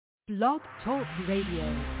Blog Talk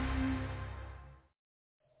Radio.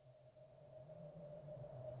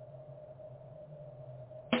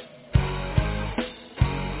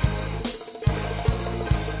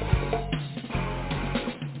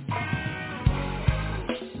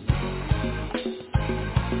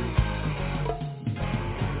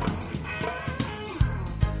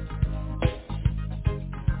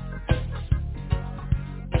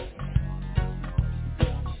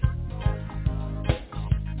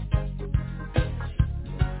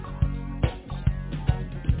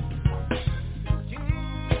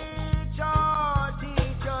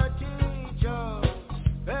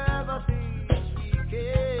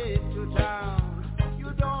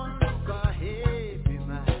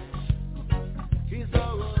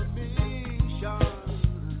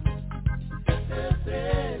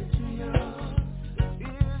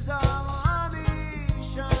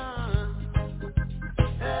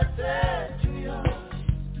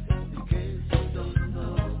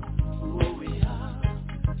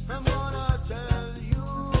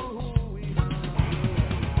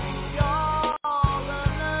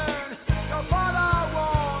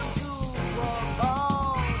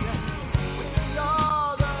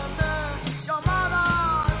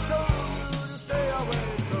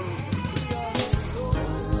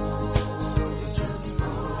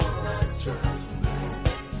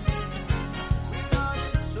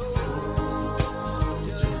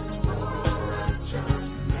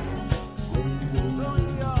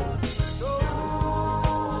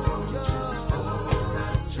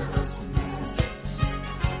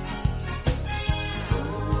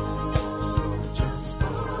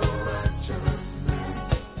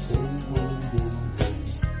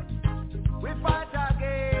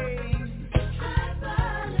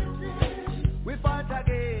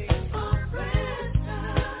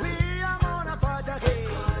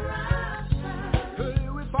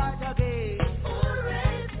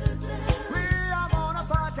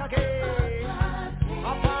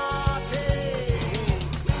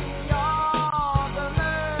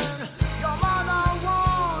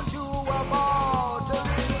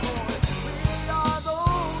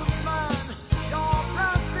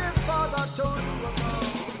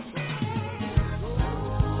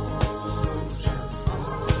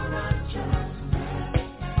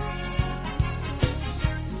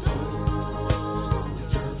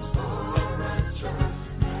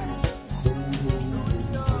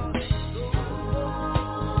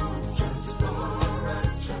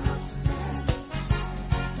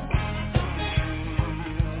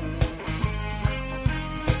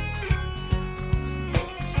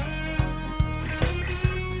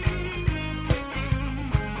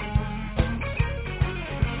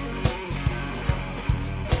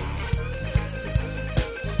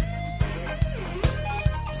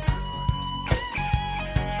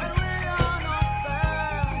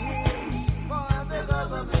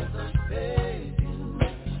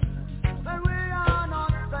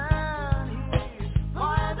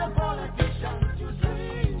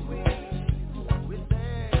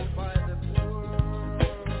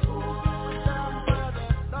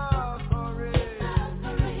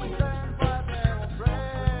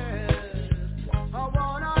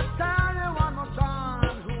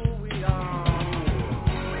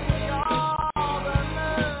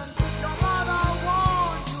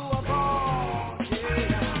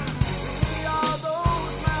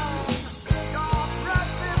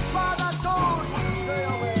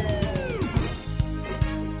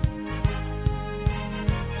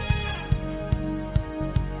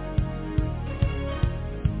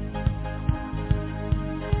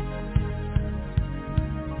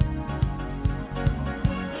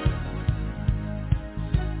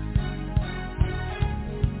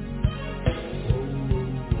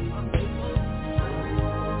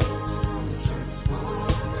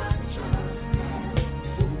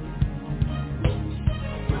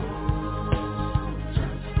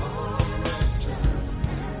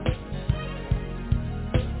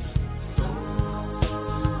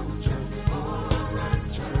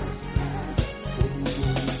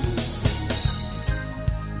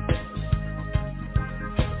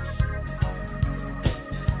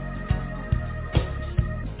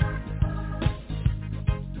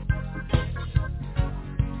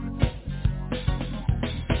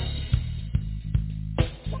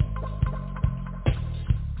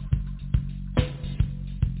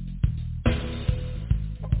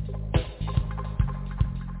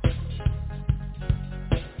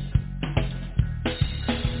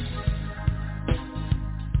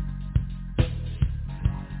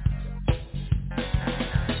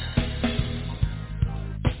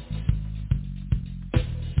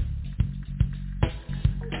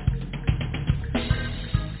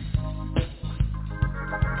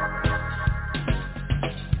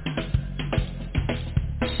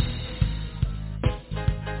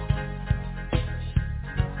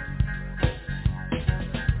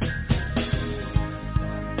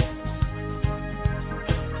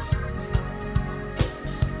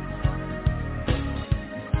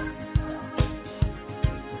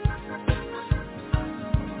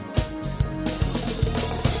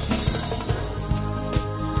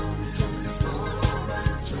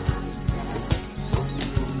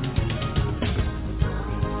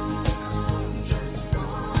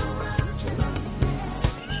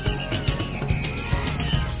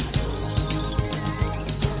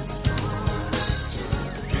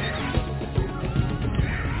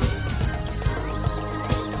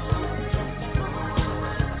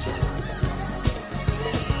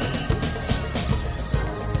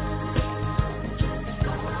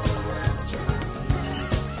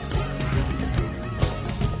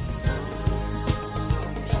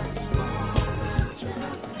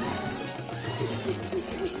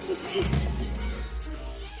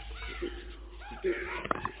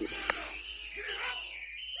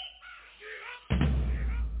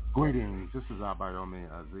 Greetings, this is Abayomi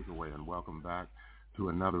Azikiwe, and welcome back to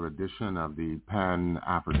another edition of the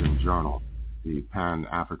Pan-African Journal. The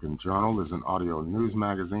Pan-African Journal is an audio news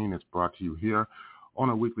magazine. It's brought to you here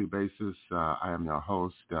on a weekly basis. I am your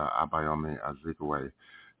host, Abayomi Azikiwe.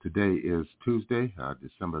 Today is Tuesday,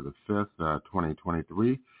 December the 5th,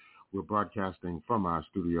 2023. We're broadcasting from our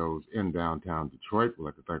studios in downtown Detroit. We'd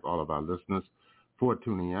like to thank all of our listeners for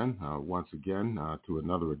tuning in once again to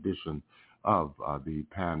another edition of the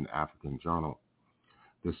Pan-African Journal,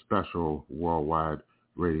 this special worldwide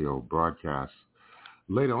radio broadcast.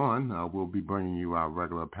 Later on, we'll be bringing you our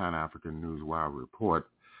regular Pan-African Newswire report.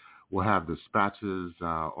 We'll have dispatches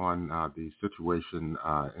on the situation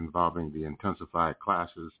involving the intensified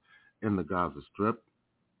clashes in the Gaza Strip.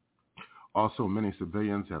 Also, many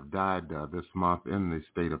civilians have died this month in the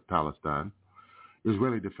state of Palestine.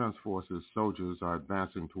 Israeli Defense Forces soldiers are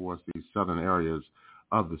advancing towards the southern areas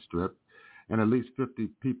of the Strip, and at least 50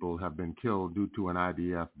 people have been killed due to an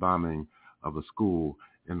IDF bombing of a school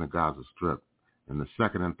in the Gaza Strip. In the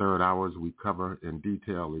second and third hours, we cover in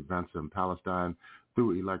detail events in Palestine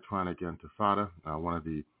through Electronic Intifada, one of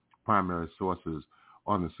the primary sources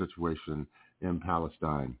on the situation in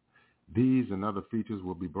Palestine. These and other features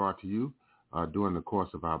will be brought to you during the course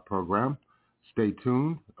of our program. Stay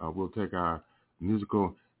tuned. We'll take our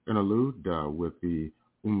musical interlude with the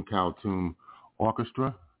Kulthum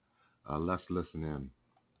Orchestra. Let's listen in.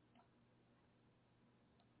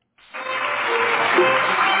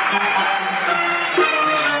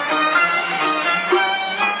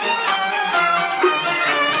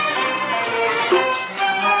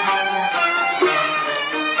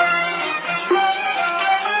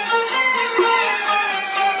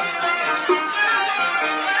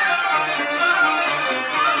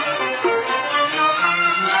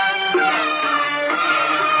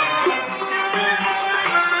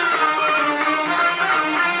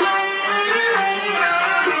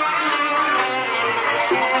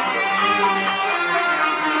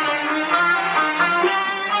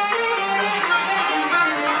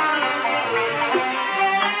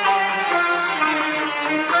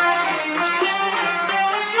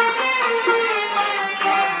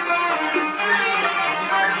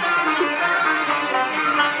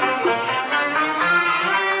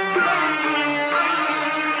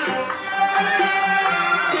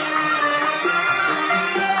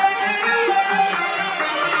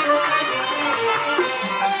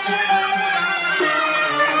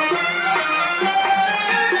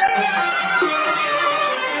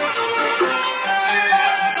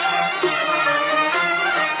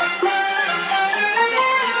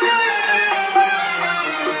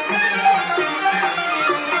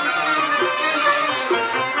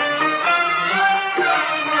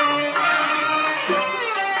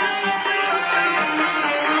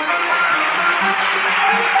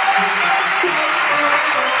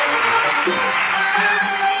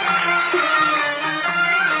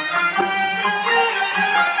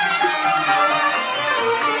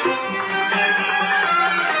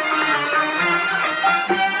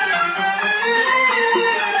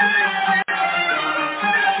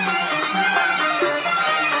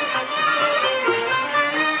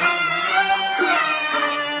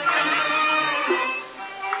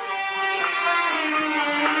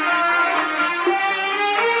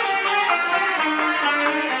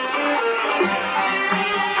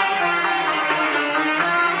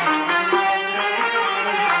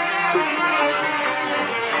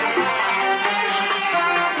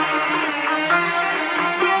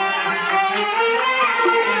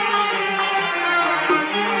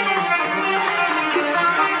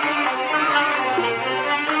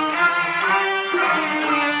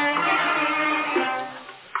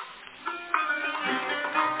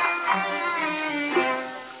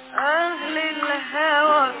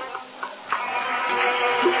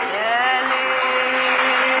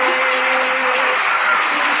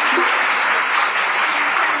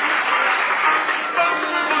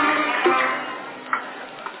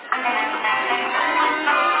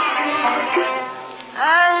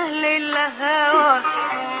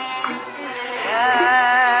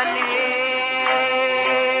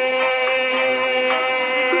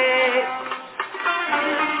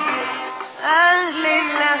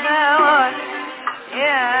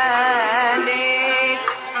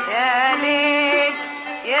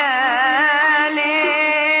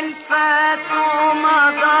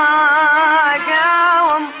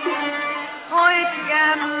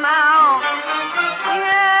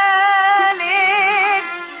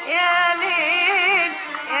 يا ليل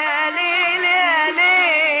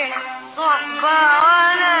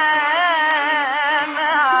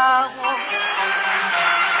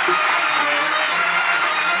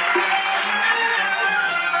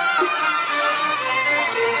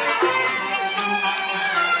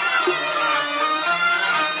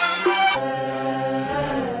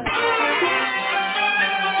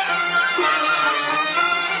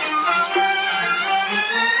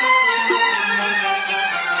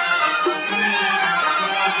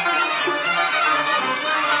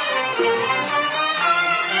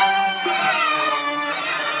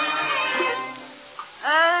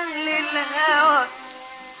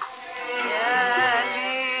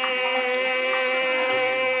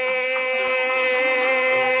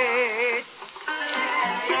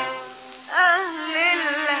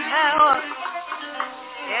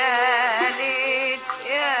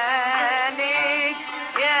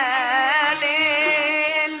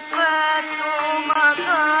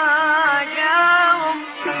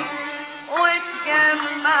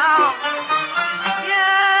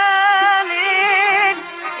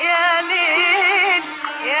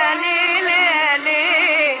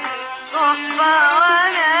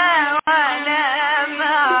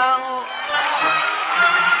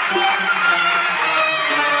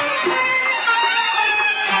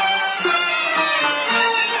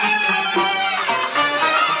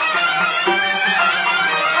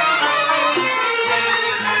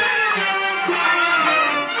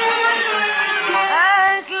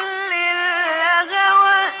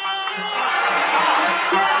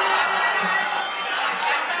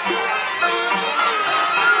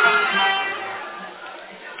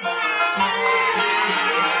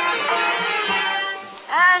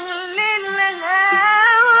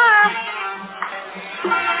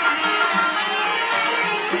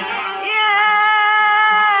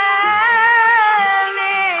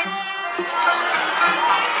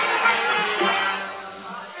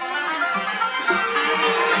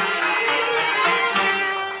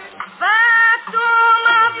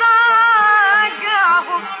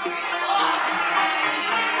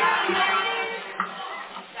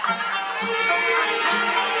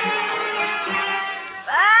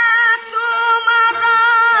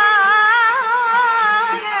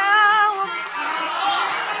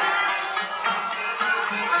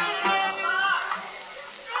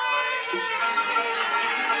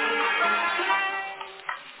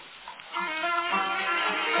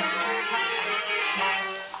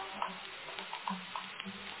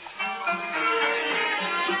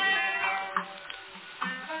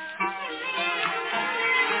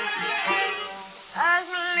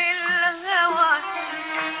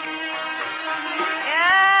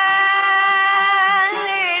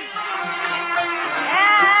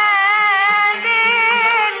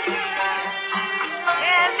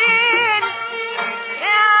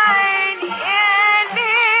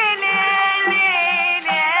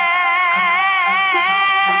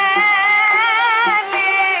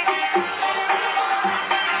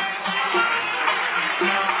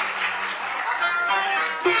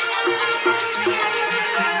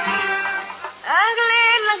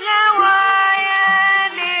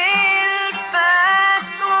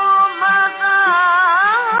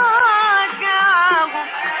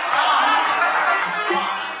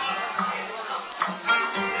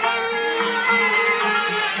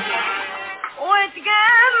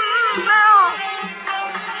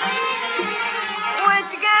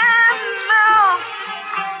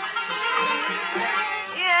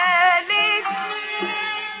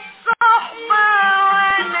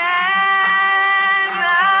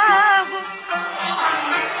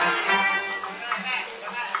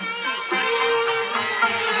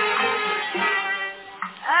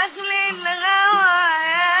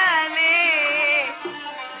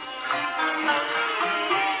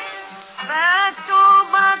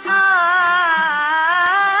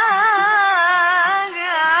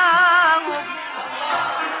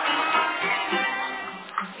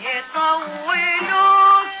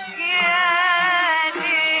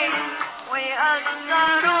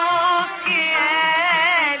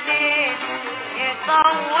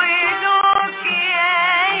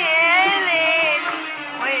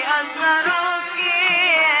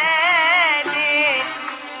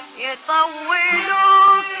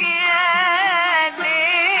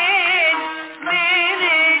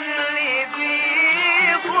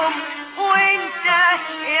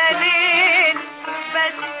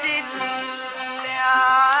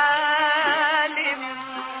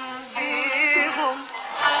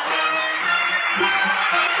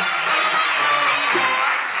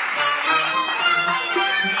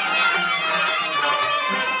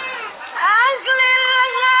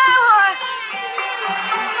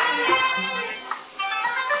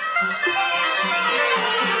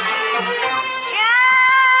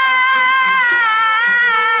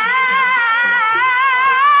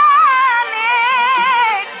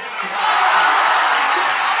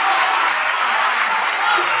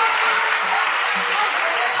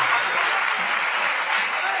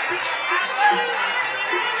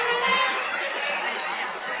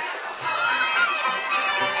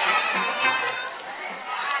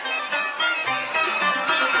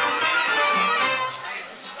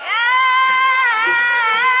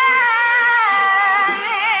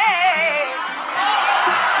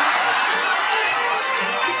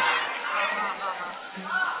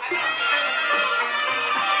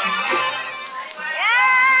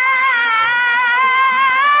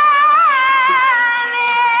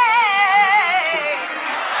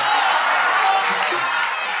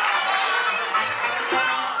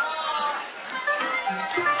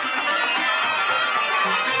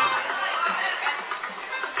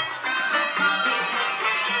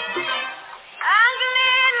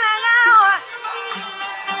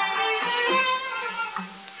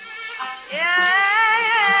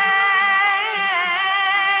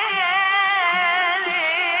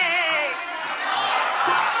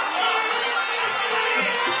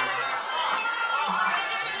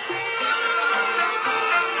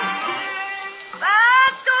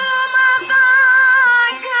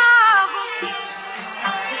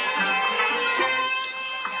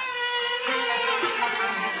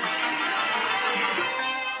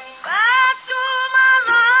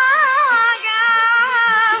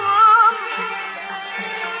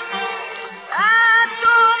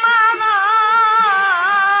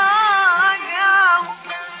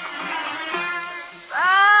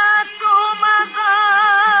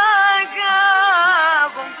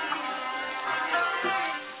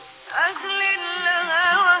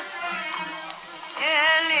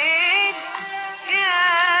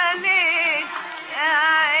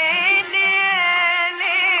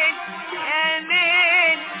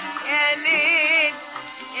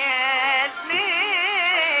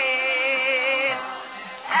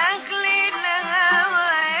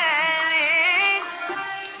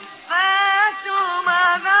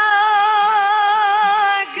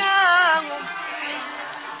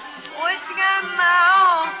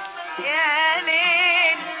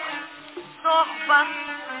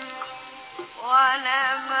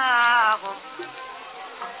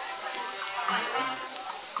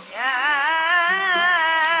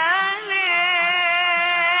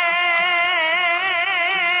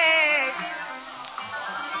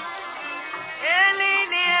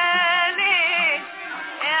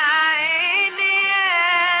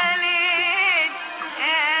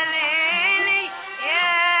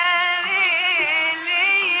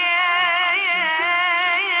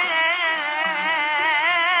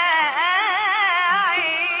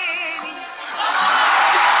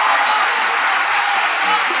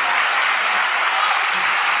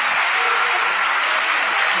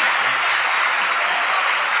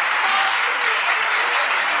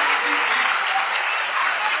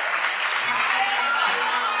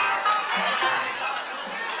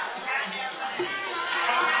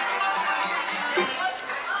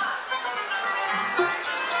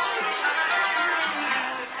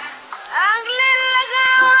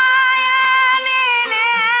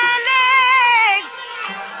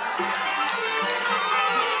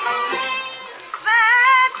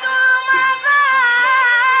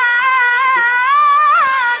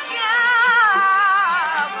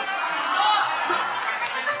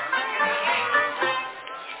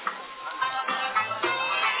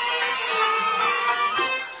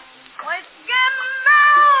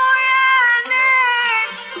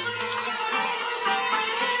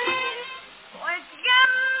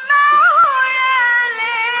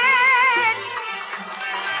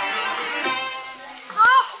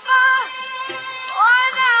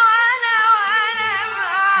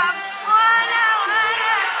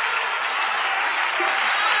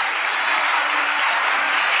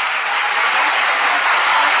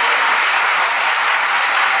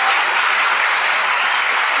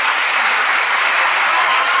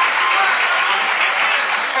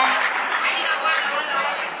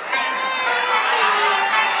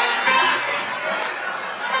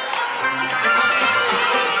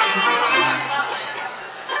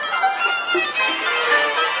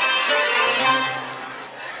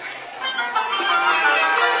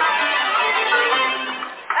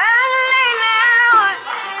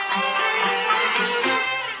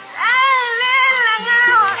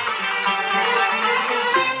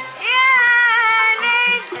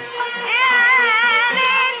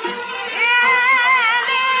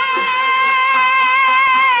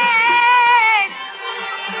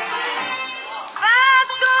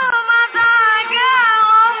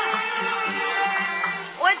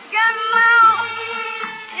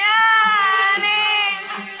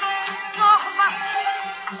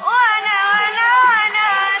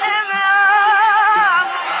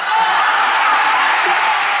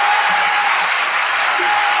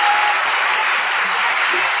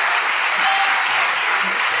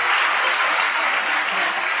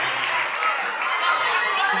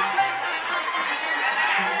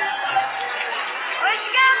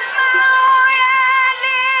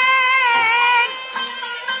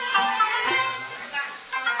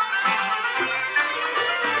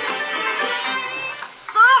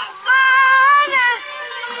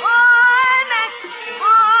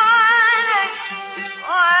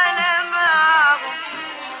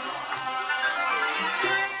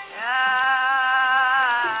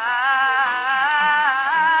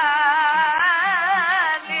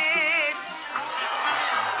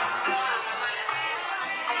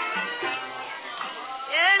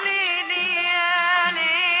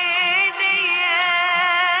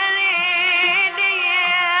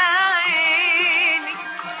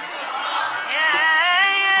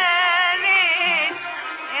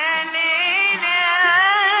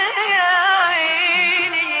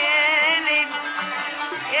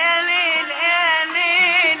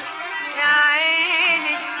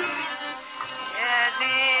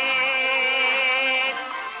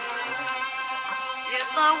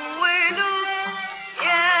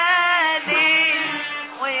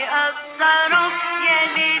ولا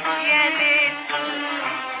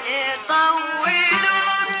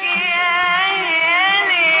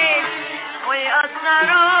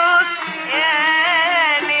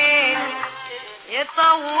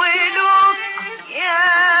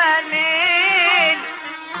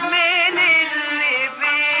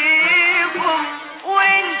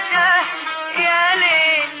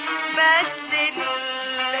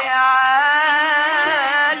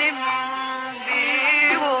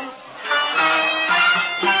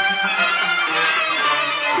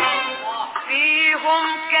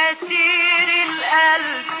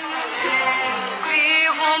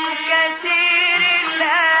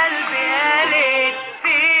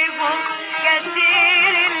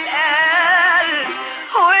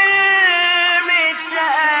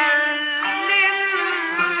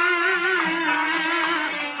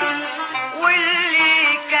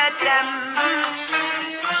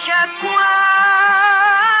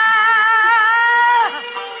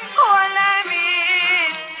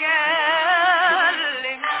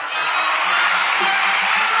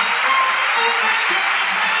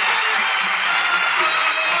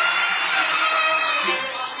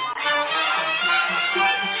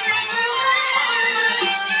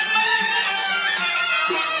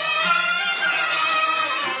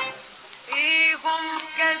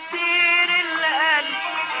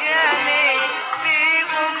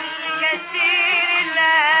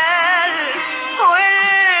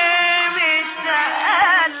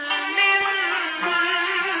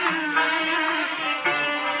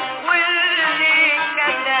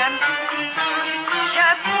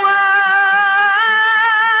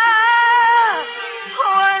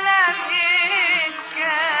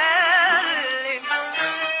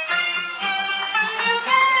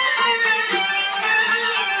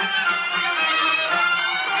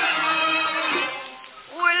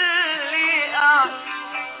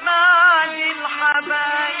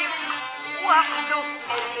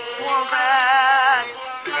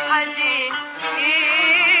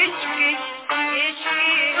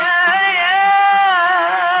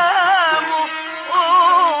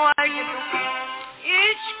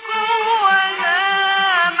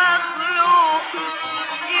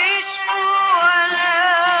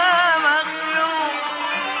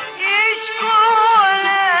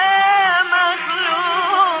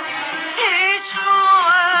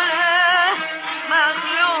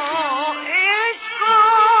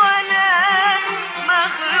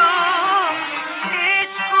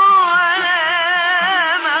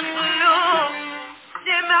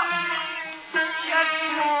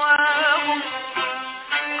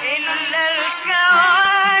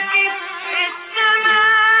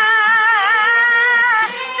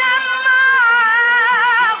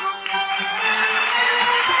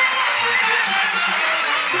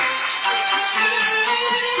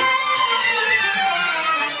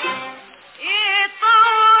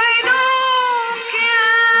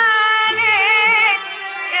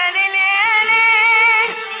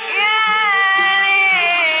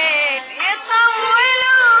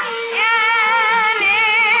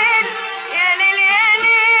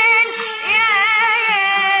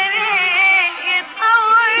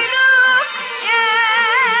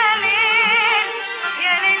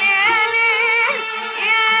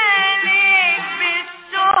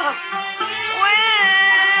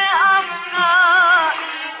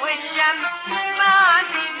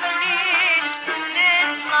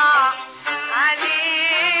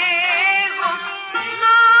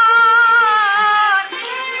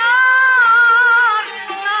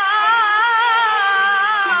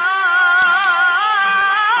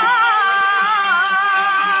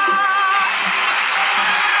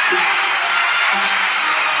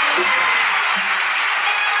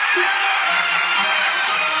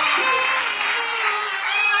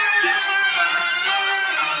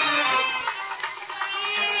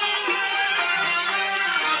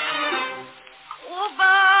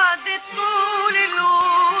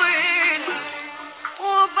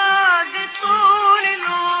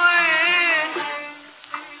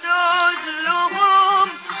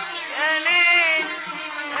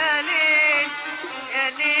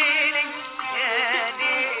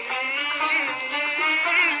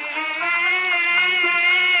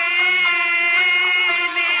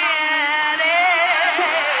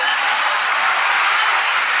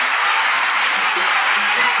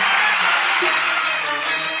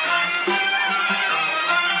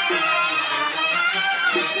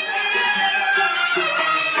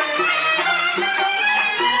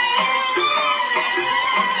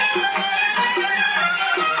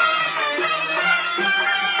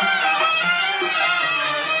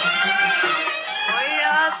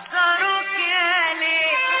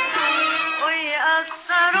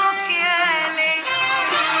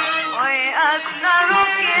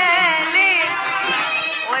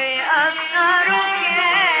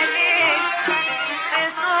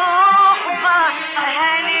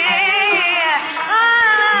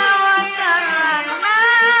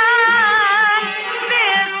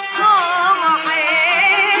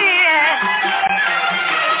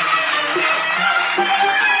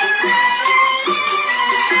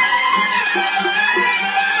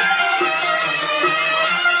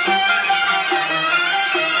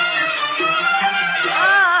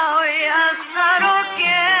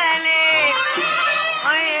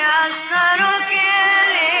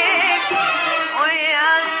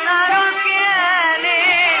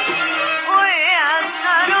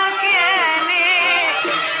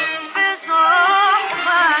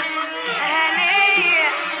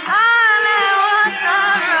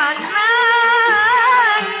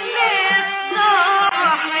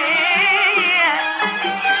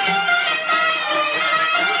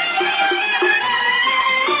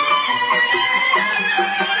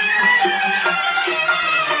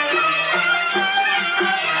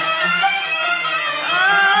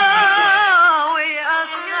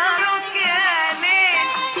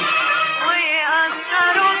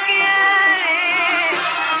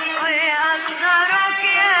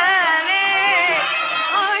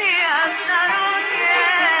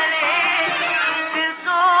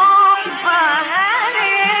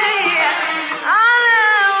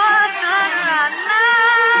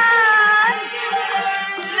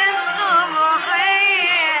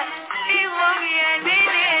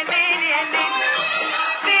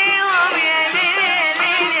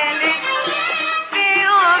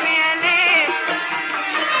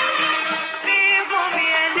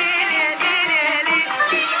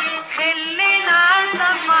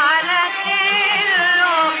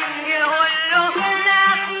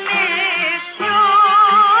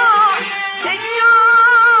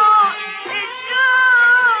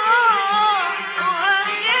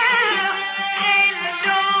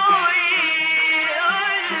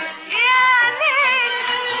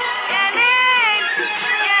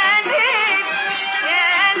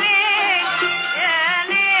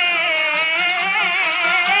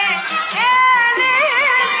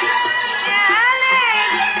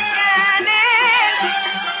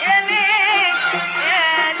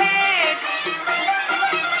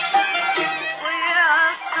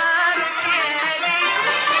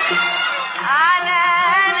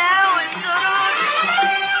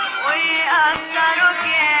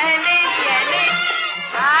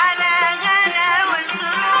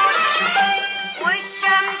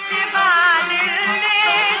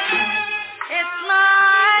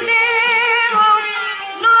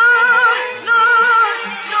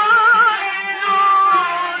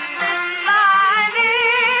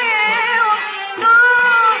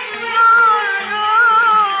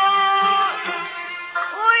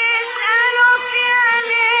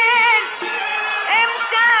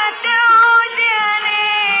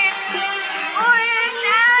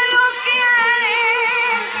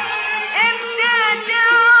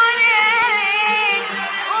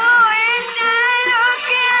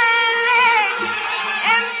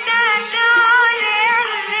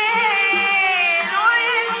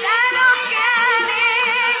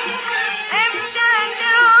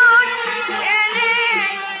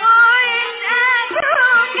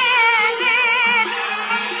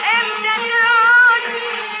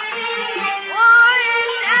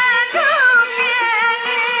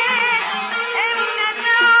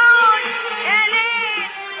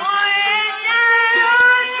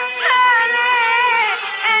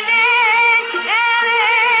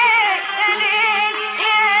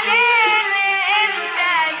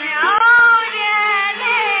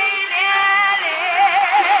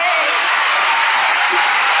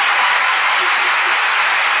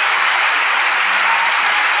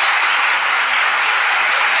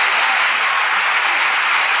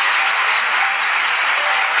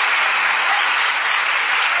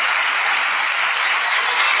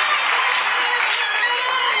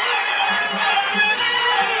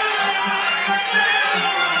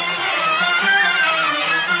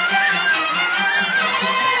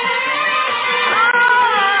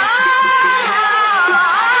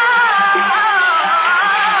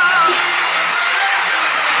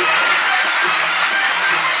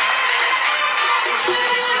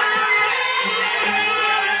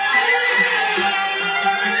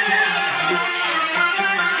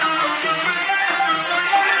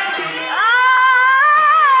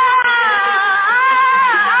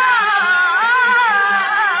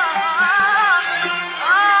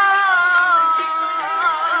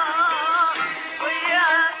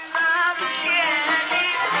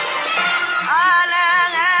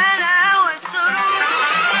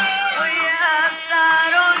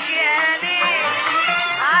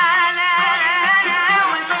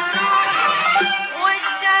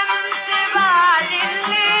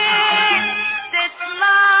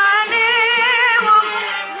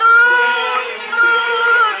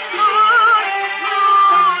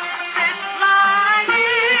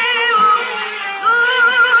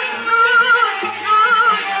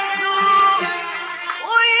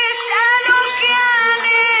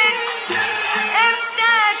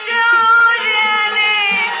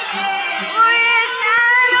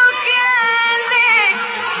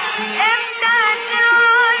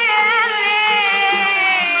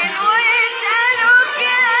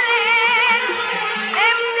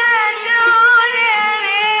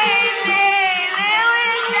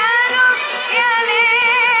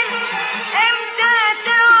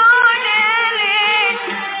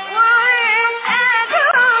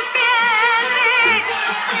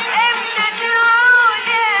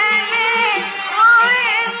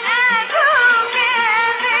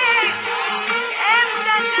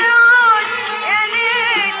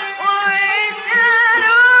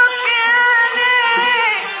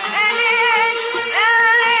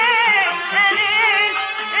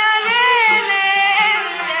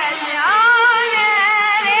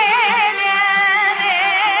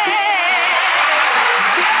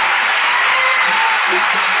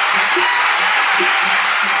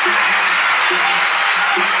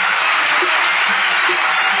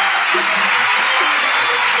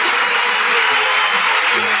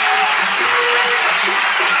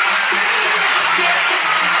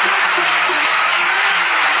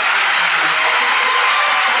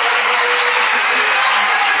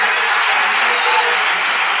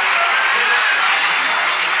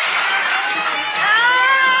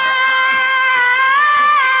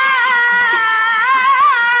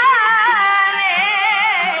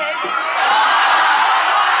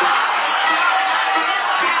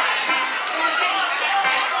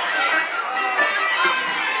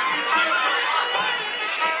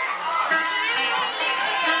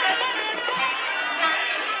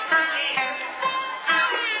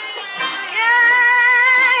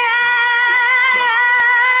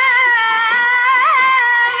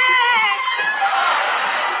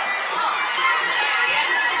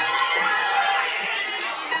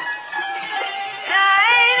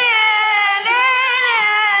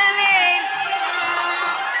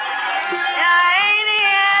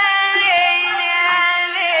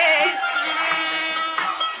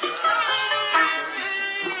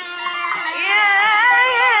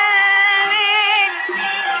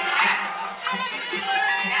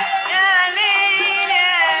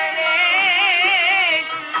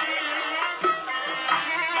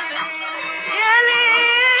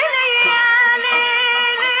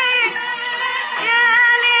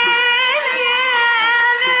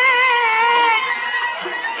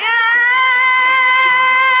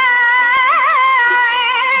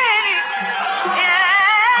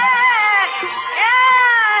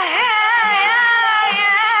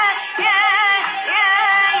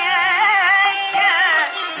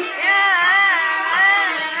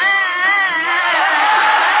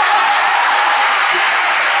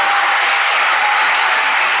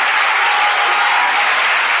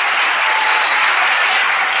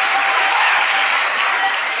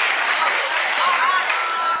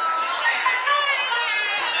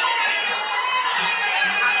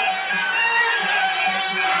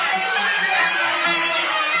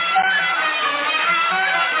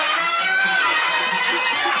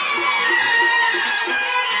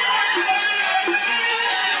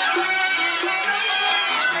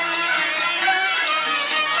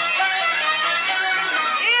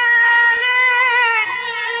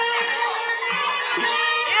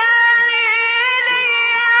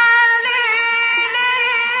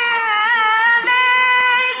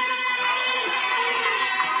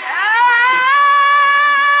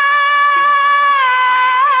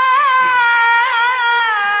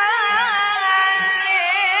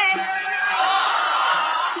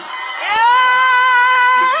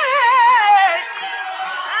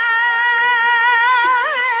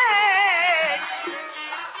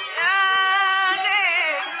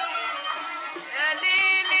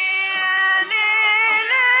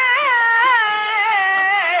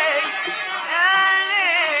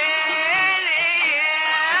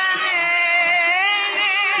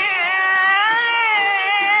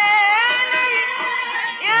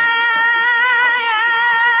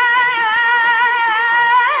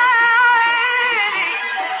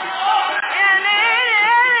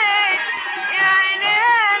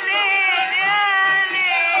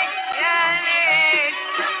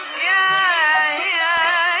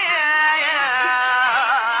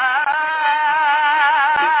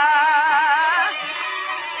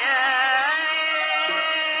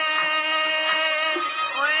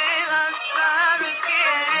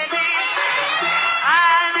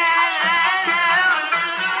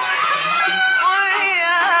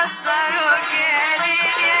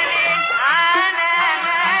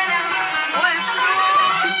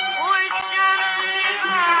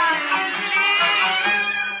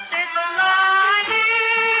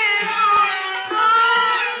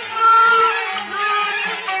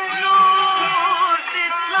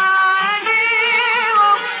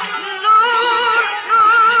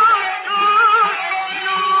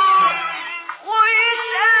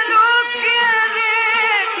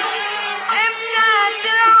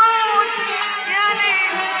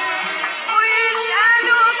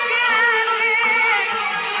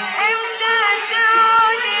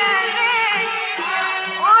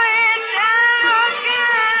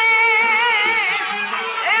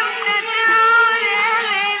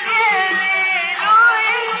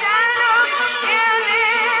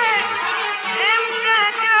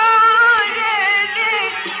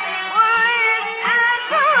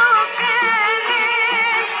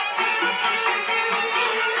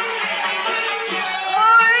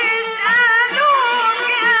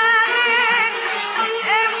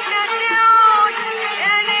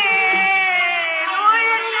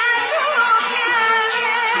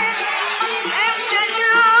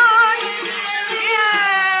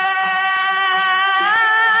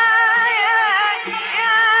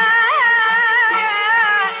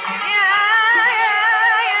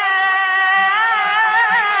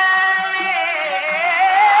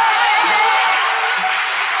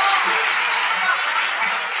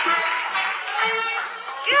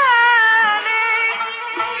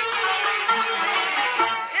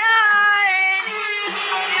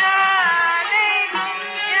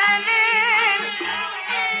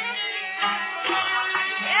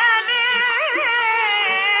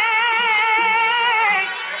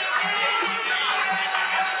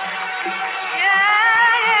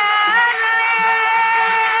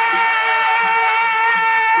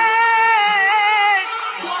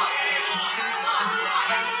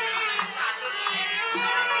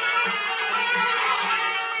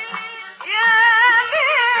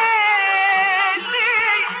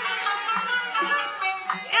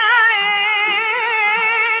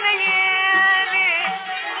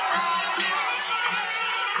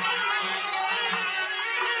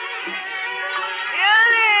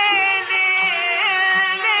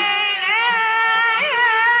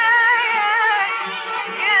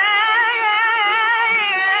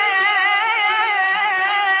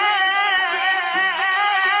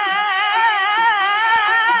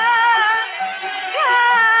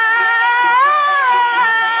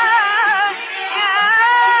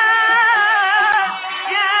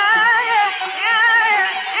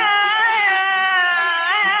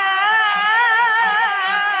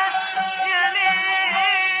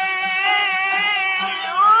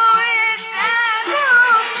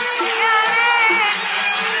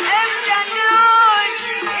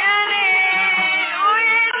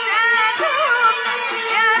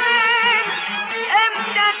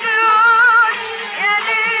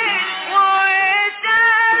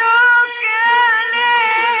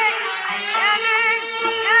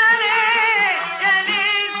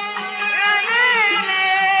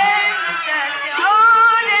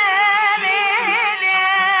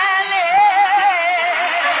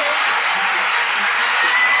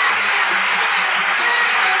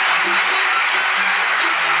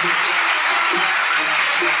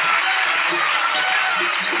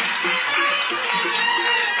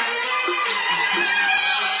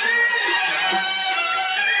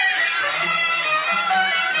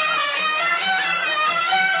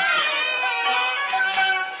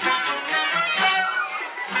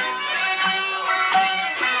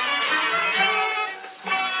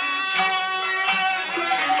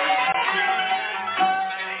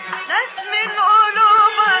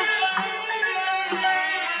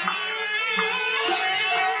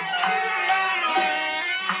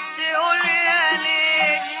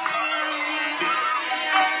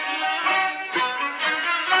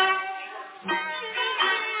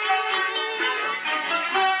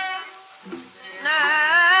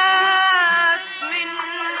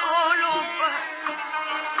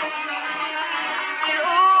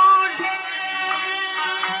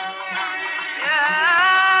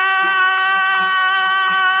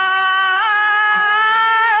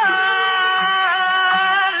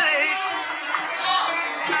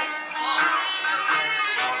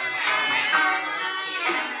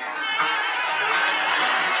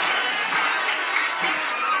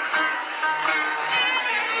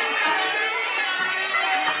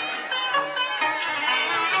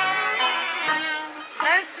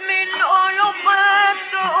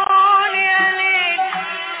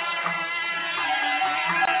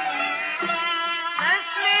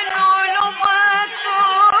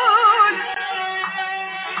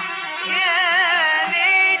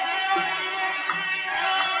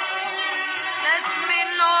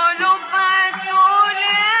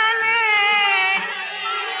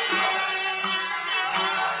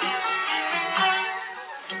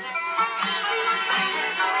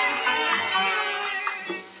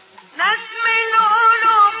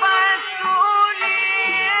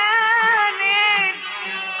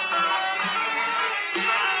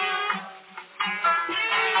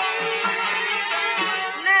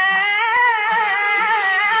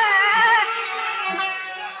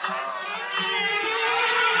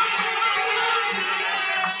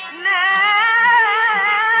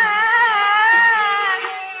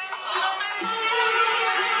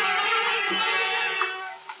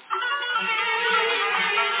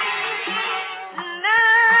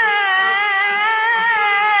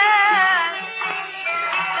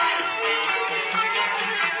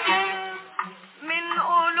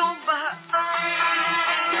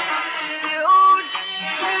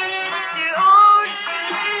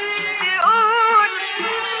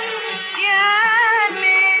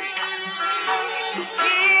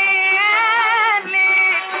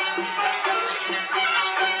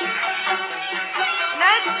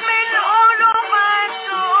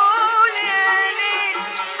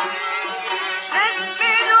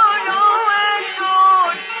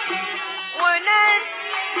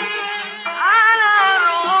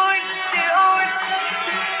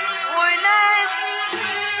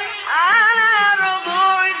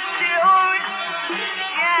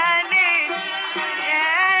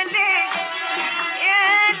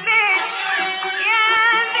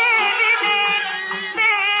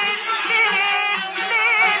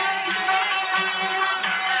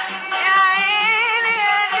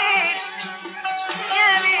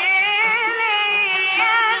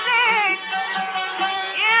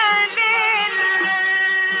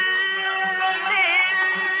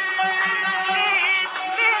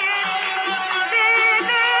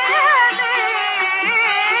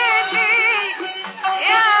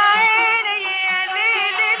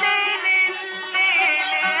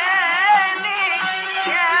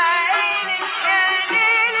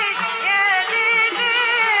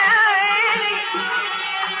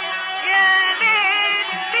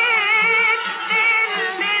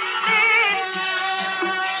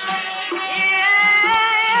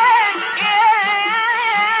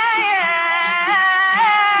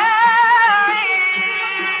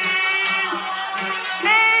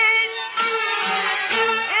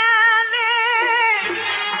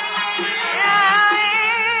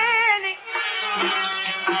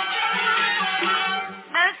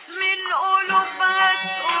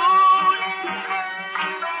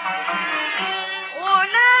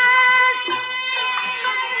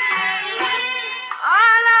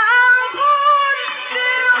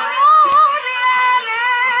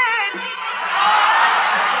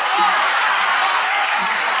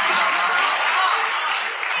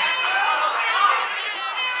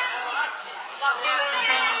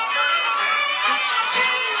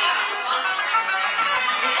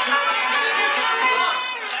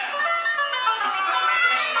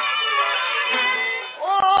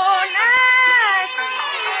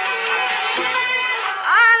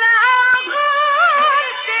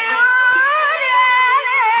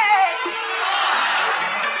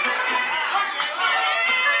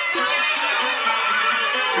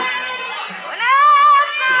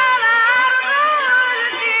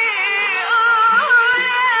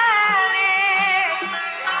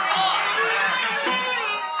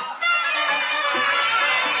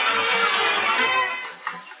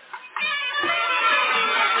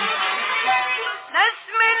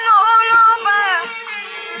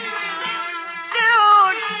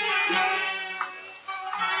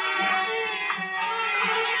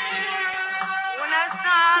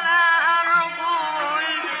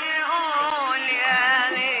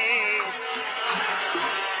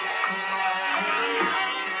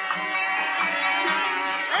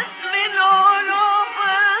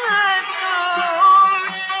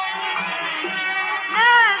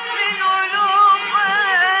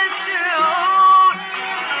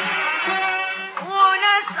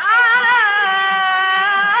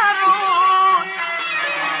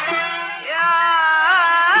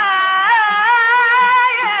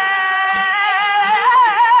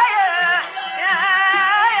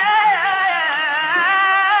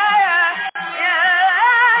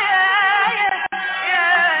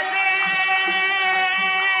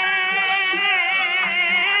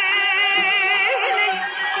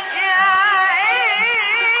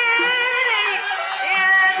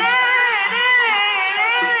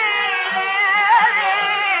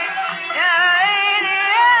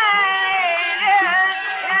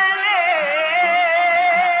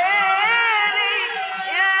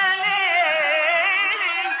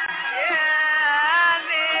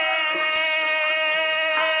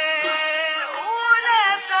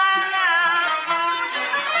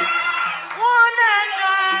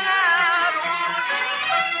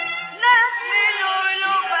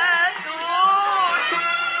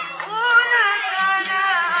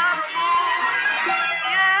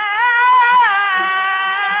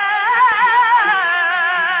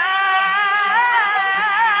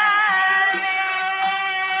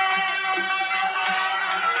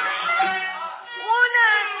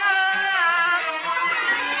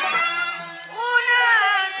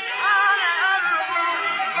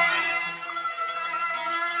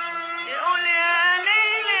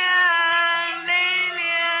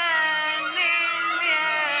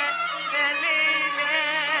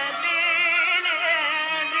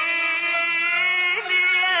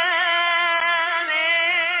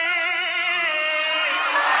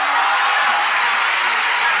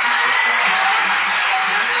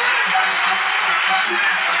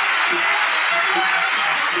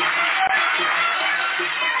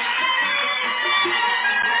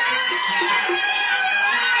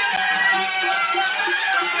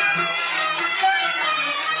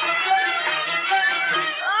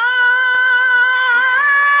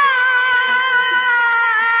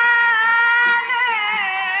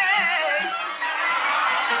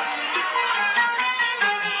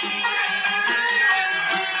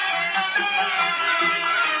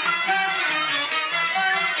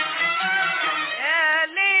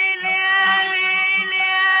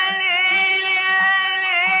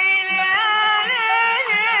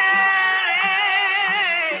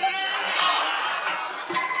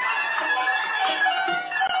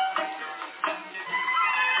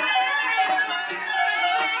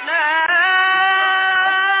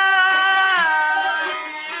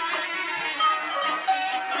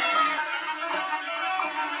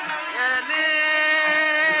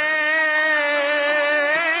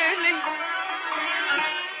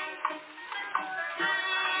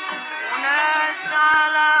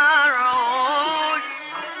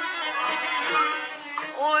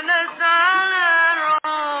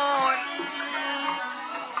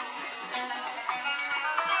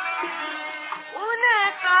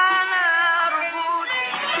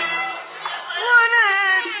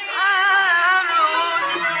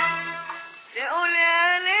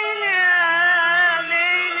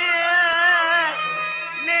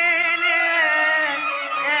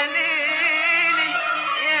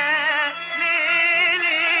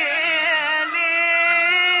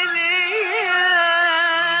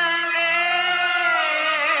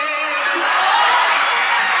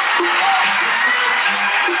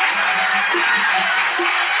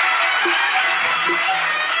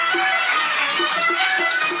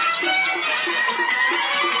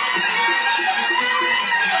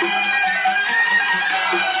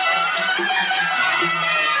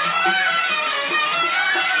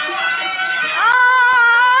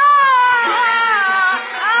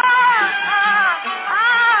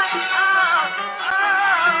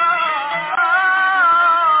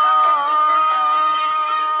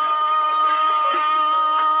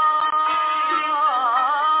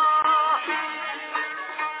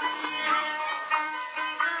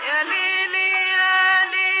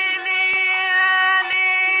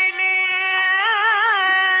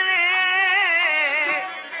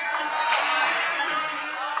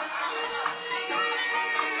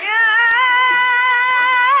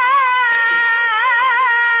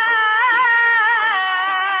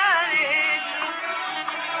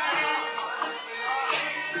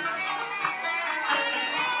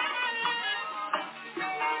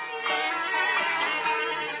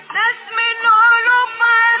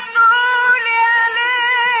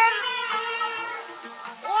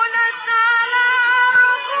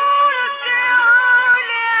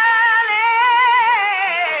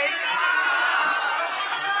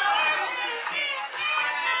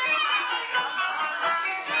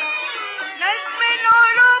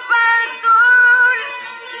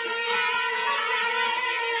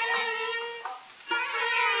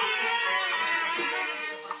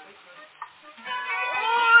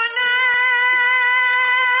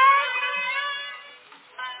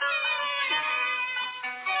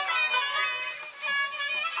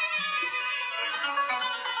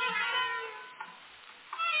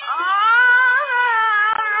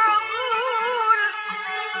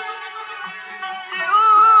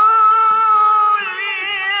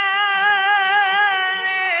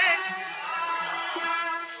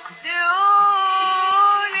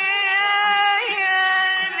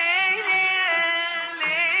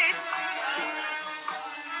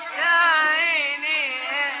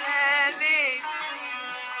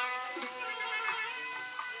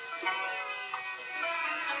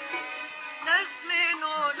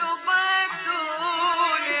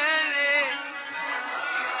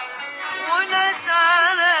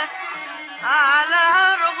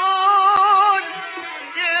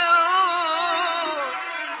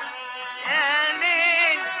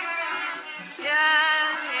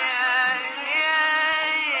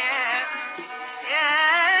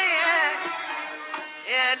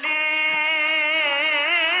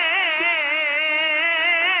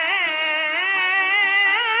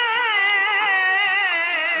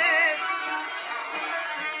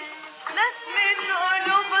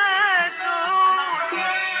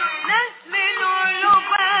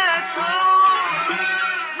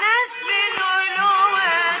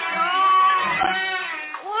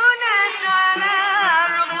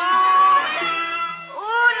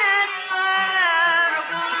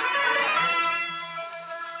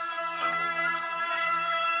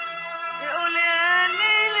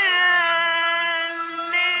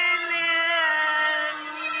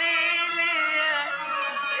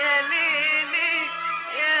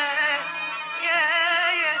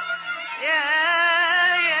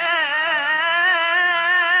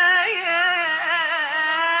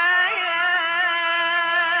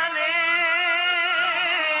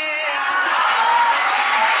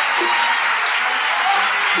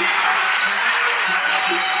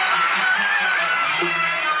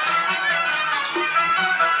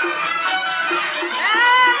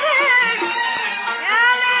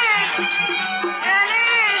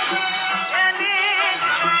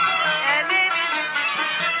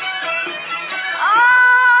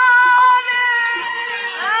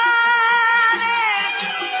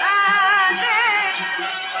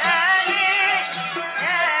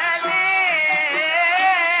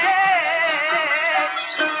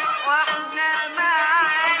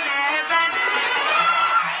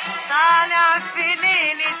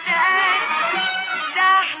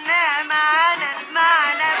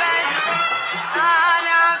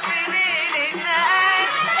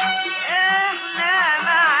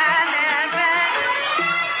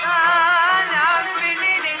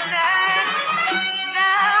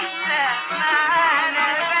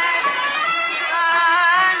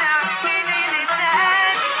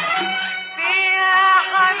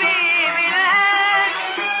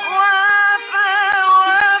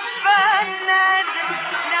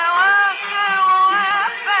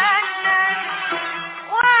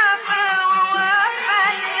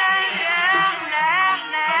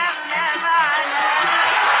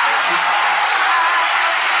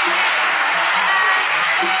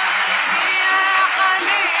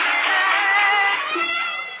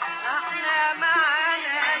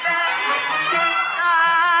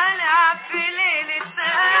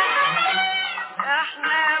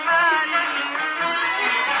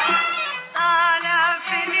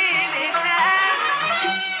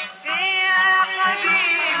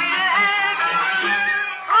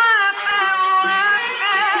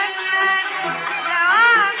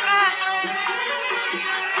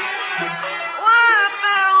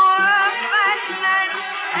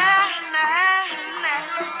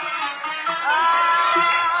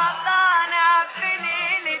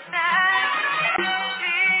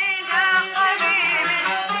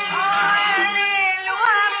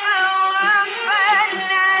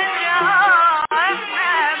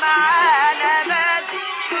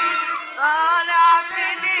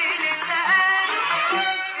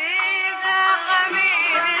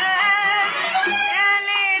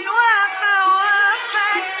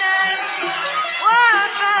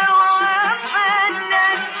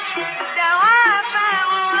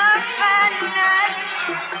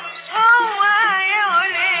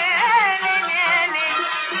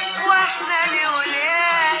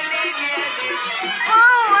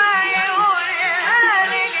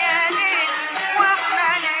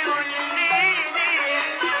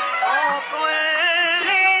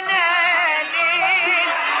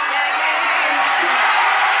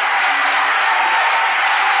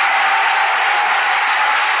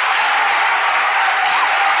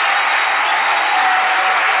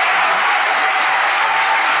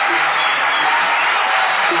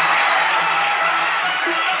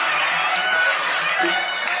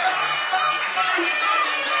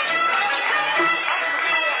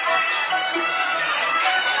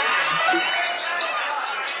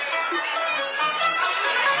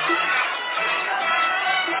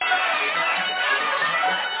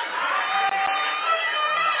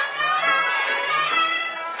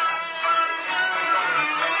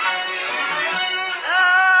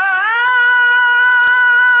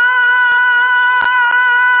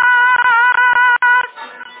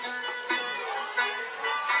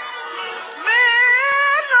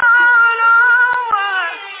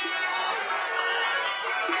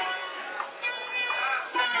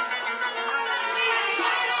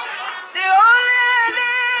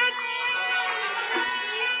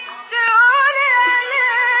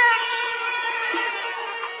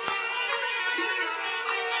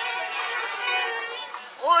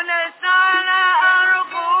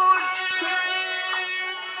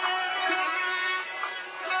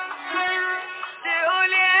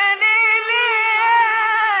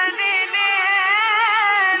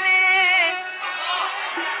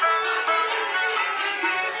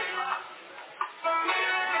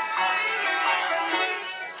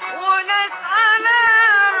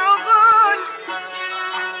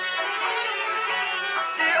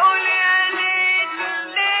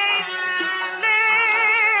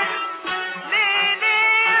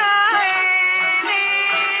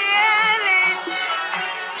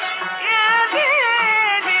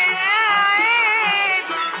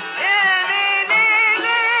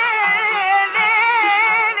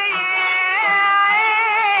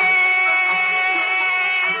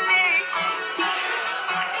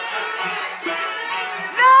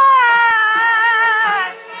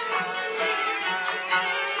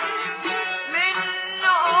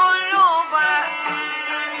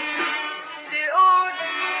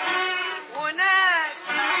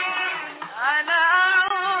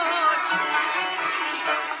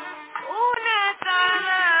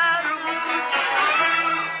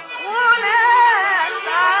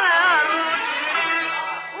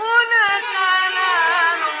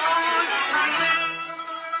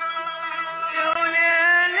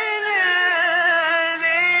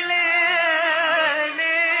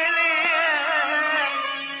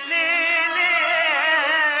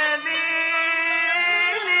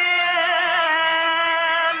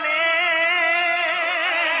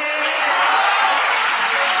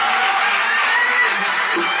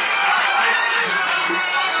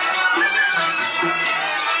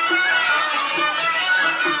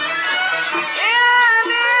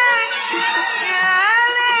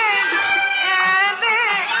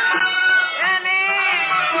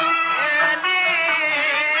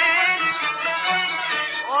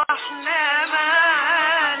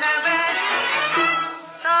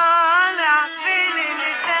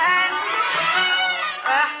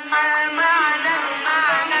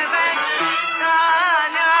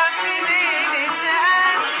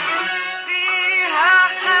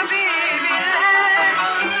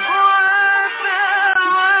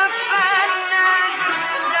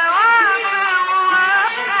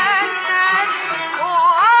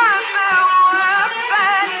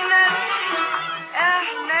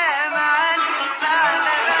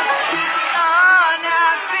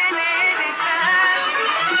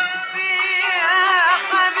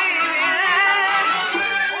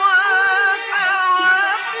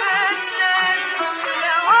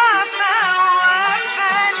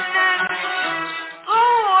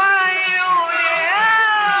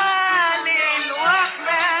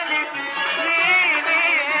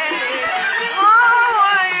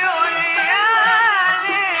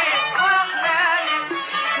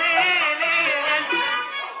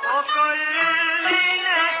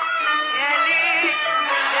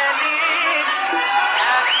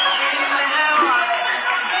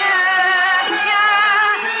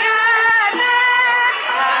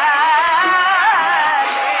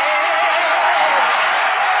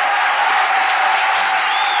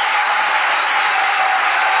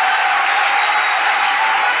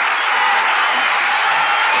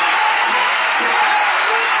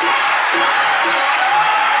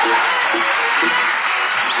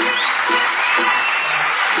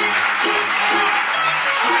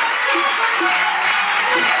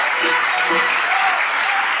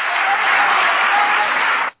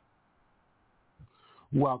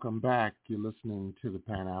Welcome back. You're listening to the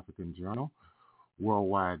Pan-African Journal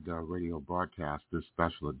worldwide radio broadcast, this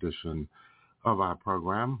special edition of our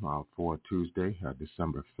program for Tuesday,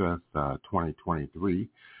 December 5th, 2023.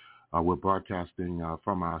 We're broadcasting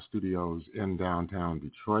from our studios in downtown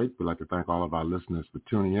Detroit. We'd like to thank all of our listeners for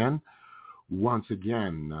tuning in once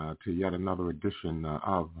again to yet another edition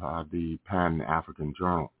of the Pan-African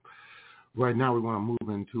Journal. Right now, we want to move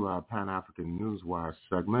into our Pan-African Newswire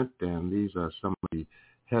segment, and these are some of the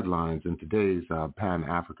headlines in today's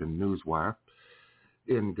Pan-African Newswire.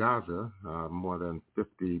 In Gaza, more than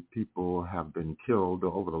 50 people have been killed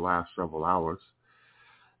over the last several hours.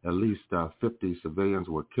 At least 50 civilians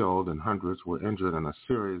were killed and hundreds were injured in a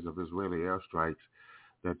series of Israeli airstrikes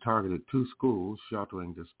that targeted two schools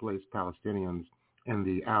sheltering displaced Palestinians in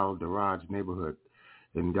the Al-Daraj neighborhood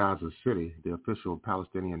in Gaza City, the official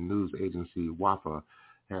Palestinian news agency Wafa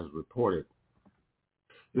has reported.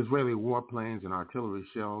 Israeli warplanes and artillery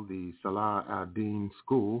shelled the Salah ad-Din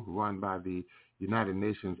school run by the United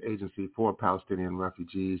Nations Agency for Palestinian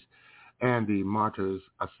Refugees and the Martyrs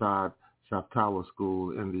Assad Saftawa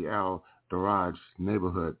school in the Al-Daraj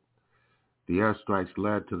neighborhood. The airstrikes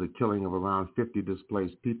led to the killing of around 50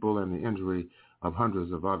 displaced people and the injury of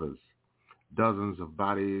hundreds of others. Dozens of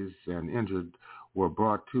bodies and injured were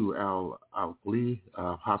brought to Al-Aqli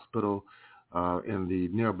hospital in the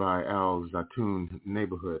nearby Al-Zatoun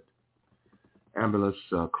neighborhood. Ambulance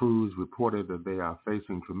crews reported that they are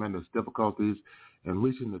facing tremendous difficulties in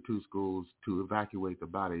reaching the two schools to evacuate the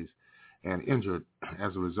bodies and injured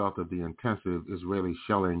as a result of the intensive Israeli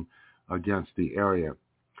shelling against the area.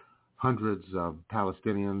 Hundreds of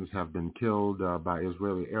Palestinians have been killed by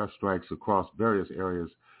Israeli airstrikes across various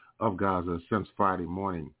areas of Gaza since Friday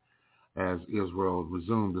morning, as Israel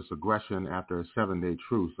resumed this aggression after a 7-day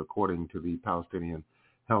truce, according to the Palestinian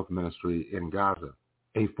Health Ministry in Gaza.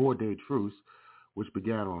 A 4-day truce, which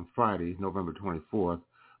began on Friday, November 24th,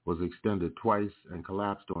 was extended twice and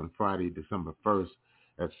collapsed on Friday, December 1st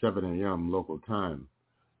at 7 a.m. local time.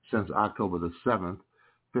 Since October the 7th,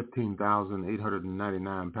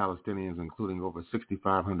 15,899 Palestinians, including over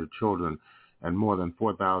 6,500 children and more than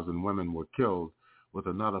 4,000 women, were killed, with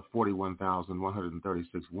another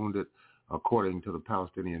 41,136 wounded, according to the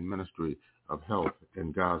Palestinian Ministry of Health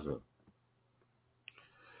in Gaza.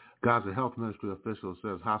 Gaza Health Ministry officials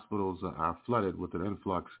says hospitals are flooded with an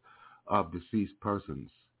influx of deceased persons.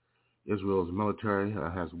 Israel's military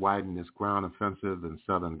has widened its ground offensive in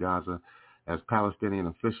southern Gaza, as Palestinian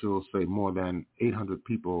officials say more than 800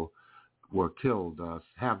 people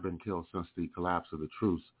have been killed since the collapse of the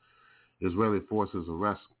truce. Israeli forces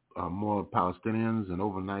arrest more Palestinians in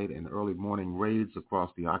overnight and early morning raids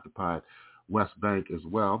across the occupied West Bank as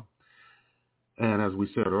well. And as we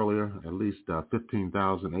said earlier, at least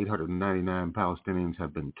 15,899 Palestinians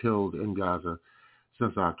have been killed in Gaza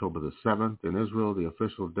since October the 7th. In Israel, the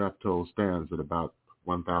official death toll stands at about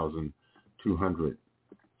 1,200.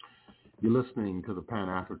 You're listening to the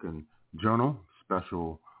Pan-African Journal,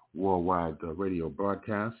 special worldwide radio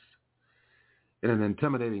broadcast. In an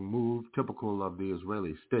intimidating move typical of the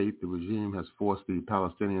Israeli state, the regime has forced the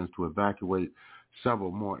Palestinians to evacuate several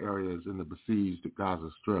more areas in the besieged Gaza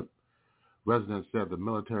Strip. Residents said the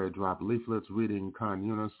military dropped leaflets reading Khan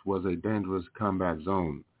Yunis was a dangerous combat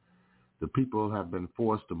zone. The people have been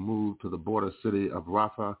forced to move to the border city of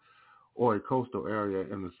Rafah or a coastal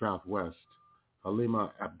area in the southwest.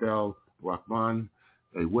 Halima Abdel Rahman,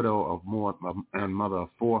 a widow of and mother of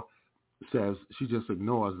four, says she just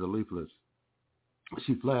ignores the leaflets.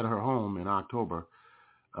 She fled her home in October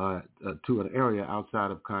to an area outside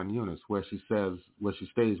of Khan Yunis where she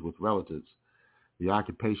stays with relatives. The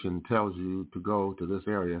occupation tells you to go to this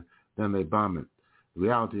area, then they bomb it. The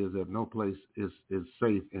reality is that no place is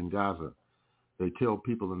safe in Gaza. They kill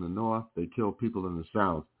people in the north, they kill people in the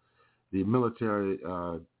south. The military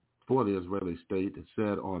for the Israeli state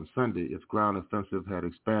said on Sunday its ground offensive had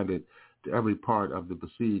expanded to every part of the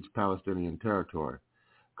besieged Palestinian territory.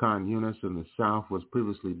 Khan Yunis in the south was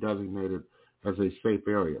previously designated as a safe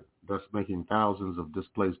area, thus making thousands of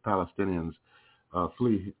displaced Palestinians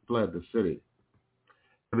fled the city.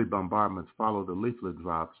 Heavy bombardments follow the leaflet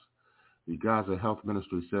drops. The Gaza Health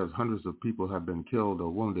Ministry says hundreds of people have been killed or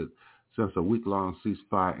wounded since a week-long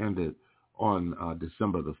ceasefire ended on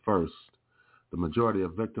December the 1st. The majority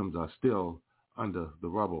of victims are still under the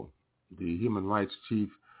rubble. The human rights chief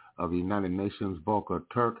of the United Nations, Volker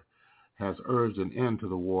Turk, has urged an end to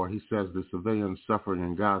the war. He says the civilian suffering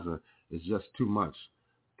in Gaza is just too much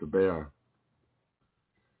to bear.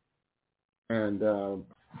 And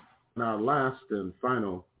our last and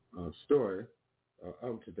final story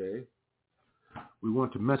of today We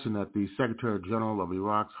want to mention that the Secretary General of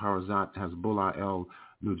Iraq's Harazat Hezbollah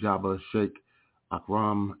el-Nujaba, Sheikh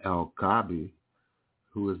Akram el-Kaabi,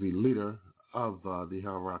 who is the leader of the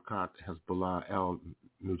Harakat Hezbollah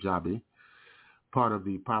el-Nujabi, part of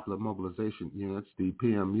the Popular Mobilization Units, the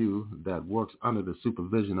PMU, that works under the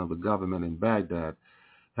supervision of the government in Baghdad,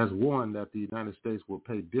 has warned that the United States will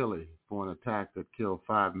pay dearly for an attack that killed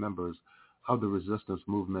 5 members of the resistance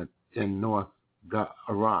movement in North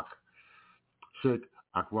Iraq. Sheikh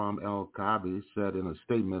Akram el-Kaabi said in a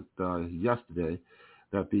statement yesterday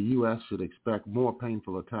that the U.S. should expect more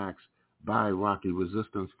painful attacks by Iraqi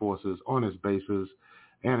resistance forces on its bases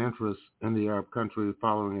and interests in the Arab country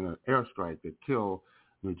following an airstrike that killed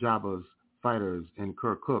Nujaba's fighters in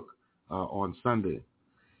Kirkuk on Sunday.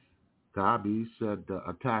 Kaabi said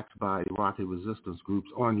attacks by Iraqi resistance groups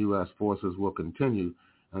on U.S. forces will continue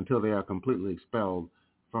until they are completely expelled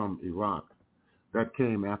from Iraq. That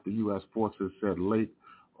came after U.S. forces said late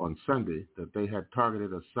on Sunday that they had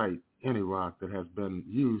targeted a site in Iraq that has been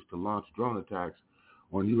used to launch drone attacks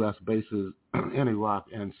on U.S. bases in Iraq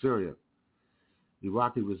and Syria.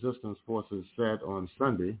 Iraqi resistance forces said on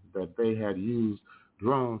Sunday that they had used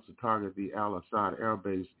drones to target the Al-Assad air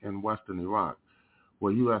base in western Iraq,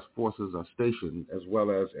 where U.S. forces are stationed, as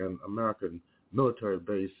well as an American military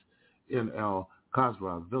base in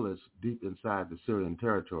Al-Qasra village deep inside the Syrian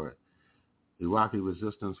territory. Iraqi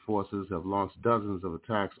resistance forces have launched dozens of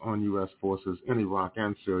attacks on U.S. forces in Iraq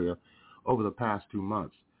and Syria over the past 2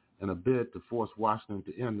 months in a bid to force Washington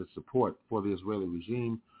to end its support for the Israeli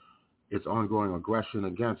regime, its ongoing aggression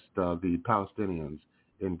against the Palestinians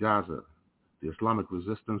in Gaza. The Islamic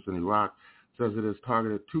resistance in Iraq says it has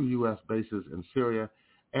targeted 2 U.S. bases in Syria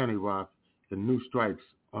and Iraq in new strikes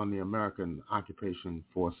on the American occupation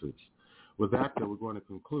forces. With that, we're going to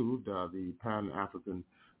conclude the Pan-African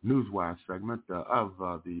Newswire segment of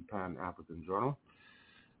the Pan-African Journal.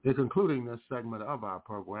 In concluding this segment of our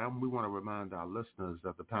program, we want to remind our listeners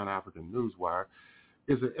that the Pan-African Newswire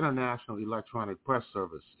is an international electronic press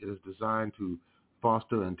service. It is designed to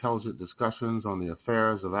foster intelligent discussions on the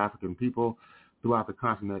affairs of African people throughout the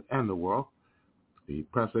continent and the world. The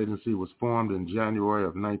press agency was formed in January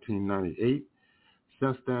of 1998.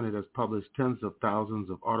 Since then, it has published tens of thousands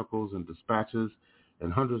of articles and dispatches in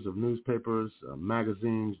hundreds of newspapers,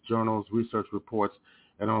 magazines, journals, research reports,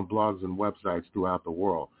 and on blogs and websites throughout the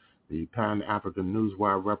world. The Pan-African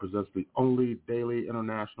Newswire represents the only daily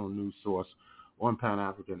international news source on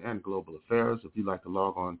Pan-African and global affairs. If you'd like to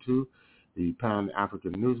log on to the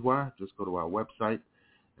Pan-African Newswire, just go to our website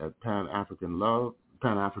at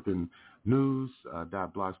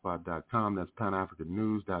panafricannews.blogspot.com. That's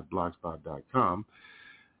panafricannews.blogspot.com.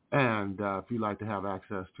 And if you'd like to have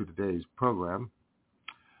access to today's program,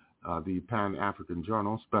 the Pan-African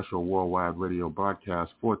Journal special worldwide radio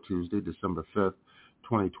broadcast for Tuesday, December 5th,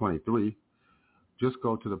 2023, just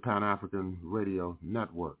go to the Pan-African Radio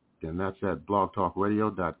Network, and that's at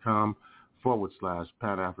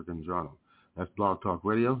blogtalkradio.com/Pan-African Journal. That's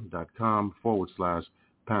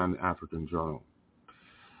blogtalkradio.com/Pan-African Journal.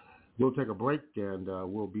 We'll take a break, and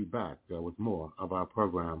we'll be back with more of our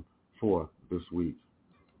program for this week.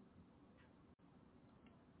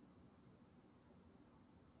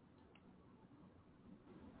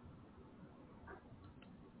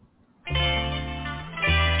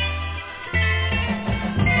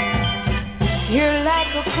 You're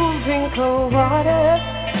like a cruising cold water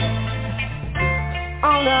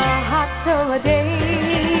on a hot summer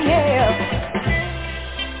day, yeah.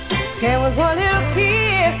 There was one little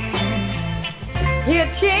kiss, you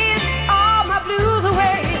chased all my blues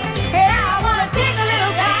away. And I wanna take a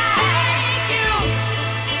little time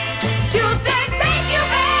to say thank you,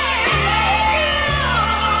 baby.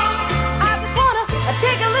 I just wanna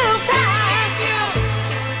take a little time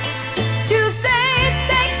to say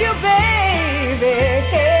thank you, baby.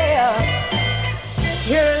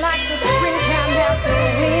 You're like the springtime after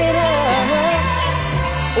winter,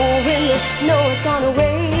 oh, when the snow is gone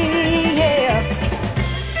away, yeah.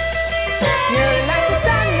 You're like the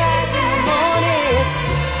sunlight in the morning,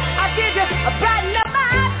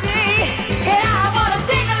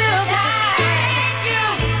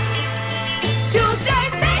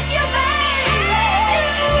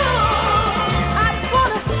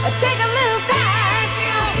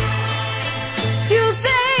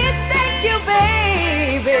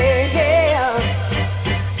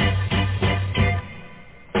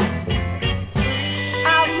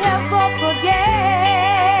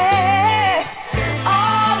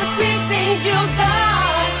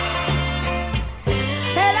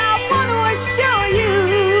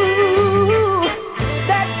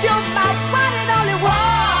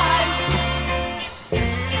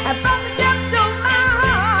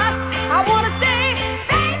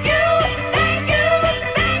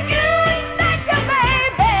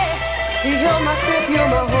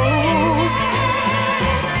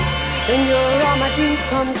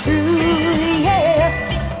 come true, yeah.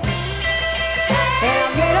 And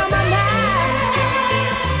I made up my mind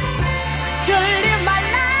to live my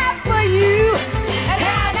life for you. And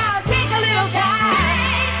now take a little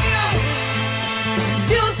time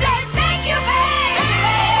to say thank you, baby.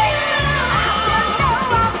 I'm gonna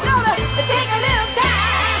take a little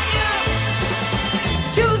time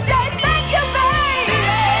to say thank you, baby.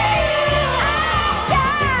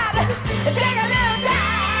 God, take a little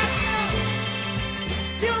time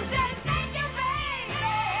to say thank you, baby.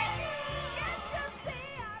 Can't you see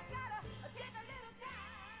I gotta take a little time?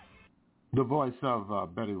 The voice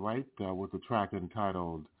of Betty Wright with the track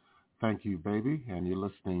entitled Thank You, Baby, and you're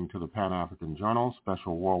listening to the Pan-African Journal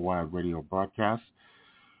special worldwide radio broadcast.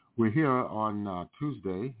 We're here on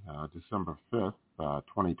Tuesday, December 5th,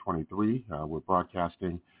 2023. We're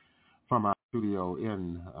broadcasting from our studio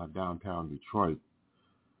in downtown Detroit.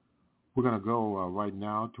 We're going to go right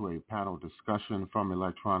now to a panel discussion from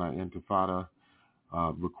Electrona Intifada,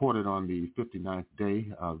 recorded on the 59th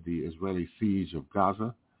day of the Israeli siege of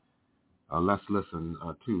Gaza. Let's listen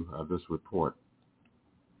to this report.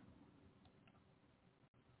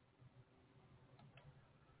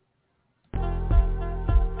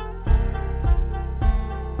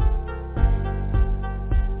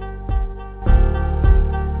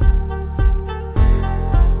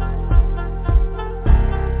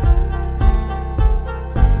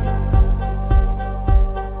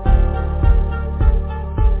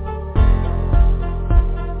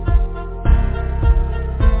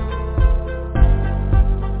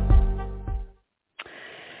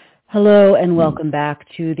 Hello and welcome back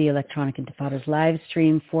to the Electronic Intifada's live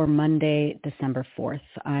stream for Monday, December 4th.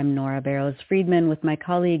 I'm Nora Barrows-Friedman with my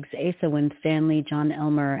colleagues Asa Winstanley, John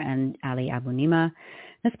Elmer, and Ali Abunima.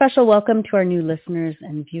 A special welcome to our new listeners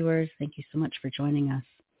and viewers. Thank you so much for joining us.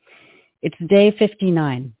 It's day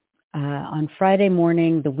 59. On Friday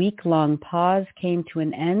morning, the week-long pause came to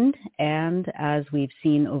an end, and as we've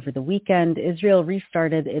seen over the weekend, Israel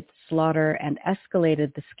restarted its slaughter and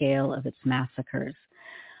escalated the scale of its massacres.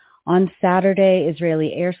 On Saturday,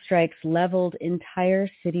 Israeli airstrikes leveled entire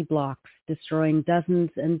city blocks, destroying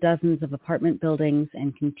dozens and dozens of apartment buildings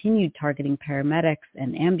and continued targeting paramedics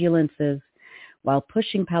and ambulances while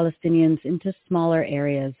pushing Palestinians into smaller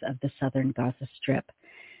areas of the southern Gaza Strip.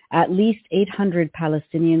 At least 800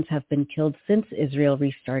 Palestinians have been killed since Israel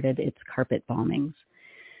restarted its carpet bombings.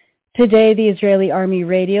 Today, the Israeli Army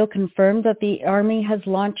radio confirmed that the army has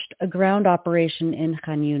launched a ground operation in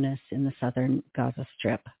Khan Yunis in the southern Gaza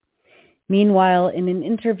Strip. Meanwhile, in an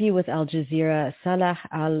interview with Al Jazeera, Salah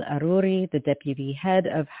al-Aruri, the deputy head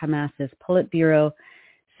of Hamas's Politburo,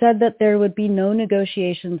 said that there would be no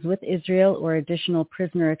negotiations with Israel or additional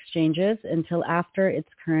prisoner exchanges until after its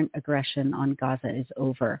current aggression on Gaza is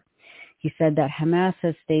over. He said that Hamas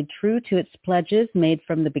has stayed true to its pledges made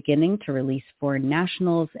from the beginning to release foreign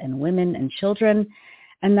nationals and women and children,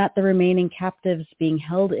 and that the remaining captives being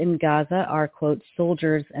held in Gaza are, quote,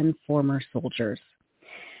 soldiers and former soldiers.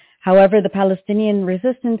 However, the Palestinian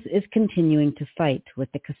resistance is continuing to fight,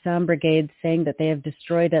 with the Qassam Brigade saying that they have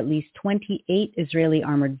destroyed at least 28 Israeli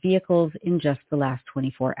armored vehicles in just the last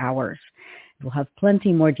 24 hours. We'll have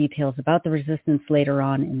plenty more details about the resistance later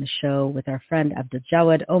on in the show with our friend Abdul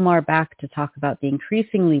Jawad Omar back to talk about the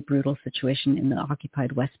increasingly brutal situation in the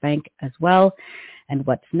occupied West Bank as well, and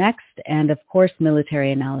what's next, and of course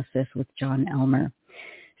military analysis with John Elmer.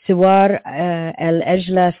 Suwar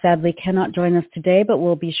El-Ejla sadly cannot join us today, but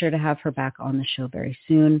we'll be sure to have her back on the show very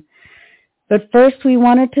soon. But first, we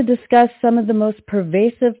wanted to discuss some of the most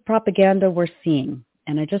pervasive propaganda we're seeing.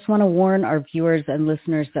 And I just want to warn our viewers and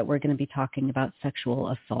listeners that we're going to be talking about sexual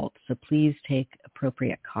assault, so please take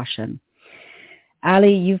appropriate caution.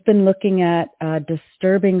 Ali, you've been looking at a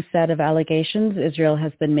disturbing set of allegations Israel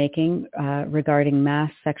has been making regarding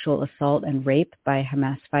mass sexual assault and rape by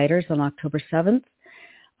Hamas fighters on October 7th.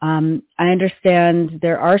 I understand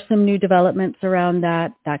there are some new developments around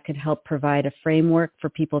that could help provide a framework for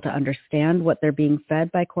people to understand what they're being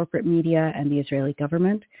fed by corporate media and the Israeli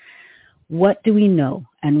government. What do we know,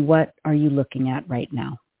 and what are you looking at right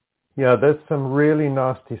now? Yeah, there's some really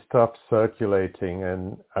nasty stuff circulating,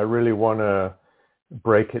 and I really want to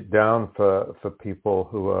break it down for people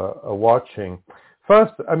who are watching.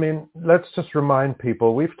 First, let's just remind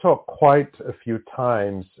people, we've talked quite a few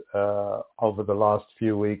times over the last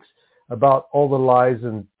few weeks about all the lies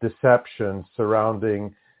and deceptions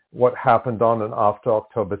surrounding what happened on and after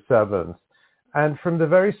October 7th. And from the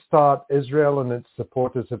very start, Israel and its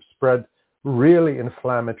supporters have spread really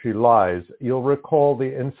inflammatory lies. You'll recall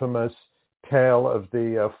the infamous tale of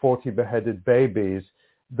the 40 beheaded babies.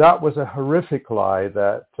 That was a horrific lie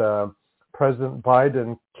that President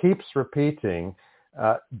Biden keeps repeating.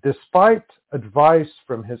 despite advice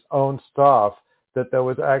from his own staff that there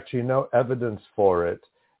was actually no evidence for it.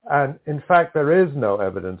 And in fact, there is no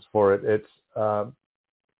evidence for it.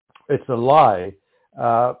 It's a lie.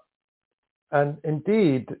 And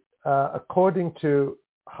indeed, according to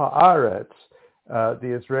Haaretz,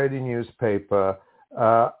 the Israeli newspaper,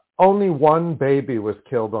 only one baby was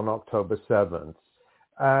killed on October 7th.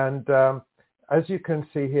 And as you can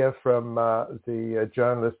see here from the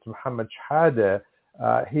journalist Muhammad Shahadeh,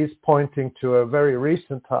 he's pointing to a very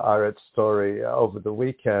recent Haaretz story over the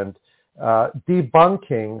weekend,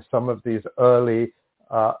 debunking some of these early,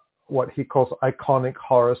 what he calls iconic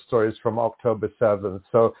horror stories from October 7th.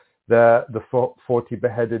 So the 40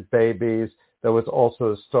 beheaded babies. There was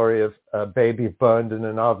also a story of a baby burned in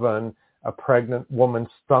an oven, a pregnant woman's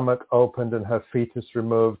stomach opened and her fetus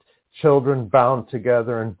removed, children bound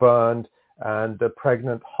together and burned, and a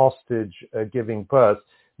pregnant hostage giving birth.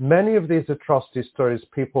 Many of these atrocity stories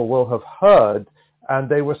people will have heard, and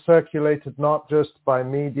they were circulated not just by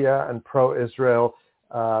media and pro-Israel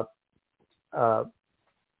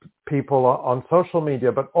people on social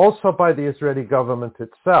media, but also by the Israeli government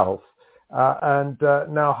itself. And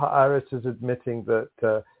now Haaretz is admitting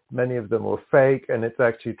that many of them were fake, and it's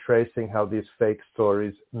actually tracing how these fake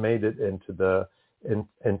stories made it into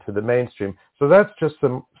the mainstream. So that's just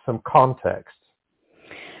some context.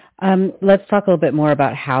 Let's talk a little bit more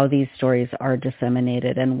about how these stories are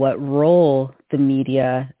disseminated and what role the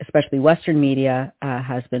media, especially Western media,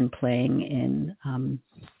 has been playing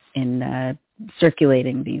in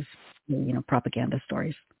circulating these, propaganda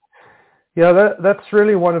stories. Yeah, that's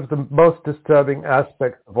really one of the most disturbing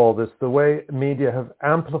aspects of all this, the way media have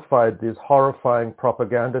amplified these horrifying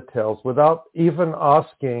propaganda tales without even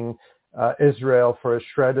asking Israel for a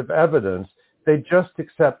shred of evidence. They just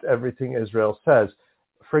accept everything Israel says.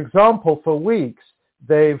 For example, for weeks,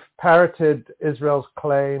 they've parroted Israel's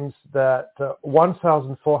claims that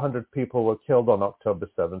 1,400 people were killed on October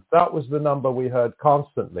 7th. That was the number we heard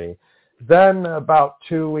constantly. Then about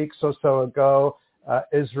 2 weeks or so ago,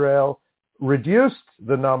 Israel reduced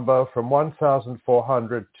the number from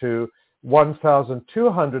 1,400 to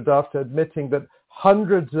 1,200 after admitting that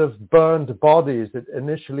hundreds of burned bodies it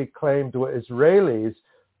initially claimed were Israelis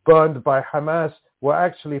burned by Hamas were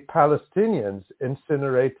actually Palestinians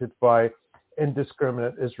incinerated by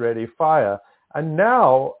indiscriminate Israeli fire. And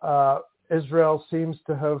now Israel seems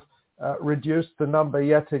to have reduced the number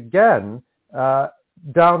yet again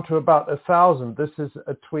down to about 1,000. This is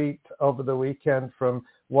a tweet over the weekend from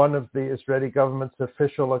one of the Israeli government's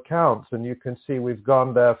official accounts, and you can see we've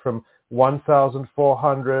gone there from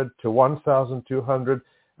 1,400 to 1,200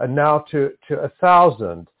 and now to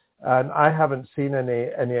 1,000. And I haven't seen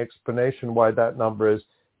any explanation why that number is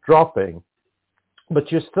dropping.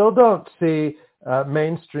 But you still don't see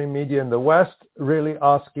mainstream media in the West really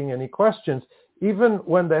asking any questions, even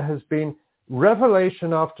when there has been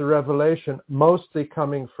revelation after revelation, mostly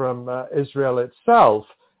coming from Israel itself,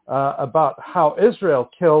 about how Israel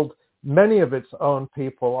killed many of its own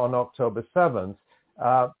people on October 7th.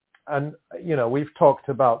 And, we've talked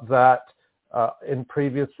about that in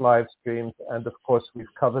previous live streams, and of course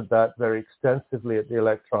we've covered that very extensively at the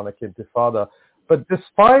Electronic Intifada. But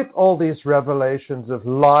despite all these revelations of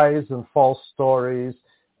lies and false stories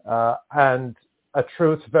and a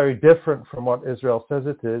truth very different from what Israel says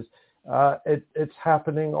it is, it's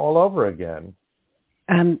happening all over again.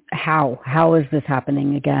 How is this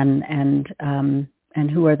happening again, and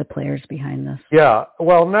who are the players behind this? Yeah,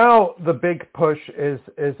 well, now the big push is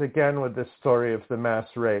again with this story of the mass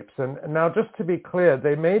rapes. And now, just to be clear,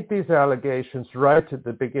 they made these allegations right at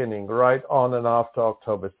the beginning, right on and after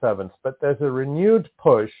October 7th. But there's a renewed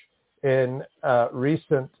push in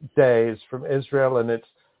recent days from Israel and its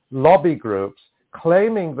lobby groups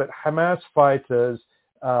claiming that Hamas fighters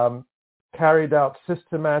carried out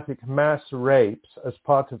systematic mass rapes as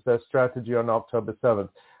part of their strategy on October 7th.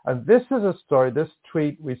 And this is a story, this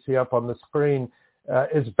tweet we see up on the screen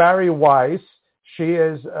is Barry Weiss. She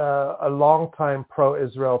is a longtime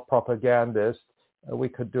pro-Israel propagandist. We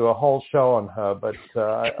could do a whole show on her, but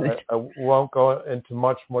I won't go into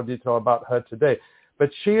much more detail about her today. But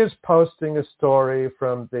she is posting a story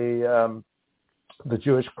from the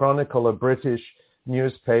Jewish Chronicle, a British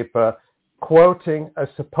newspaper, quoting a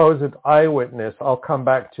supposed eyewitness I'll come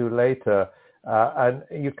back to later. And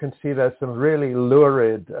you can see there's some really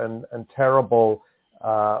lurid and terrible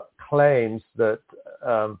claims that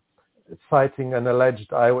citing an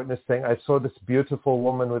alleged eyewitness saying, I saw this beautiful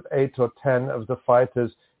woman with 8 or 10 of the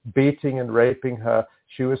fighters beating and raping her.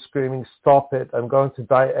 She was screaming, stop it, I'm going to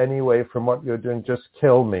die anyway from what you're doing, just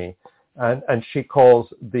kill me. And she calls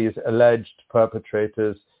these alleged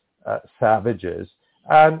perpetrators savages.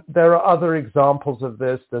 And there are other examples of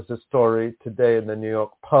this. There's a story today in the New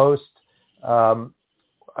York Post,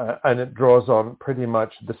 and it draws on pretty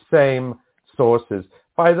much the same sources.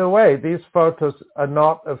 By the way, these photos are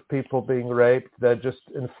not of people being raped. They're just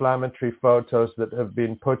inflammatory photos that have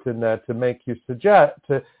been put in there to make you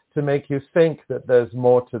to make you think that there's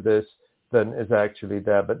more to this than is actually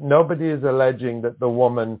there. But nobody is alleging that the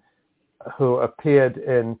woman who appeared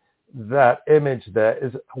in that image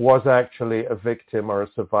there was actually a victim or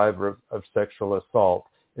a survivor of sexual assault.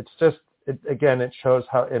 It's just, it shows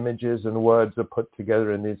how images and words are put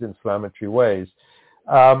together in these inflammatory ways.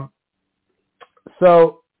 What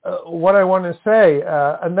I want to say,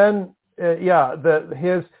 and then,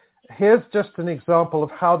 here's just an example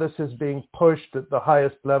of how this is being pushed at the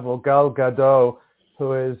highest level. Gal Gadot,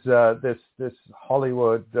 who is this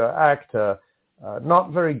Hollywood actor,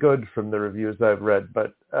 not very good from the reviews I've read,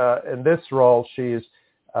 but in this role, she's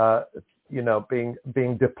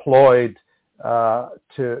being deployed to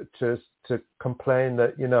complain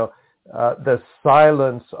that there's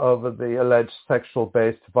silence over the alleged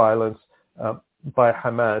sexual-based violence by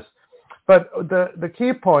Hamas. But the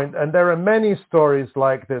key point, and there are many stories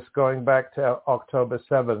like this going back to October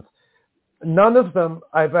 7th, none of them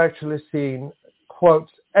I've actually seen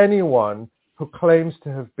quotes anyone who claims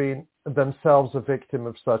to have been themselves a victim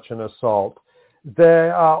of such an assault.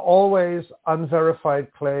 There are always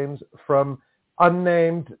unverified claims from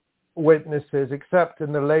unnamed witnesses, except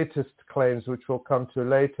in the latest claims, which we'll come to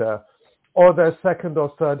later, or their second or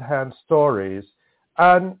third hand stories.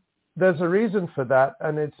 And there's a reason for that,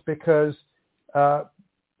 and it's because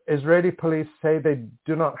Israeli police say they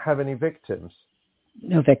do not have any victims.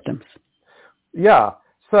 No victims. Yeah.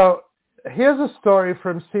 So here's a story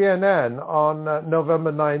from CNN on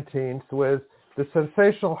November 19th with the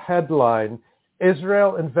sensational headline,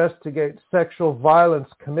 Israel investigates sexual violence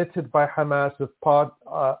committed by Hamas as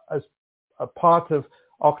a part of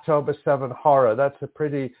October 7 horror. That's a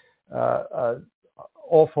pretty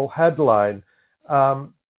awful headline.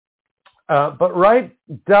 But right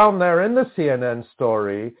down there in the CNN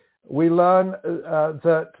story, we learn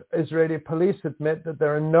that Israeli police admit that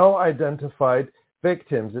there are no identified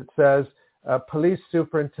victims. It says, Police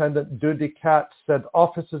Superintendent Dudi Katz said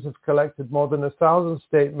officers have collected more than 1,000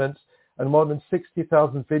 statements and more than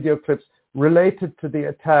 60,000 video clips related to the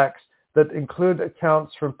attacks that include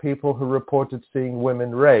accounts from people who reported seeing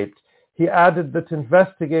women raped. He added that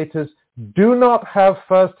investigators do not have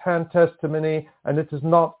first-hand testimony, and it is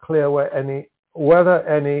not clear whether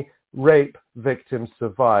any rape victims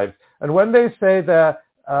survived. And when they say there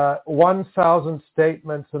are 1,000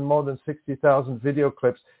 statements and more than 60,000 video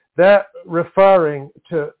clips, they're referring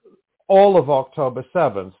to all of October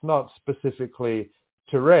 7th, not specifically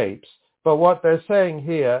to rapes. But what they're saying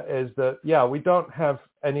here is that, we don't have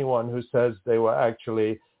anyone who says they were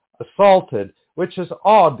actually assaulted, which is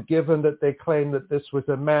odd given that they claim that this was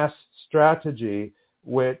a mass strategy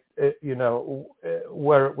where it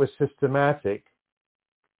was systematic.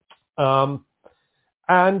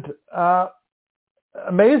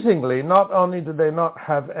 Amazingly, not only do they not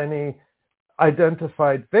have any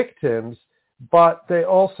identified victims, but they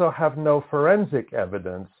also have no forensic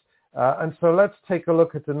evidence. And so let's take a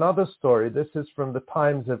look at another story. This is from the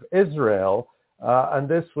Times of Israel, and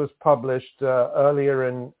this was published earlier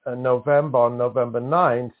in November, on November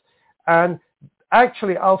 9th. And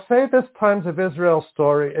actually, I'll say this Times of Israel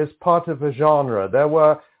story is part of a genre.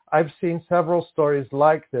 I've seen several stories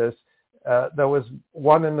like this. There was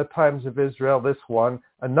one in the Times of Israel, this one,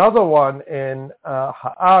 another one in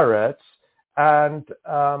Haaretz, and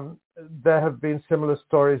there have been similar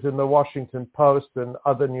stories in the Washington Post and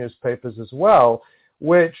other newspapers as well,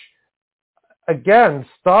 which again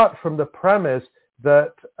start from the premise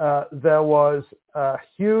that there was a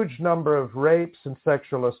huge number of rapes and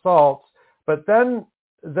sexual assaults, but then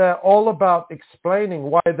they're all about explaining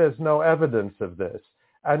why there's no evidence of this.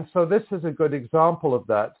 And so this is a good example of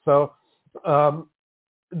that. So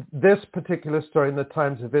this particular story in the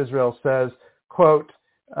Times of Israel says, quote,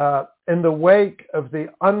 in the wake of the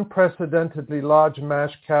unprecedentedly large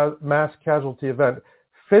mass casualty event,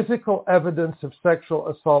 physical evidence of sexual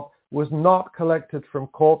assault was not collected from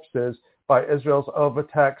corpses by Israel's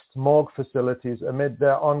overtaxed morgue facilities amid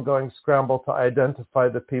their ongoing scramble to identify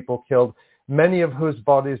the people killed, many of whose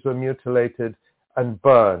bodies were mutilated and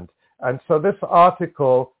burned. And so this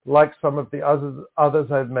article, like some of the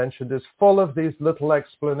others I've mentioned, is full of these little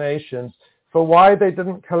explanations for why they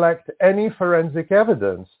didn't collect any forensic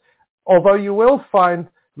evidence. Although you will find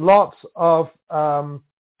lots of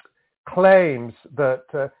claims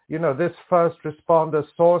that, this first responder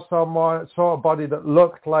saw a body that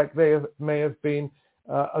looked like they may have been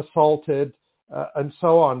assaulted. and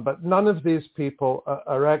so on. But none of these people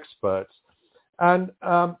are experts. And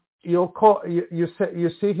you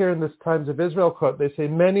see here in this Times of Israel quote, they say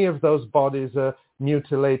many of those bodies are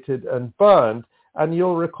mutilated and burned. And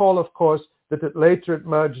you'll recall, of course, that it later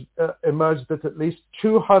emerged that at least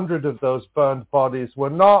 200 of those burned bodies were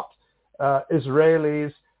not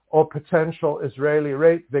Israelis or potential Israeli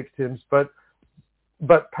rape victims, but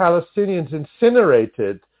Palestinians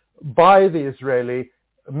incinerated by the Israeli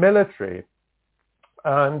military.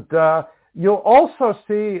 And you'll also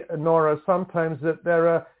see, Nora, sometimes that there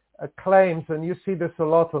are claims, and you see this a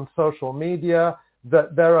lot on social media,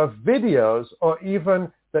 that there are videos, or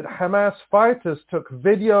even that Hamas fighters took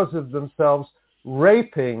videos of themselves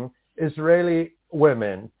raping Israeli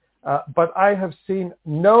women. But I have seen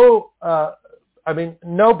nobody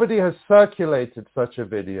has circulated such a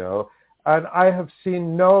video, and I have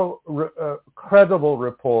seen no credible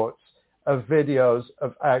reports of videos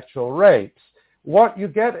of actual rapes. What you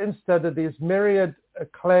get instead of these myriad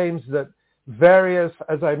claims that various,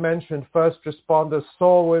 as I mentioned, first responders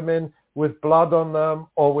saw women with blood on them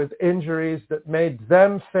or with injuries that made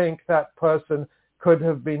them think that person could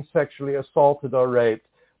have been sexually assaulted or raped.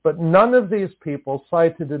 But none of these people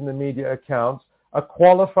cited in the media accounts are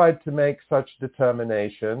qualified to make such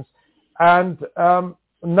determinations. And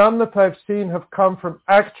none that I've seen have come from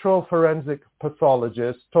actual forensic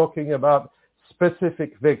pathologists talking about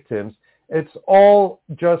specific victims. It's all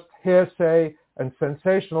just hearsay and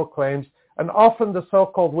sensational claims. And often the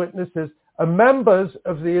so-called witnesses are members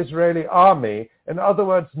of the Israeli army, in other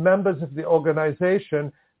words, members of the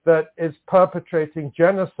organization that is perpetrating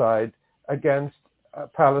genocide against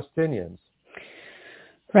Palestinians.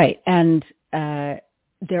 Right, and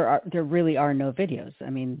there really are no videos. I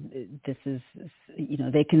mean, this is,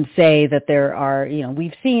 they can say that there are,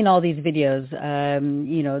 we've seen all these videos,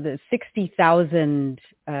 the 60,000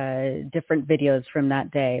 different videos from that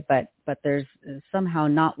day, but there's somehow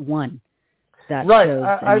not one that right. shows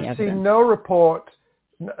I've evidence. seen no report.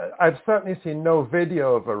 I've certainly seen no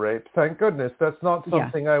video of a rape. Thank goodness. That's not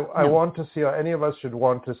something I want to see, or any of us should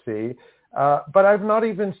want to see. But I've not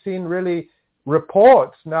even seen really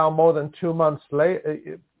reports now more than 2 months later,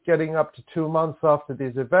 getting up to 2 months after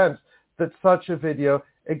these events, that such a video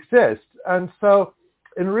exists. And so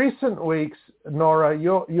in recent weeks, Nora,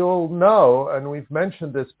 you'll know, and we've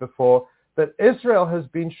mentioned this before, that Israel has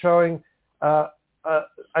been showing,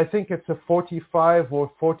 I think it's a 45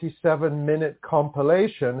 or 47-minute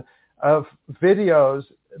compilation of videos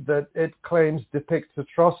that it claims depicts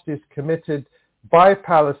atrocities committed by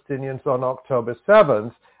Palestinians on October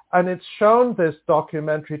 7th. And it's shown this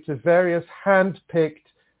documentary to various hand-picked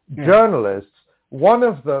journalists. One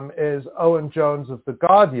of them is Owen Jones of The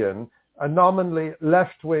Guardian, a nominally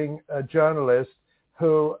left-wing journalist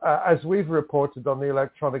who, as we've reported on the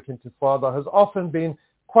Electronic Intifada, has often been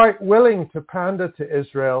quite willing to pander to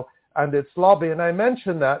Israel and its lobby. And I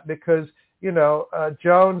mention that because,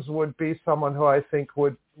 Jones would be someone who I think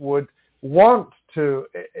would want to,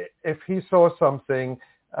 if he saw something,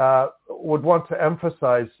 would want to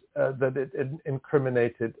emphasize that it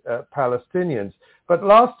incriminated Palestinians. But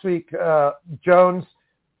last week, Jones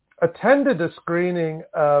attended a screening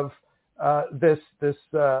of this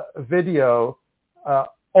video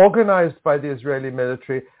organized by the Israeli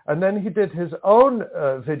military, and then he did his own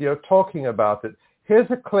video talking about it. Here's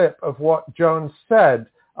a clip of what Jones said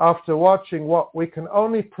after watching what we can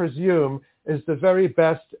only presume is the very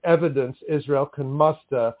best evidence Israel can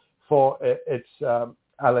muster for its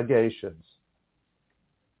allegations.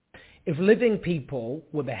 If living people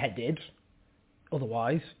were beheaded,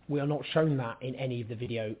 otherwise, we are not shown that in any of the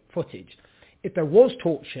video footage. If there was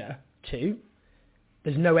torture too,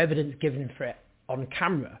 there's no evidence given for it on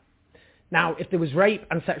camera. Now, if there was rape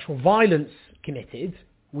and sexual violence committed,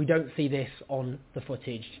 we don't see this on the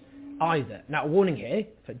footage either. Now, a warning here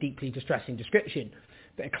for deeply distressing description,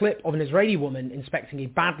 but a clip of an Israeli woman inspecting a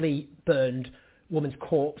badly burned woman's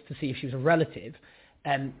corpse to see if she was a relative.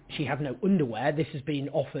 She had no underwear. This has been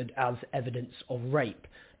offered as evidence of rape,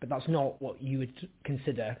 but that's not what you would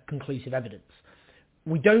consider conclusive evidence.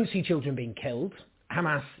 We don't see children being killed.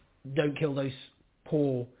 Hamas don't kill those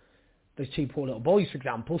two poor little boys, for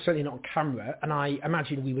example, certainly not on camera, and I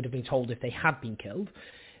imagine we would have been told if they had been killed.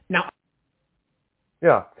 Now,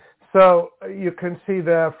 yeah, so you can see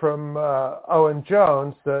there from Owen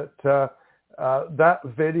Jones that that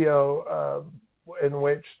video in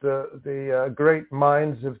which the great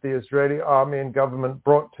minds of the Israeli army and government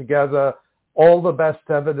brought together all the best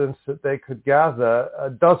evidence that they could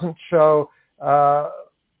gather doesn't show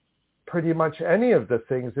pretty much any of the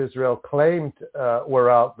things Israel claimed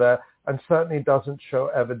were out there, and certainly doesn't show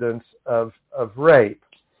evidence of rape.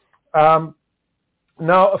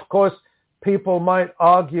 Now, of course, people might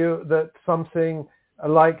argue that something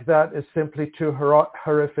like that is simply too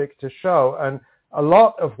horrific to show. And a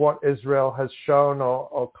lot of what Israel has shown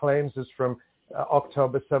or claims is from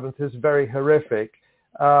October 7th is very horrific.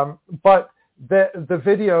 But the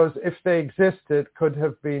videos, if they existed, could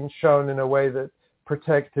have been shown in a way that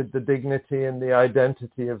protected the dignity and the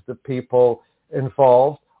identity of the people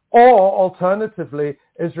involved. Or alternatively,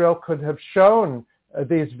 Israel could have shown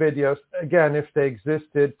these videos, again, if they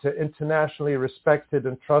existed, to internationally respected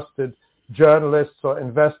and trusted journalists or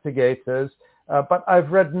investigators. But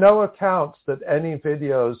I've read no accounts that any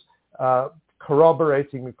videos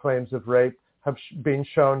corroborating the claims of rape have been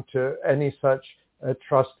shown to any such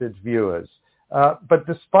trusted viewers. But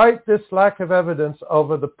despite this lack of evidence,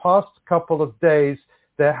 over the past couple of days,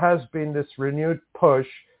 there has been this renewed push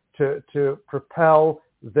to propel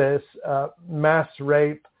this mass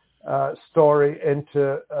rape story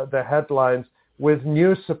into the headlines with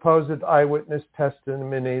new supposed eyewitness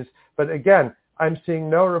testimonies. But again, I'm seeing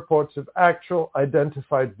no reports of actual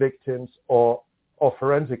identified victims or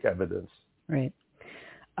forensic evidence. Right.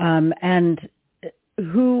 And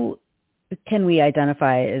who can we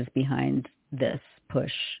identify as behind this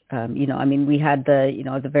push? We had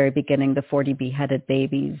at the very beginning, the 40 beheaded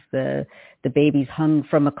babies, the babies hung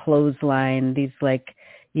from a clothesline, these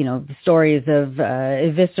stories of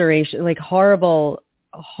evisceration, like horrible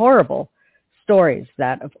stories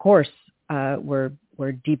that, of course, were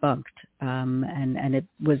debunked. And it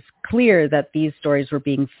was clear that these stories were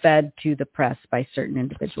being fed to the press by certain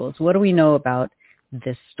individuals. What do we know about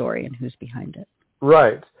this story and who's behind it?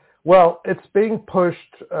 Right. Well, it's being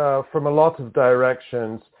pushed from a lot of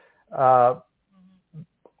directions. All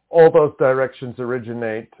those directions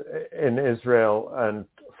originate in Israel and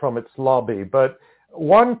from its lobby. But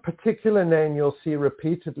one particular name you'll see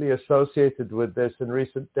repeatedly associated with this in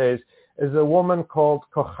recent days is a woman called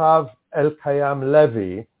Kochav El-Kayam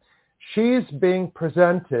Levi. She's being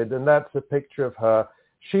presented, and that's a picture of her,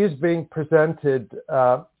 she's being presented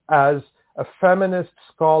as a feminist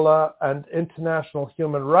scholar and international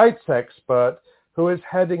human rights expert who is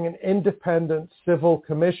heading an independent civil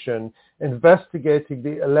commission investigating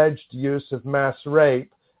the alleged use of mass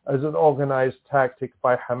rape as an organized tactic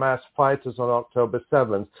by Hamas fighters on October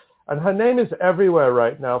 7th. And her name is everywhere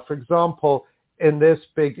right now. For example, in this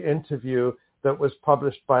big interview that was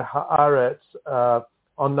published by Haaretz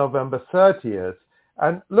on November 30th.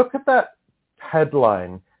 And look at that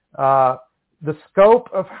headline. The scope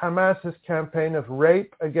of Hamas's campaign of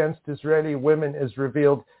rape against Israeli women is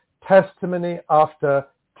revealed testimony after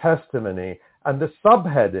testimony. And the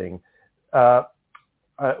subheading,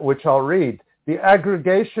 which I'll read, the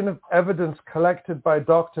aggregation of evidence collected by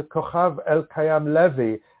Dr. Kochav El-Kayam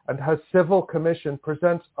Levi and her civil commission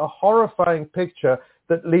presents a horrifying picture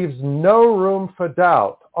that leaves no room for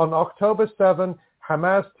doubt. On October 7,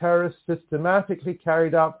 Hamas terrorists systematically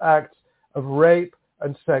carried out acts of rape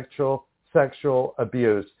and sexual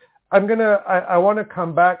abuse. I want to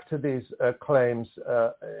come back to these claims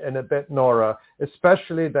in a bit, Nora,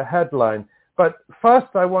 especially the headline. But first,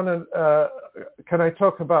 can I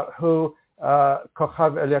talk about who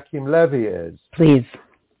Kochav Eliakim Levi is? Please.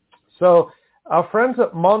 So our friends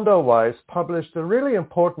at Mondoweiss published a really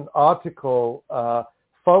important article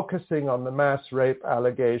focusing on the mass rape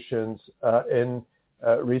allegations in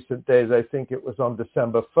recent days. I think it was on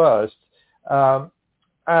December 1st.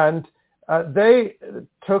 And they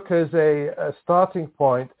took as a starting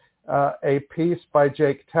point a piece by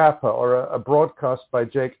Jake Tapper, or a broadcast by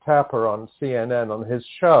Jake Tapper on CNN on his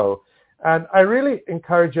show. And I really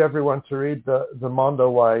encourage everyone to read the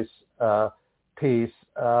Mondoweiss piece.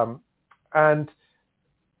 And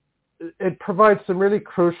it provides some really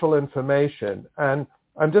crucial information. And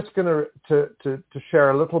I'm just going to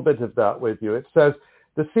share a little bit of that with you. It says,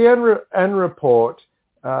 the CNN report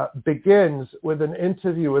begins with an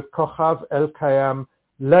interview with Kochav El-Kayam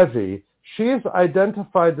Levi. She is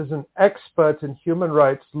identified as an expert in human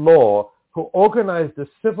rights law who organized a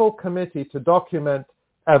civil committee to document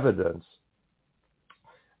evidence.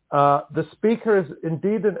 The speaker is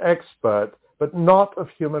indeed an expert, but not of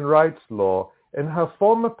human rights law. In her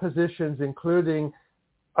former positions, including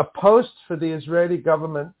a post for the Israeli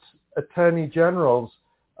government's Attorney General's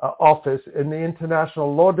office in the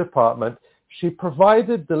International Law Department, she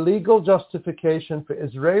provided the legal justification for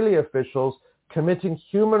Israeli officials committing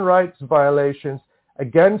human rights violations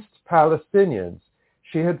against Palestinians.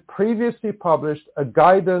 She had previously published a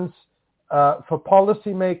guidance for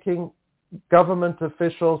policymaking, government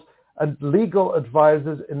officials, and legal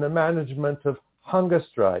advisors in the management of hunger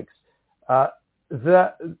strikes,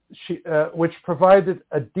 which provided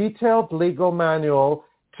a detailed legal manual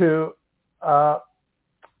to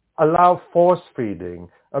allow force feeding,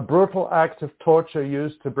 a brutal act of torture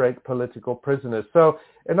used to break political prisoners. So,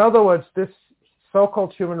 in other words, this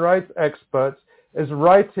so-called human rights expert is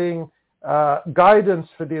writing guidance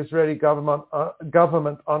for the Israeli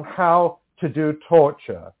government on how to do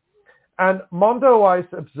torture. And Mondoweiss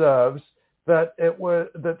observes that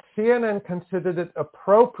that CNN considered it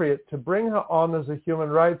appropriate to bring her on as a human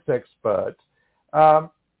rights expert.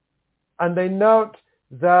 And they note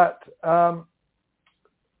that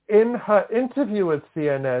in her interview with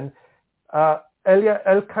CNN,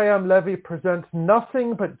 El-Kayam Levy presents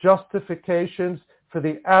nothing but justifications for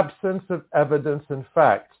the absence of evidence and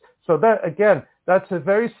facts. So that, again, that's a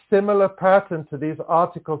very similar pattern to these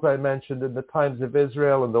articles I mentioned in the Times of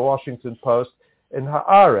Israel and the Washington Post in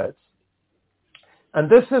Haaretz. And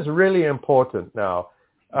this is really important now.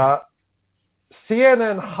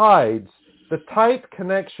 CNN hides the tight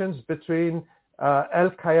connections between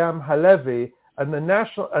El-Kayam Halevi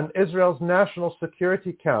and Israel's National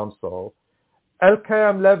Security Council.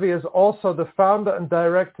 El-Kayam Levy is also the founder and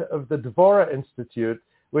director of the Dvorah Institute,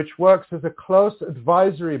 which works as a close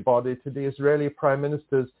advisory body to the Israeli Prime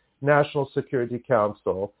Minister's National Security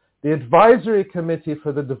Council. The advisory committee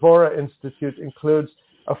for the Dvorah Institute includes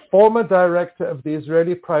a former director of the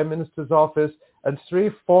Israeli Prime Minister's office and 3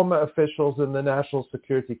 former officials in the National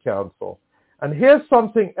Security Council. And here's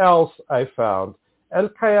something else I found.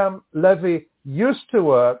 El-Kayam Levy used to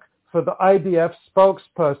work for the IDF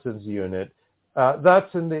spokesperson's unit.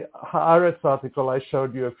 That's in the Haaretz article I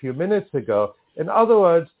showed you a few minutes ago. In other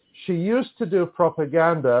words, she used to do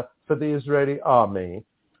propaganda for the Israeli army.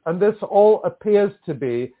 And this all appears to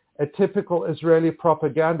be a typical Israeli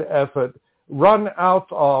propaganda effort run out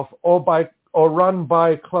of or run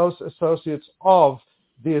by close associates of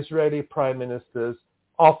the Israeli Prime Minister's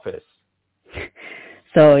office.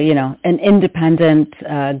 So, an independent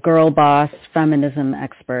girl boss, feminism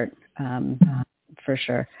expert, for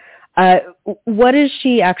sure. What is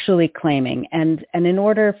she actually claiming? And in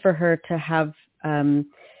order for her to have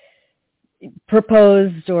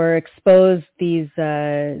proposed or exposed these,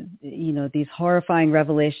 these horrifying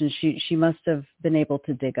revelations, she must have been able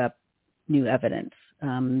to dig up new evidence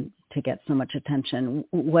to get so much attention.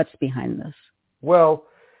 What's behind this? Well,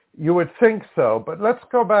 you would think so, but let's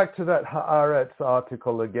go back to that Haaretz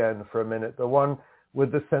article again for a minute, the one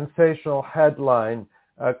with the sensational headline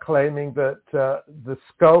claiming that the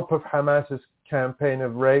scope of Hamas's campaign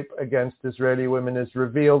of rape against Israeli women is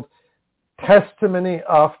revealed testimony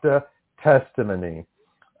after testimony.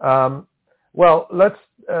 Well, let's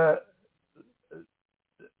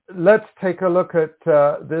take a look at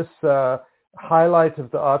this highlight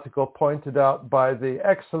of the article pointed out by the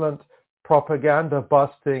excellent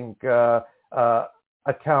propaganda-busting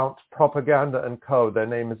account, Propaganda & Co. Their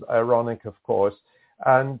name is ironic, of course.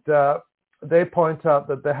 And they point out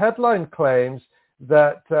that the headline claims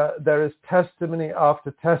that there is testimony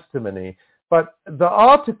after testimony. But the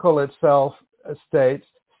article itself states,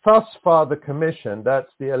 thus far the commission,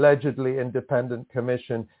 that's the allegedly independent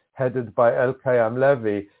commission headed by El-Kayam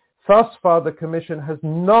Levy, thus far the commission has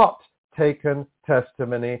not taken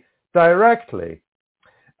testimony directly.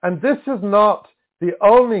 And this is not the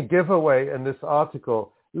only giveaway in this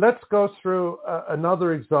article. Let's go through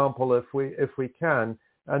another example if we can.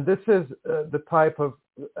 And this is the type of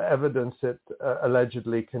evidence it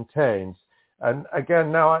allegedly contains. And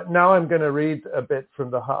again, now I'm going to read a bit from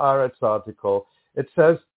the Haaretz article. It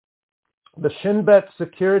says, the Shin Bet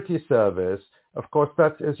Security Service, of course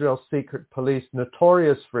that's Israel's secret police,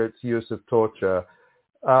 notorious for its use of torture,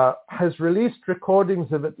 has released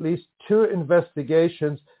recordings of at least 2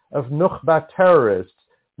 investigations of Nukhba terrorists.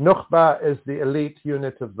 Nukhba is the elite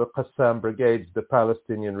unit of the Qassam brigades, the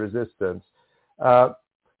Palestinian resistance.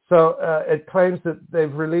 So it claims that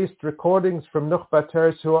they've released recordings from Nukhba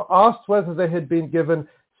terrorists who were asked whether they had been given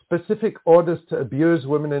specific orders to abuse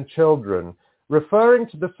women and children. Referring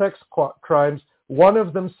to the sex crimes, one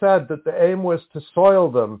of them said that the aim was to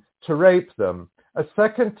soil them, to rape them. A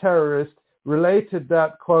second terrorist related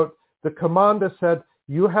that, quote, the commander said,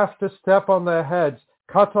 you have to step on their heads,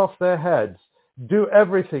 cut off their heads, do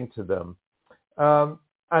everything to them.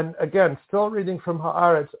 And again, still reading from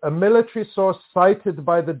Haaretz, a military source cited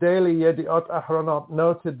by the daily Yediot Ahronot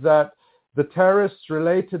noted that the terrorists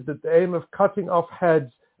related that the aim of cutting off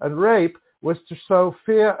heads and rape was to sow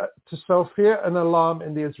fear and alarm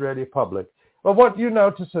in the Israeli public. Well, what do you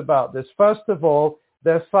notice about this? First of all,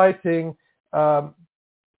 they're citing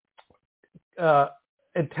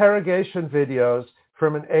interrogation videos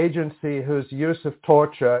from an agency whose use of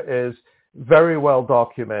torture is very well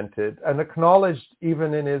documented and acknowledged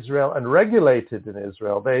even in Israel and regulated in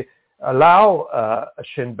Israel. They allow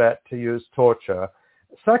Shin Bet to use torture.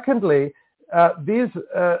 Secondly, these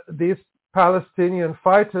Palestinian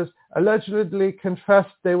fighters allegedly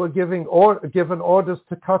confessed they were given orders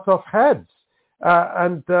to cut off heads,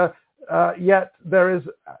 and yet there is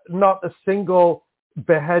not a single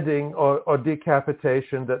beheading or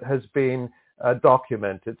decapitation that has been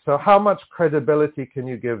documented. So how much credibility can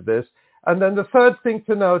you give this? And then the third thing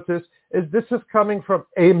to notice is this is coming from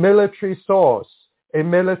a military source,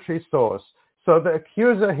 So the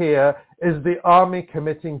accuser here is the army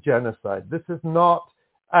committing genocide. This is not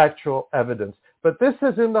actual evidence. But this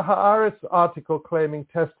is in the Haaretz article claiming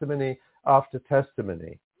testimony after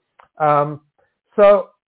testimony.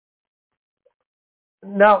 So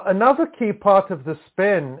now another key part of the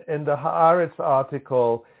spin in the Haaretz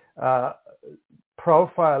article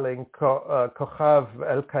profiling Kochav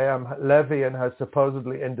El-Kayam Levy and her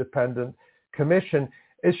supposedly independent commission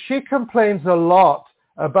is she complains a lot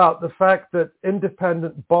about the fact that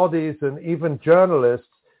independent bodies and even journalists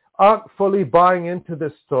aren't fully buying into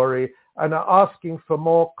this story and are asking for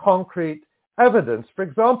more concrete evidence. For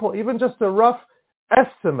example, even just a rough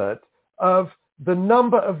estimate of the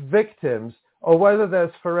number of victims or whether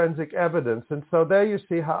there's forensic evidence. And so there you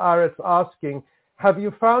see Haaretz asking, have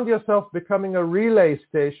you found yourself becoming a relay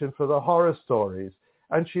station for the horror stories?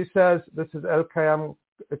 And she says, this is El-Kayam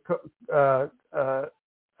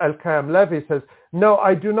Levy says, no,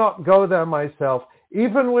 I do not go there myself.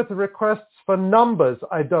 Even with requests for numbers,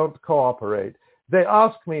 I don't cooperate. They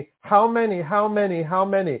ask me, how many?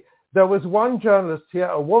 There was one journalist here,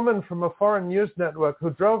 a woman from a foreign news network,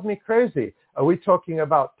 who drove me crazy. Are we talking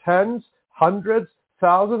about tens, hundreds,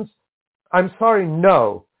 thousands? I'm sorry,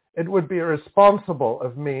 no. It would be irresponsible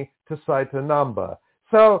of me to cite a number.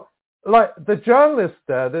 So, like the journalist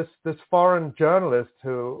there, this foreign journalist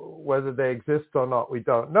who, whether they exist or not, we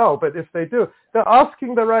don't know. But if they do, they're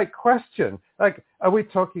asking the right question. Like, are we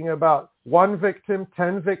talking about 1 victim,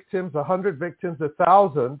 10 victims, 100 victims,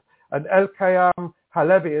 1,000? And El-Kayam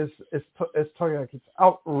Halevi is talking like it's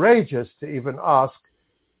outrageous to even ask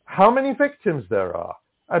how many victims there are.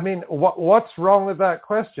 I mean, what's wrong with that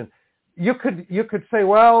question? You could say,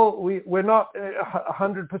 well, we're not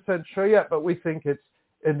 100% sure yet, but we think it's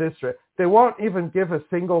in this rate. They won't even give a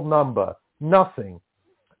single number, nothing.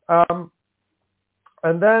 And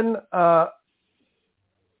then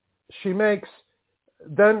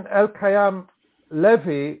then El-Kayam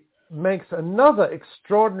Levy makes another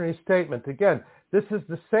extraordinary statement. Again, this is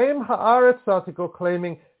the same Haaretz article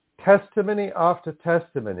claiming testimony after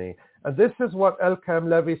testimony. And this is what El-Kayam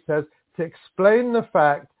Levy says to explain the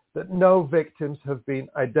fact that no victims have been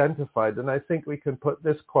identified. And I think we can put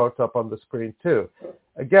this quote up on the screen too.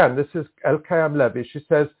 Again, this is El-Kayam Levy. She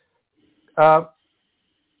says,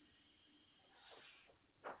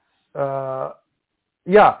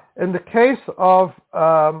 in the case of,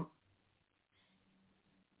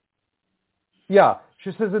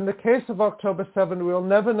 she says, in the case of October 7, we will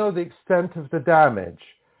never know the extent of the damage.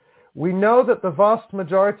 We know that the vast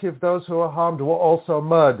majority of those who were harmed were also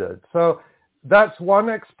murdered. So that's one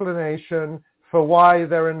explanation for why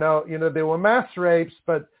there are no, there were mass rapes,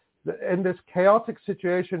 but in this chaotic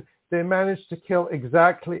situation, they managed to kill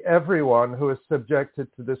exactly everyone who is subjected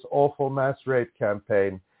to this awful mass rape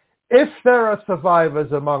campaign. If there are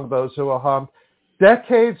survivors among those who are harmed,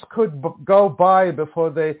 decades could go by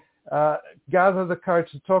before they gather the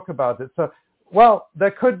courage to talk about it. So, well,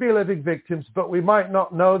 there could be living victims, but we might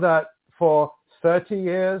not know that for 30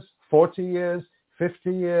 years, 40 years,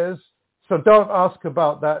 50 years. So don't ask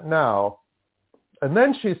about that now. And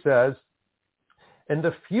then she says, in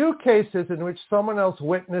the few cases in which someone else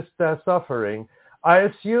witnessed their suffering, I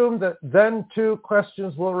assume that then too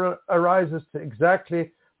questions will arise as to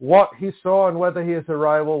exactly what he saw and whether he is a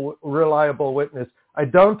reliable witness. I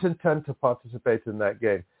don't intend to participate in that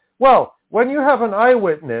game. Well, when you have an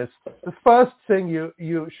eyewitness, the first thing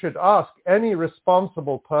you should ask any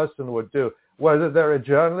responsible person would do, whether they're a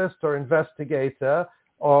journalist or investigator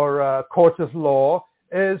or a court of law,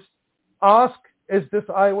 is ask, is this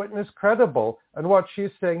eyewitness credible? And what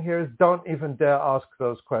she's saying here is don't even dare ask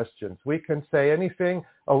those questions. We can say anything,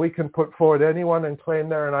 or we can put forward anyone and claim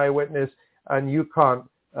they're an eyewitness, and you can't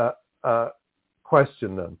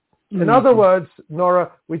question them. In other words,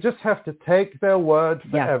 Nora, we just have to take their word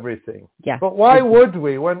for everything. Yeah. But why would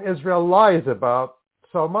we when Israel lies about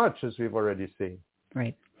so much, as we've already seen?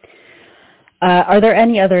 Right. Are there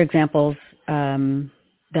any other examples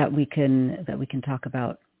that we can talk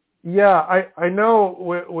about? Yeah, I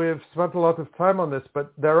know we've spent a lot of time on this,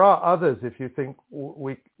 but there are others if you think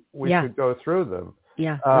we should go through them.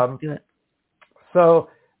 Yeah, let's do it. So,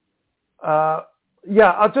 I'll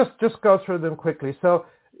just go through them quickly. So,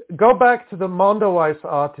 go back to the Mondoweiss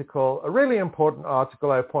article, a really important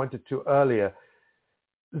article I pointed to earlier.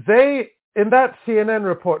 In that CNN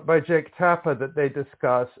report by Jake Tapper that they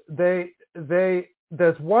discuss,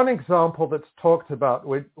 there's one example that's talked about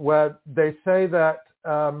where they say that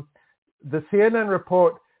the CNN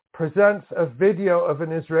report presents a video of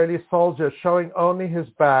an Israeli soldier showing only his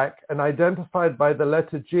back and identified by the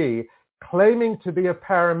letter G, claiming to be a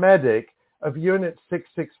paramedic of Unit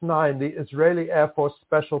 669, the Israeli Air Force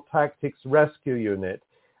Special Tactics Rescue Unit.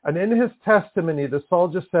 And in his testimony, the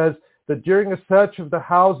soldier says that during a search of the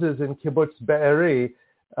houses in Kibbutz Be'eri,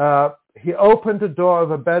 he opened the door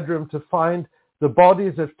of a bedroom to find the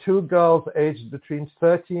bodies of two girls aged between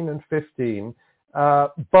 13 and 15,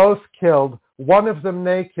 both killed, one of them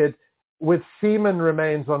naked, with semen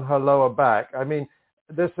remains on her lower back. I mean,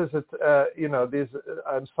 this is,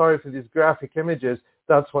 I'm sorry for these graphic images.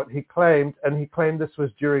 That's what he claimed, and he claimed this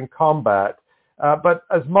was during combat. But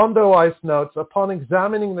as Mondoweiss notes, upon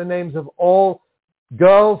examining the names of all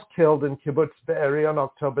girls killed in Kibbutz Be'eri on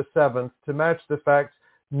October 7th, to match the facts,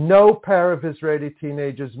 no pair of Israeli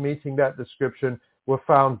teenagers meeting that description were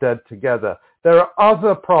found dead together. There are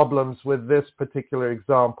other problems with this particular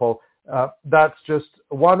example. That's just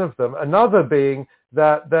one of them. Another being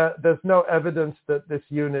that there's no evidence that this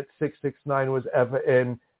Unit 669 was ever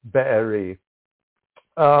in Be'eri.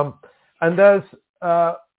 And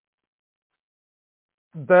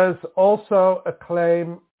there's also a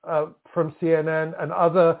claim from CNN and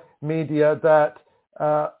other media that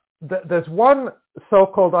there's one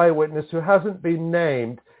so-called eyewitness who hasn't been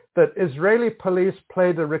named that Israeli police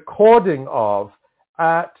played a recording of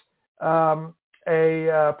at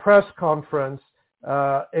a press conference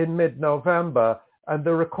in mid-November. And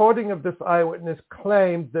the recording of this eyewitness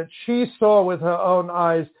claimed that she saw with her own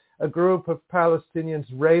eyes a group of Palestinians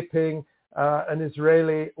raping an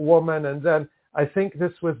Israeli woman. And then I think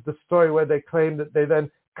this was the story where they claimed that they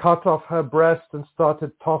then cut off her breast and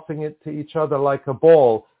started tossing it to each other like a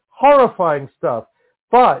ball. Horrifying stuff.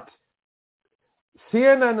 But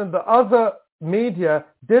CNN and the other media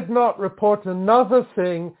did not report another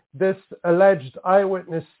thing this alleged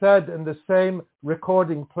eyewitness said in the same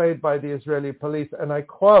recording played by the Israeli police. And I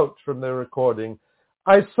quote from the recording,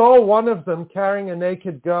 "I saw one of them carrying a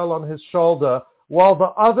naked girl on his shoulder while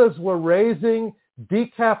the others were raising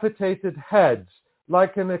decapitated heads,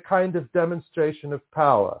 like in a kind of demonstration of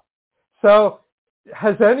power." So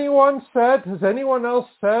has anyone else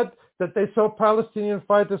said that they saw Palestinian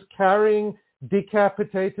fighters carrying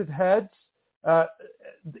decapitated heads?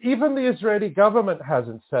 Even the Israeli government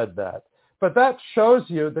hasn't said that. But that shows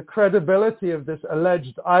you the credibility of this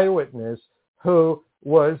alleged eyewitness who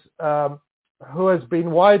has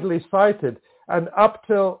been widely cited, and up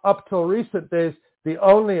till recent days, the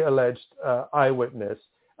only alleged eyewitness.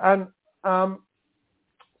 And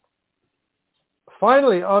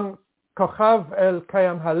finally, on Kochav El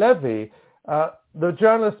Kayam Halevi, the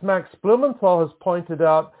journalist Max Blumenthal has pointed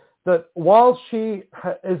out that while she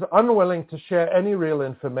is unwilling to share any real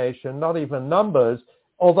information, not even numbers,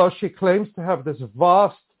 although she claims to have this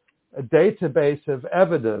vast database of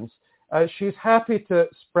evidence, she's happy to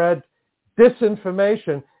spread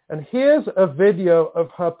disinformation. And here's a video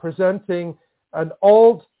of her presenting an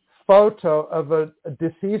old photo of a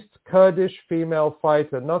deceased Kurdish female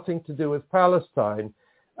fighter, nothing to do with Palestine,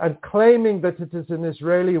 and claiming that it is an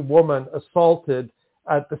Israeli woman assaulted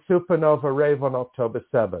at the Supernova rave on October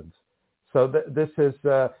 7th. So this is,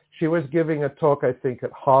 she was giving a talk, I think,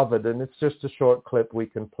 at Harvard, and it's just a short clip we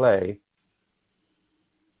can play.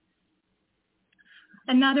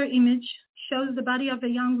 Another image shows the body of a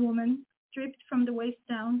young woman stripped from the waist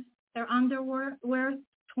down, her underwear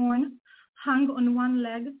torn, hung on one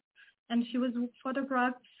leg, and she was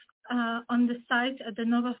photographed on the site at the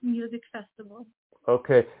Nova Music Festival.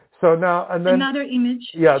 Okay, so now and then another image.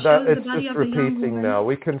 Yeah, that shows it's the body just of a young repeating woman. now.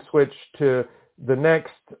 We can switch to the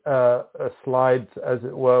next slides, as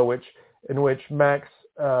it were, in which Max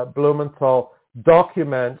Blumenthal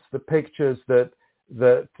documents the pictures that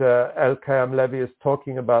El Kayam Levi is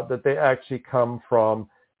talking about, that they actually come from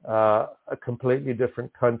a completely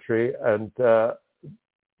different country, and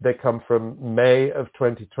they come from May of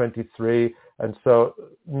 2023, and so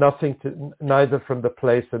neither from the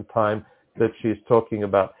place and time that she's talking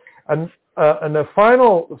about. And the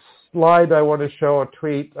final slide I want to show, or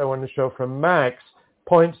tweet I want to show from Max,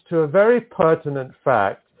 points to a very pertinent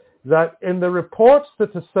fact that in the reports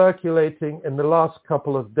that are circulating in the last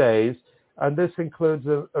couple of days, and this includes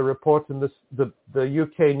a report in the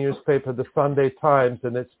UK newspaper, the Sunday Times,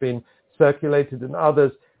 and it's been circulated in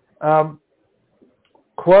others,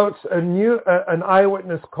 quotes an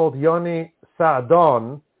eyewitness called Yoni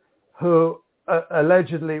Saadon, who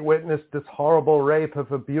allegedly witnessed this horrible rape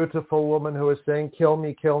of a beautiful woman who was saying, kill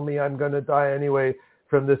me, I'm going to die anyway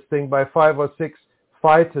from this thing, by 5 or 6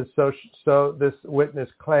 fighters, so this witness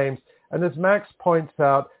claims. And as Max points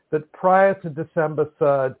out, that prior to December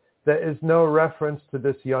 3rd, there is no reference to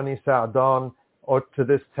this Yoni Sa'adon or to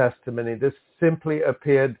this testimony. This simply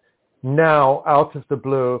appeared now, out of the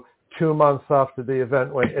blue, 2 months after the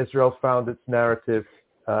event when Israel found its narrative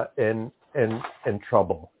in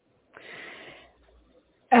trouble.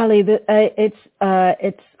 Ali, there's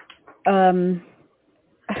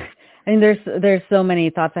so many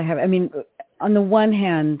thoughts I have. I mean, on the one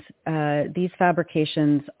hand, these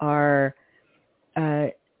fabrications are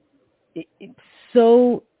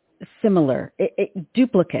so similar,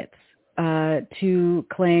 duplicates to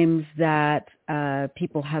claims that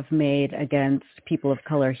people have made against people of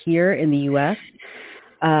color here in the U.S.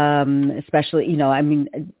 Especially,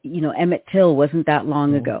 Emmett Till wasn't that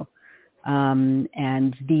long ago,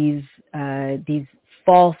 and these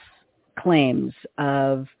false claims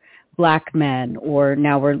of Black men, or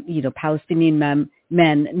now we're Palestinian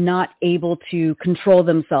men not able to control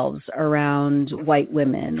themselves around white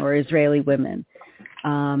women or Israeli women,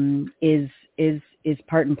 is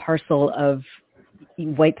part and parcel of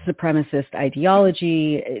white supremacist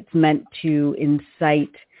ideology. It's meant to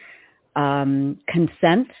incite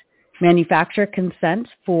consent, manufacture consent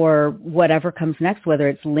for whatever comes next, whether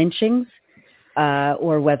it's lynchings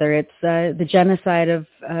or whether it's the genocide of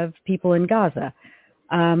people in Gaza.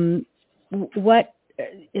 What's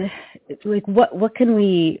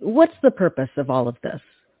the purpose of all of this?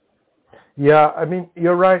 Yeah, I mean,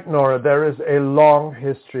 you're right, Nora. There is a long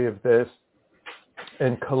history of this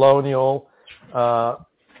in colonial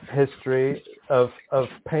history of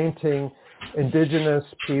painting indigenous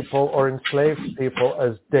people or enslaved people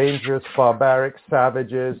as dangerous, barbaric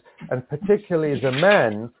savages, and particularly the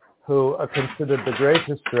men, who are considered the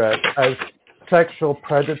greatest threat, as sexual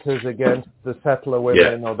predators against the settler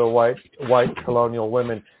women or the white colonial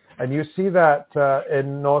women. And you see that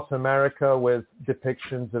in North America with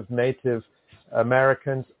depictions of Native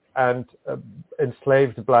Americans and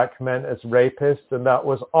enslaved black men as rapists, and that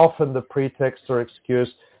was often the pretext or excuse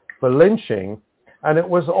for lynching. And it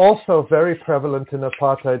was also very prevalent in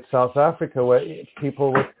apartheid South Africa, where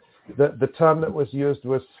people with the term that was used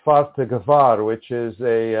was zwarte gevaar, which is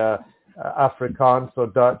a Afrikaans or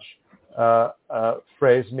Dutch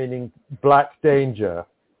phrase meaning black danger,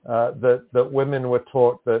 that women were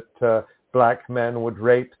taught that black men would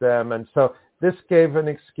rape them. And so this gave an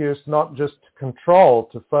excuse not just to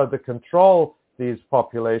further control these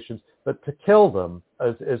populations, but to kill them,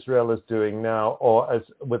 as Israel is doing now, or as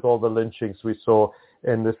with all the lynchings we saw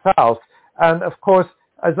in the South. And of course,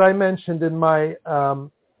 as I mentioned in my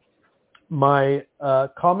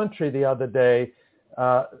commentary the other day,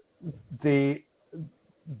 the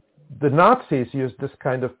Nazis used this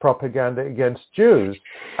kind of propaganda against Jews,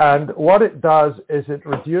 and what it does is it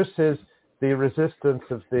reduces the resistance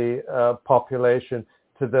of the population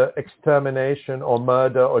to the extermination or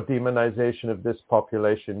murder or demonization of this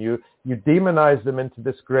population. You demonize them into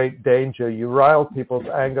this great danger, you rile people's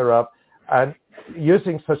anger up, and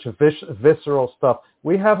using such a visceral stuff.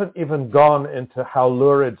 We haven't even gone into how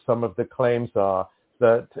lurid some of the claims are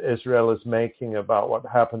that Israel is making about what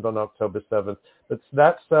happened on October 7th. But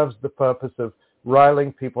that serves the purpose of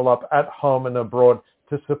riling people up at home and abroad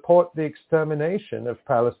to support the extermination of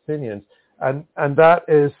Palestinians. And that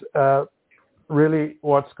is really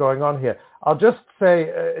what's going on here. I'll just say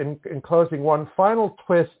in closing, one final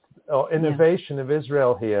twist or innovation of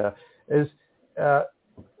Israel here is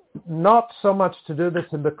not so much to do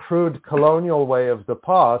this in the crude colonial way of the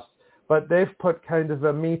past, but they've put kind of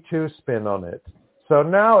a Me Too spin on it. So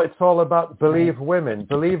now it's all about believe women,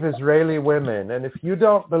 believe Israeli women. And if you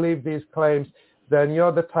don't believe these claims, then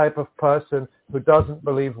you're the type of person who doesn't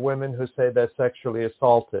believe women who say they're sexually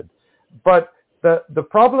assaulted. But the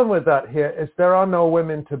problem with that here is there are no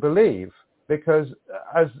women to believe, because,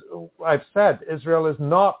 as I've said, Israel is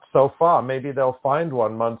not so far. Maybe they'll find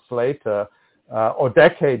one months later or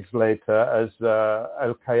decades later, as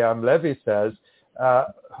Al-Qayyam Levy says,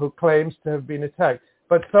 who claims to have been attacked.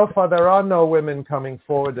 But so far, there are no women coming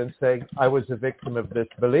forward and saying, I was a victim of this,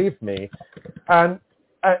 believe me. And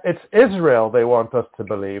it's Israel they want us to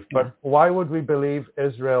believe. But why would we believe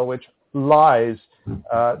Israel, which lies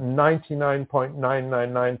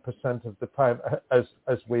 99.999% of the time, as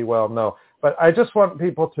we well know? But I just want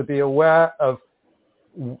people to be aware of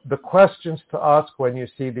the questions to ask when you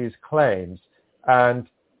see these claims, and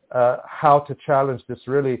how to challenge this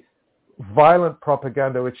really violent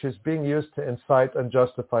propaganda which is being used to incite and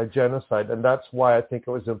justify genocide. And that's why I think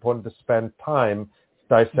it was important to spend time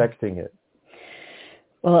dissecting it.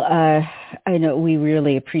 Well, I know we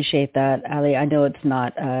really appreciate that, Ali. I know it's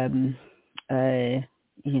not, an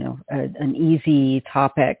easy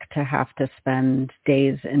topic to have to spend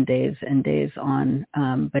days and days and days on,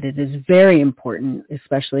 but it is very important,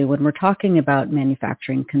 especially when we're talking about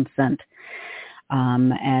manufacturing consent,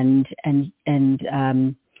 and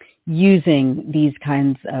using these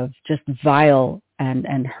kinds of just vile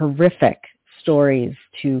and horrific stories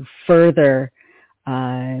to further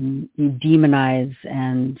demonize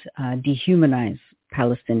and dehumanize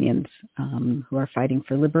Palestinians who are fighting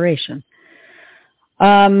for liberation.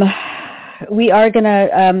 We are going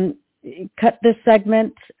to cut this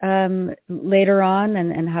segment later on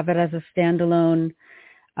and have it as a standalone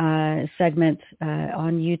segment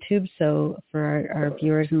on YouTube. So for our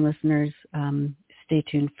viewers and listeners, stay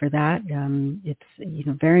tuned for that. It's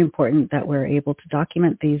very important that we're able to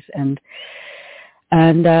document these and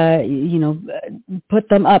put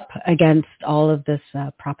them up against all of this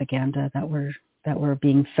propaganda that we're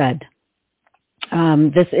being fed.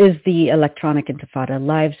 This is the Electronic Intifada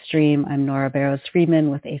live stream. I'm Nora Barrows-Friedman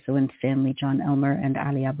with Asa Winstanley, John Elmer, and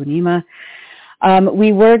Ali Abunimah.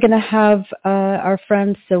 We were going to have our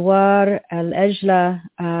friend Sawar Al-Ejla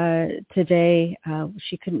today.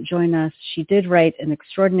 She couldn't join us. She did write an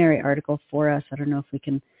extraordinary article for us. I don't know if we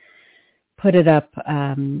can put it up,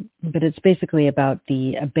 but it's basically about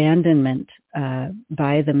the abandonment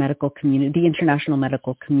by the medical community, the international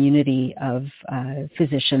medical community of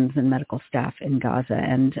physicians and medical staff in Gaza.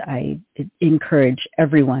 And I encourage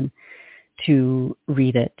everyone to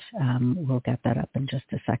read it. We'll get that up in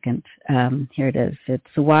just a second. Here it is.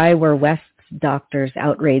 It's Why Were West's Doctors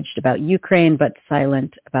Outraged About Ukraine but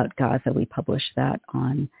Silent About Gaza. We published that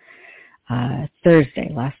on Thursday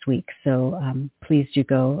last week. So please do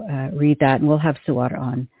go read that, and we'll have Sawar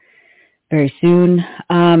on very soon.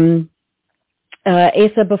 Asa,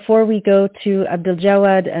 before we go to Abdul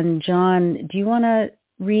Jawad and John, do you want to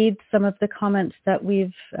read some of the comments that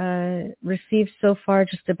we've received so far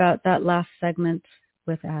just about that last segment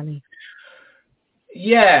with Ali?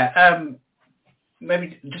 Yeah,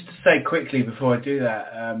 maybe just to say quickly before I do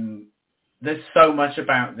that, there's so much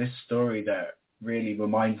about this story that really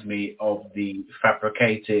reminds me of the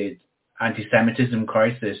fabricated anti-Semitism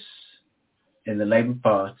crisis in the Labour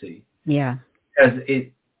Party. Yeah. Because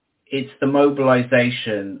it's the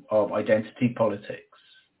mobilization of identity politics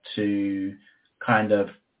to kind of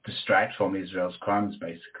distract from Israel's crimes,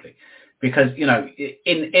 basically. Because,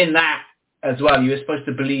 in that as well, you were supposed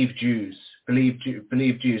to believe Jews,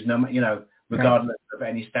 no, regardless of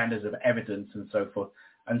any standards of evidence and so forth.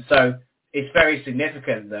 And so it's very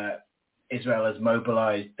significant that Israel has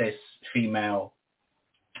mobilized this female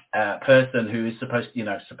person who is supposed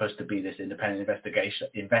to be this independent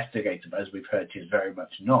investigator, but as we've heard, she's very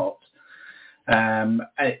much not.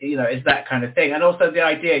 It's that kind of thing, and also the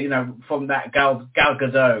idea, from that Gal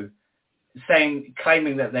Gadot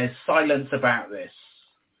claiming that there's silence about this,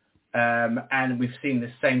 and we've seen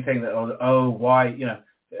the same thing that why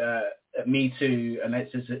Me Too unless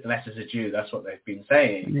it's a Jew, that's what they've been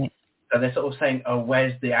saying. Right. So they're sort of saying,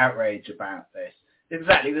 where's the outrage about this? It's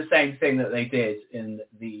exactly the same thing that they did in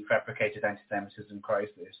the fabricated anti-Semitism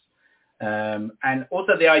crisis. And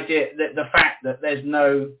also the idea that the fact that there's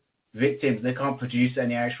no victims, they can't produce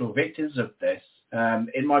any actual victims of this.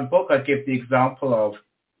 In my book, I give the example of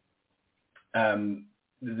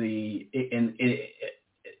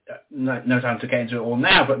no time to get into it all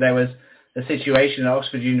now, but there was a situation at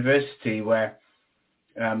Oxford University where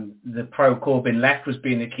the pro-Corbyn left was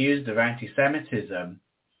being accused of anti-Semitism,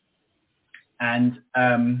 and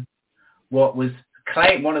what was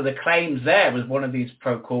one of the claims there was one of these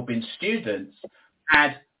pro-Corbyn students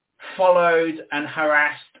had followed and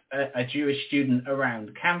harassed a Jewish student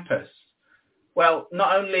around campus. Well,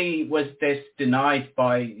 not only was this denied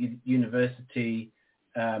by university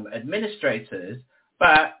administrators,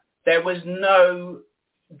 but there was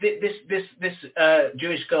this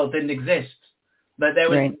Jewish girl didn't exist. But there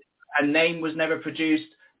was a name was never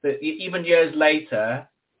produced. That even years later,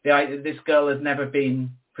 this girl has never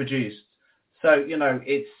been produced. So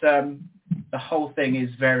it's the whole thing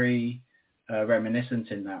is very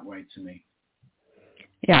reminiscent in that way to me.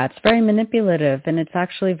 Yeah, it's very manipulative, and it's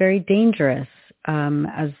actually very dangerous,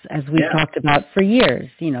 as we've talked about for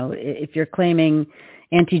years. If you're claiming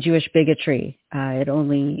anti-Jewish bigotry, it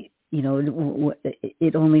only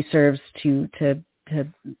serves to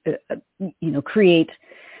create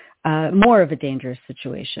more of a dangerous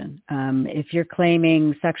situation. If you're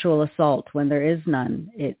claiming sexual assault when there is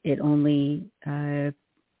none, it only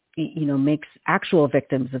makes actual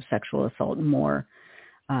victims of sexual assault more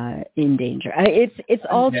in danger. It's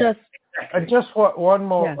all just Exactly. just one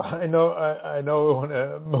more. Yeah. I know we want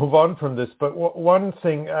to move on from this, but one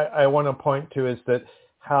thing I want to point to is that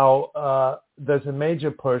how there's a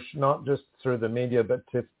major push, not just through the media, but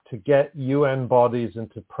to get UN bodies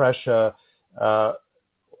and to pressure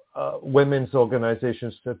women's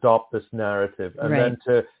organizations to adopt this narrative, and then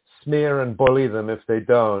to smear and bully them if they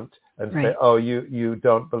don't, and say, oh, you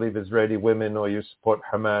don't believe Israeli women or you support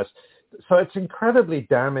Hamas. So it's incredibly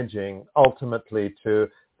damaging ultimately to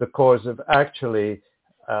the cause of actually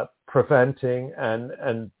preventing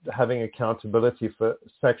and having accountability for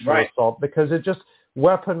sexual assault, because it just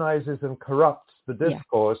weaponizes and corrupts the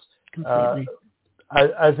discourse,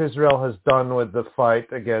 as Israel has done with the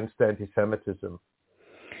fight against anti-Semitism.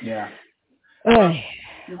 Yeah.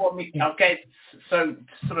 I'll get so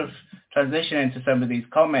sort of transition into some of these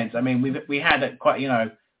comments. I mean, we had quite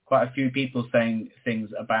a few people saying things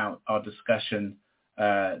about our discussion,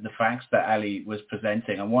 the facts that Ali was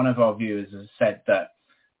presenting, and one of our viewers has said that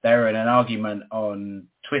they were in an argument on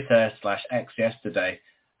Twitter/X yesterday,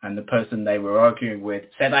 and the person they were arguing with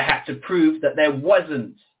said I had to prove that there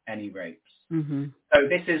wasn't any rapes. Mm-hmm. So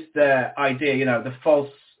this is the idea, the false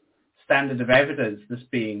standard of evidence that's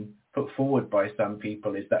being put forward by some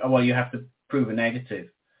people is that, you have to prove a negative.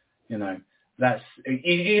 That's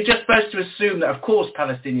you're just supposed to assume that, of course,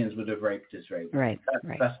 Palestinians would have raped Israelis. Right.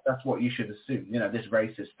 That's what you should assume. This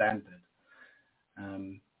racist standard.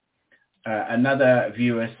 Another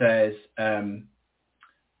viewer says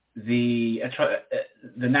the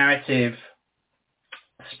narrative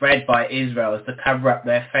spread by Israel is to cover up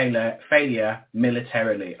their failure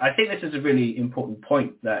militarily. I think this is a really important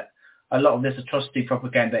point, that a lot of this atrocity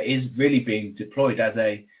propaganda is really being deployed as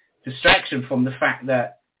a distraction from the fact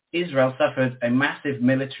that Israel suffered a massive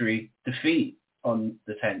military defeat on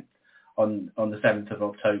the 7th of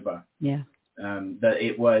October. Yeah. That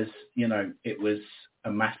it was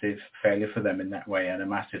a massive failure for them in that way, and a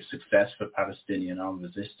massive success for Palestinian armed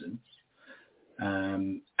resistance.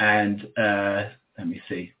 Let me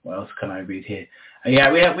see, what else can I read here?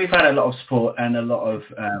 We've had a lot of support and a lot of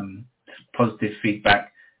positive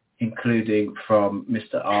feedback, including from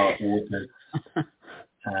Mr. R. Waters.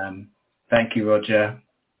 Thank you, Roger.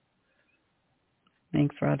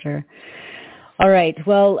 Thanks, Roger. All right.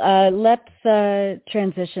 Well, let's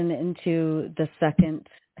transition into the second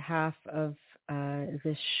half of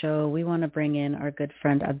this show. We want to bring in our good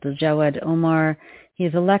friend Abdul-Jawad Omar.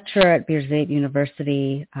 He's a lecturer at Birzeit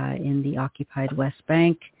University in the occupied West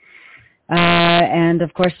Bank. And,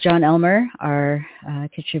 of course, John Elmer, our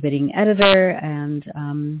contributing editor. And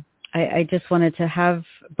I just wanted to have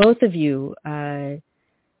both of you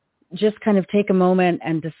just kind of take a moment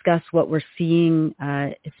and discuss what we're seeing,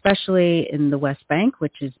 especially in the West Bank,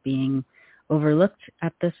 which is being overlooked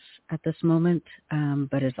at this moment,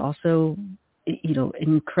 but is also,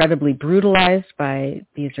 incredibly brutalized by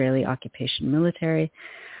the Israeli occupation military,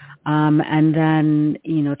 and then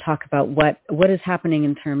talk about what is happening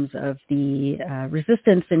in terms of the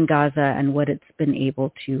resistance in Gaza and what it's been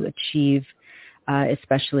able to achieve,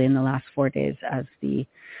 especially in the last 4 days as the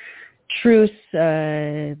truce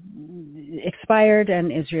expired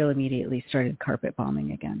and Israel immediately started carpet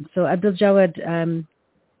bombing again. So Abdul-Jawad,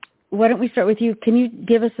 why don't we start with you? Can you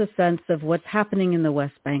give us a sense of what's happening in the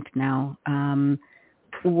West Bank now?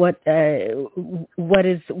 What's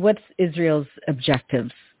Israel's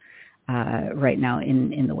objectives right now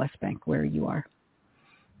in the West Bank where you are?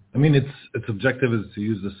 I mean, its objective is to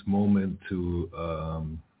use this moment to,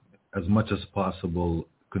 as much as possible,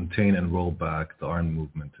 contain and roll back the armed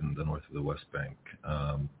movement in the north of the West Bank,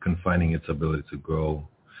 confining its ability to grow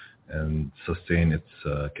and sustain its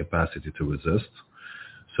capacity to resist.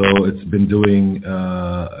 So it's been doing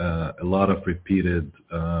a lot of repeated,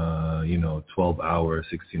 12-hour,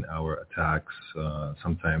 16-hour attacks,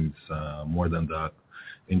 sometimes more than that,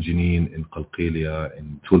 in Jenin, in Qalqilia,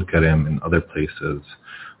 in Tulkarem, in other places,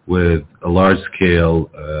 with a large-scale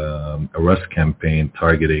arrest campaign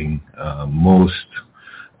targeting most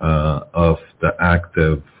of the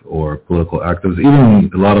active or political actives, even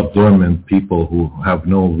a lot of dormant people who have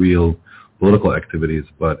no real political activities,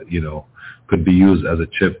 but, could be used as a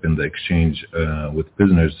chip in the exchange with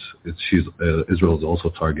prisoners. Israel is also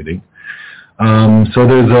targeting. So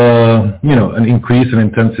there's an increase in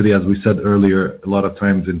intensity, as we said earlier, a lot of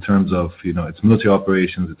times in terms of, its military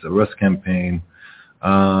operations, its arrest campaign,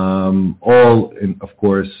 all in, of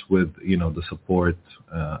course, with, the support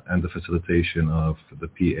and the facilitation of the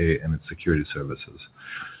PA and its security services.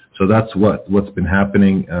 So that's what's been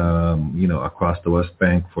happening, across the West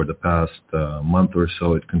Bank for the past month or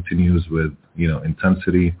so. It continues with,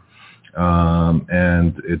 intensity,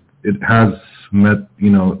 and it has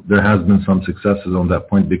there has been some successes on that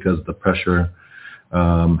point because the pressure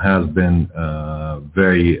has been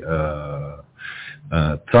very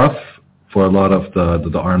tough for a lot of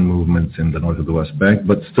the armed movements in the north of the West Bank,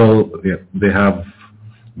 but still they have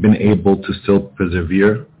been able to still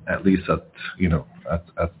persevere, at least at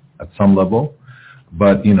some level.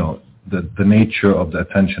 But the nature of the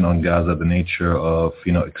attention on Gaza, the nature of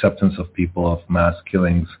acceptance of people, of mass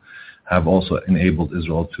killings, have also enabled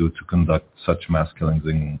Israel to conduct such mass killings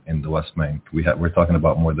in the West Bank. We're talking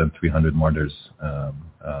about more than 300 martyrs,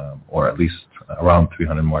 or at least around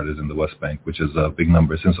 300 martyrs in the West Bank, which is a big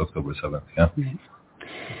number since October 7th. Yeah.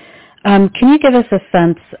 Right. Can you give us a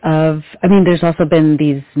sense of? There's also been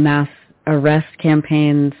these mass arrest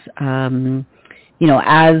campaigns.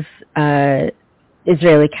 As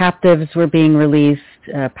Israeli captives were being released,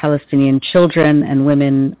 Palestinian children and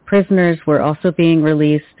women prisoners were also being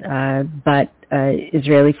released, but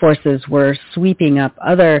Israeli forces were sweeping up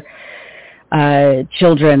other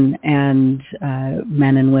children and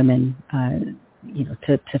men and women,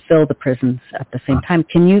 to fill the prisons at the same time.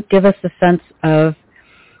 Can you give us a sense of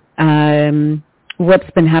what's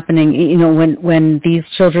been happening? When these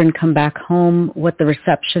children come back home, what the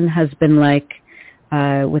reception has been like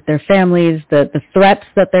with their families, the threats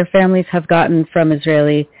that their families have gotten from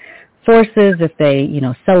Israeli forces if they,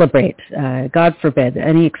 celebrate. God forbid,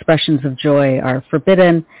 any expressions of joy are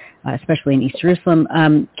forbidden, especially in East Jerusalem.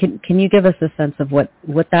 Can you give us a sense of what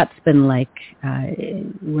that's been like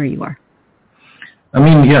where you are? For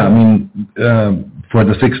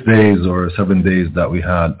the 6 days or 7 days that we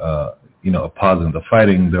had, a pause in the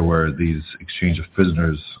fighting, there were these exchange of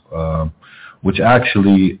prisoners, which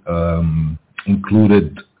actually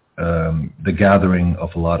included the gathering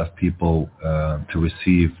of a lot of people to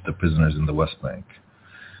receive the prisoners in the West Bank.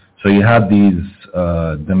 So you had these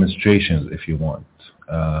demonstrations, if you want,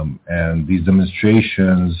 and these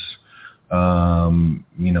demonstrations,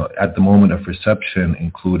 at the moment of reception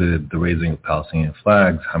included the raising of Palestinian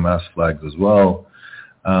flags, Hamas flags as well,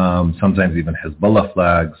 sometimes even Hezbollah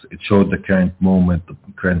flags. It showed the current moment, the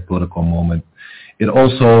current political moment. It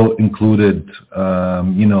also included, a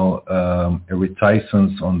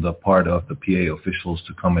reticence on the part of the PA officials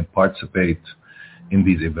to come and participate in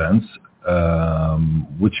these events,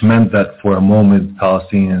 which meant that for a moment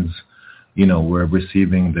Palestinians, were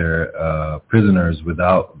receiving their prisoners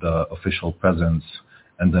without the official presence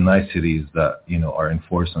and the niceties that, are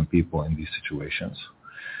enforced on people in these situations.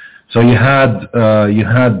 So you had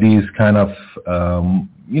these kind of,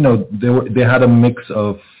 they had a mix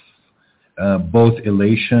of both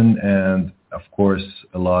elation and, of course,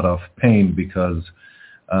 a lot of pain because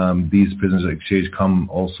these prisoners exchange come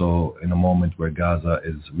also in a moment where Gaza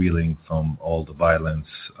is reeling from all the violence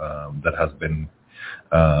that has been,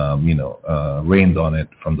 rained on it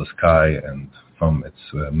from the sky and from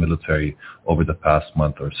its military over the past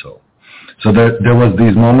month or so. So there was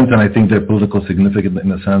these moments, and I think they're political significant in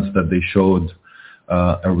the sense that they showed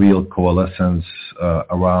a real coalescence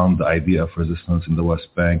around the idea of resistance in the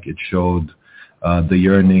West Bank. It showed the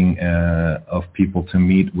yearning of people to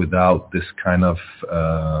meet without this kind of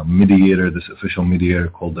mediator, this official mediator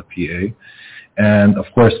called the PA. And of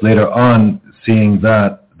course, later on, seeing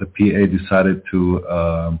that, the PA decided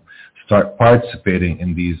to start participating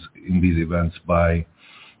in these events by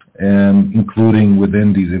including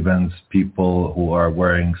within these events people who are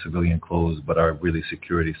wearing civilian clothes but are really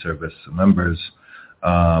security service members,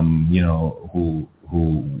 who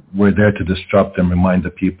were there to disrupt and remind the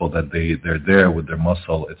people that they're there with their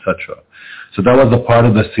muscle, etc. So that was a part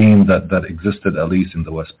of the scene that existed, at least in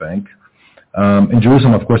the West Bank. In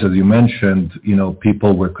Jerusalem, of course, as you mentioned,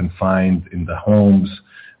 people were confined in the homes.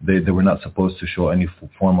 They were not supposed to show any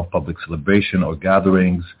form of public celebration or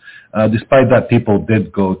gatherings. Despite that, people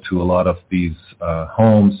did go to a lot of these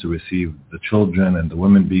homes to receive the children and the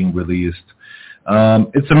women being released.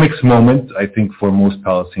 It's a mixed moment, I think, for most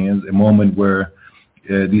Palestinians, a moment where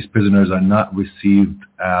these prisoners are not received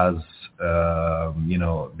as,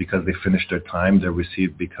 because they finished their time. They're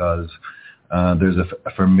received because there's an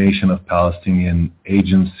affirmation of Palestinian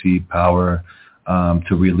agency, power,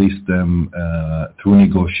 to release them through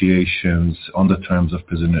negotiations on the terms of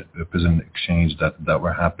prison exchange that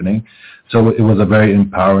were happening. So it was a very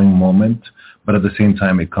empowering moment, but at the same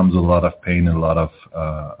time, it comes with a lot of pain and a lot of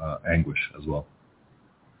anguish as well.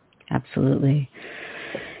 Absolutely.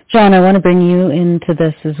 John, I want to bring you into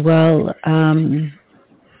this as well. Can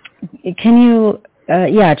you,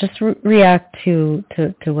 just react to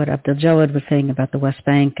what Abdel Jawad was saying about the West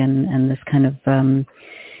Bank and this kind of,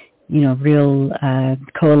 real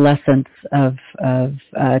coalescence of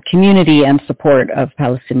community and support of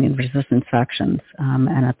Palestinian resistance factions.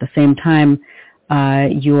 And at the same time,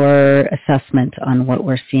 your assessment on what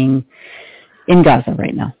we're seeing in Gaza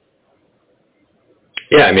right now.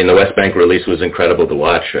 Yeah, I mean, the West Bank release was incredible to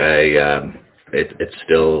watch. It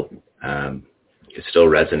still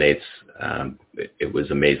resonates. It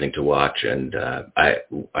was amazing to watch, and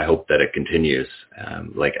I hope that it continues.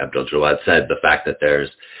 Like Abdul Jawad said, the fact that there's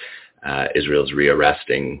Israel's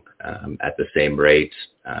rearresting at the same rate.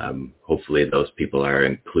 Hopefully those people are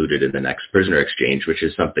included in the next prisoner exchange, which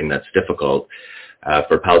is something that's difficult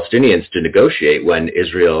for Palestinians to negotiate when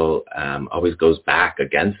Israel always goes back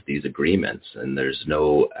against these agreements. And there's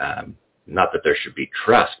no, not that there should be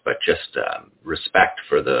trust, but just respect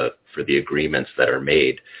for the agreements that are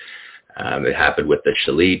made. It happened with the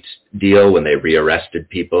Shalit deal when they rearrested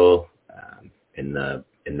people in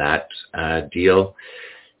that deal.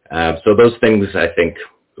 So those things I think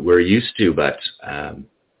we're used to, but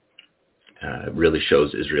really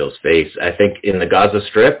shows Israel's face. I think in the Gaza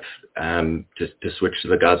Strip, to switch to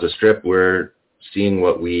the Gaza Strip, we're seeing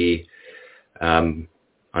what we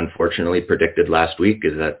unfortunately predicted last week,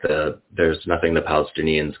 is that there's nothing the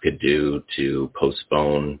Palestinians could do to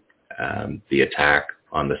postpone the attack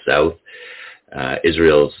on the south.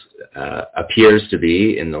 Israel's appears to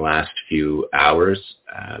be, in the last few hours,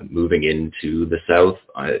 moving into the south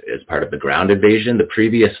as part of the ground invasion. The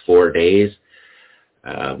previous 4 days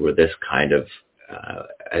were this kind of,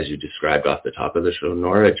 as you described off the top of the show,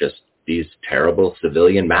 Nora, just these terrible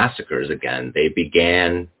civilian massacres again. They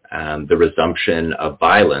began the resumption of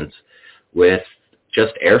violence with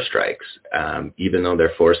just airstrikes, even though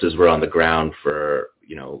their forces were on the ground for,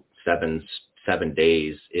 7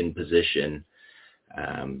 days in position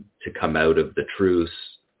to come out of the truce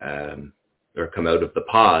or come out of the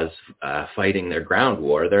pause, fighting their ground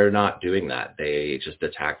war. They're not doing that. They just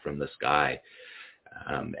attack from the sky.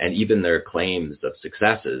 And even their claims of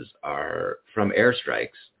successes are from airstrikes.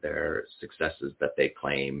 They're successes that they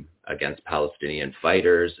claim against Palestinian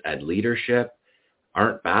fighters and leadership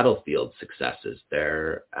aren't battlefield successes.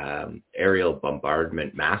 They're aerial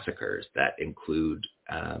bombardment massacres that include,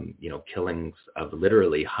 killings of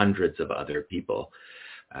literally hundreds of other people,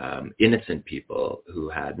 innocent people who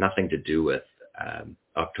had nothing to do with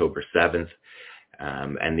October 7th.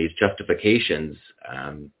 And these justifications,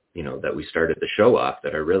 that we started the show off,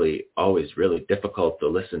 that are really always really difficult to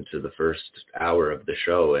listen to the first hour of the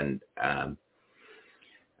show. And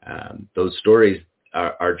those stories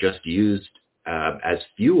are just used as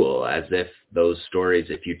fuel, as if those stories,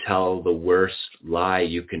 if you tell the worst lie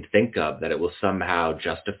you can think of, that it will somehow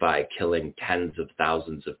justify killing tens of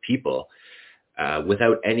thousands of people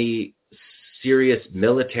without any serious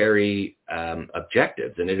military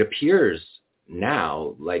objectives. And it appears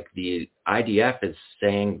now like the IDF is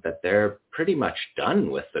saying that they're pretty much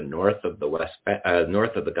done with the north of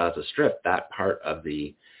the Gaza Strip, that part of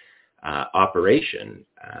the operation.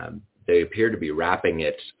 They appear to be wrapping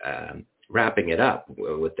it up.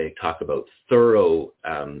 What they talk about thorough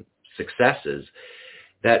successes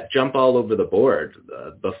that jump all over the board.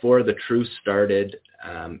 Before the truce started,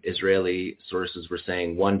 Israeli sources were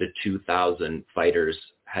saying 1,000 to 2,000 fighters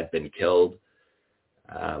had been killed.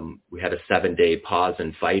 We had a 7-day pause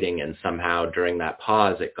in fighting, and somehow during that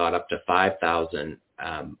pause, it got up to 5,000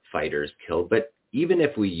 fighters killed. But even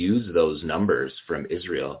if we use those numbers from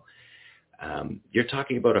Israel, you're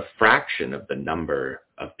talking about a fraction of the number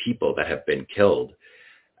of people that have been killed.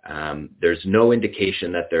 There's no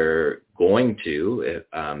indication that they're going to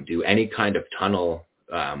do any kind of tunnel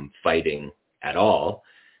fighting at all,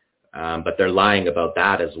 but they're lying about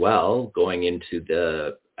that as well, going into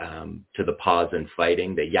the pause in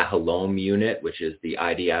fighting. The Yahalom unit, which is the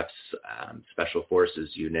IDF's Special Forces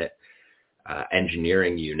unit,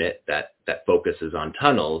 engineering unit that focuses on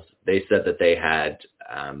tunnels, they said that they had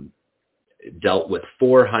dealt with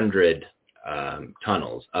 400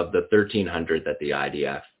 tunnels of the 1,300 that the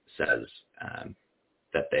IDF says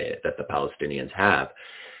that the Palestinians have.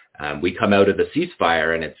 We come out of the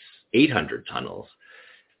ceasefire and it's 800 tunnels.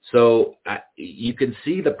 So you can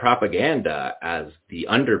see the propaganda as the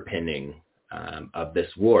underpinning of this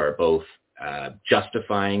war, both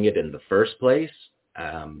justifying it in the first place,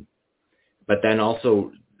 but then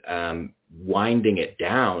also winding it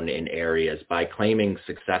down in areas by claiming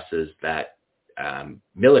successes that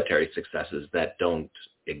military successes that don't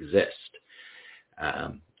exist.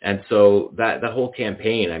 And so the whole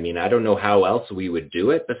campaign, I mean, I don't know how else we would do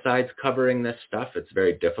it besides covering this stuff. It's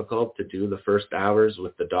very difficult to do the first hours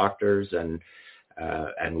with the doctors and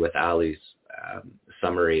with Ali's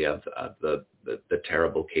summary of the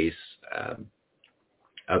terrible case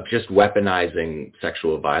just weaponizing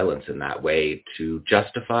sexual violence in that way to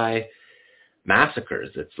justify massacres.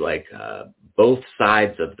 It's like both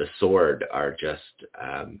sides of the sword are just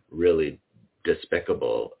really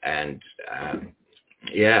despicable. And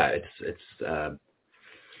the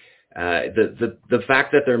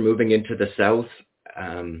fact that they're moving into the south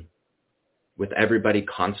with everybody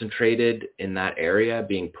concentrated in that area,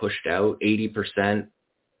 being pushed out, 80%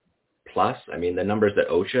 plus. I mean, the numbers that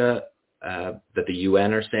OSHA, that the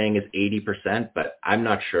UN are saying is 80%, but I'm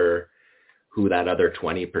not sure who that other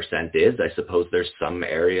 20% is. I suppose there's some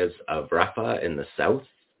areas of Rafah in the south,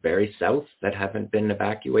 very south, that haven't been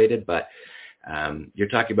evacuated, but you're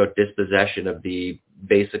talking about dispossession of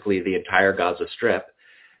basically the entire Gaza Strip.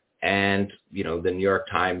 And, you know, the New York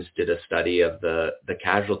Times did a study of the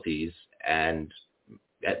casualties, and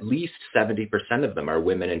at least 70% of them are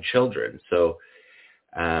women and children. So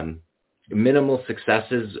minimal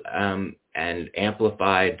successes and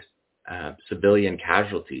amplified civilian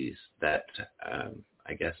casualties that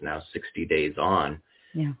I guess now 60 days on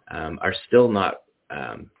are still not,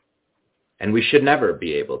 and we should never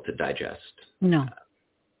be able to digest. No,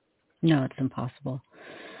 it's impossible.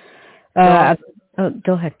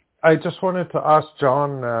 Go ahead. I just wanted to ask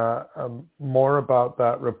John more about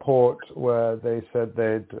that report where they said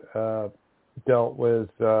they'd dealt with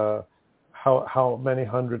how many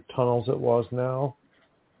hundred tunnels it was now?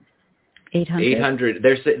 800.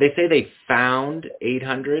 They say they found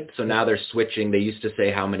 800, so now they're switching. They used to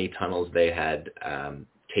say how many tunnels they had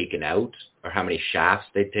taken out, or how many shafts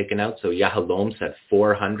they'd taken out. So Yahalom said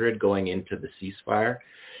 400 going into the ceasefire.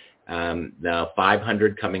 Now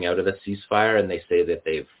 500 coming out of the ceasefire, and they say that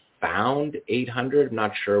they've found 800. I'm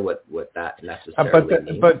not sure what that necessarily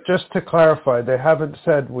means. But just to clarify, they haven't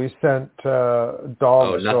said we sent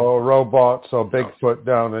dogs or robots or Bigfoot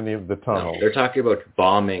down any of the tunnels. No, they're talking about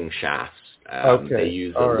bombing shafts. They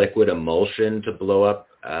use liquid emulsion to blow up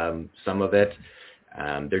some of it.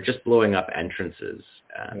 They're just blowing up entrances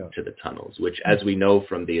to the tunnels, which, as we know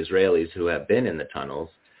from the Israelis who have been in the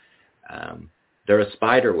tunnels, they're a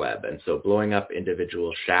spider web, and so blowing up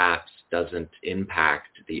individual shafts doesn't impact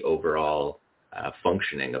the overall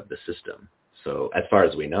functioning of the system. So as far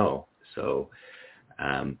as we know, so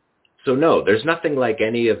no, there's nothing like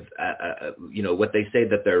any of what they say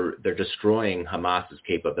that they're destroying Hamas's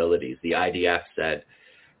capabilities. The IDF said,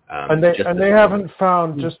 and they haven't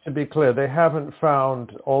found. Just to be clear, they haven't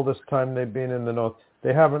found all this time they've been in the north.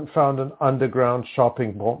 They haven't found an underground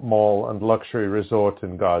shopping mall and luxury resort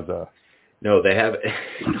in Gaza. No, they haven't.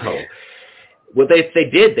 No. Well, if they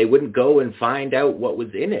did, they wouldn't go and find out what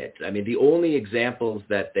was in it. I mean, the only examples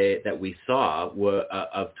that we saw were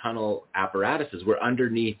of tunnel apparatuses were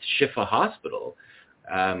underneath Shifa Hospital,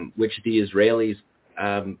 which the Israelis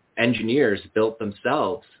engineers built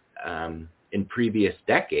themselves in previous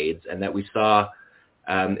decades, and that we saw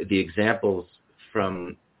the examples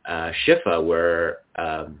from Shifa were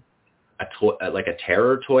like a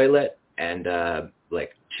terror toilet and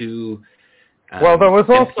like two. Well, there was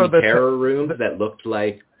also the terror rooms that looked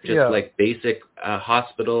like like basic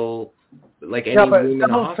hospital, like any room in a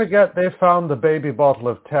hospital. Don't forget, they found the baby bottle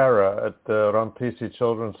of terror at the Ramtisi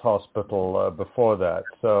Children's Hospital before that.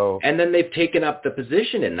 And then they've taken up the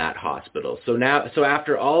position in that hospital. So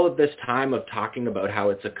after all of this time of talking about how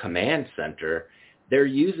it's a command center, they're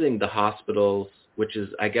using the hospitals, which is,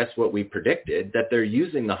 I guess, what we predicted, that they're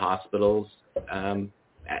using the hospitals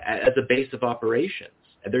as a base of operations.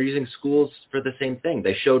 They're using schools for the same thing.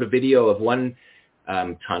 They showed a video of one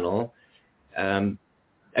tunnel.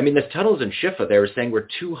 I mean, the tunnels in Shifa, they were saying, were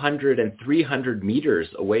 200 and 300 meters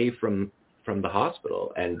away from the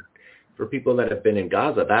hospital. And for people that have been in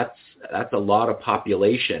Gaza, that's a lot of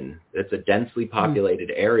population. It's a densely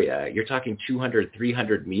populated area. You're talking 200,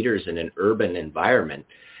 300 meters in an urban environment.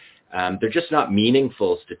 They're just not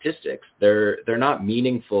meaningful statistics. They're not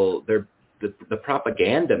meaningful. The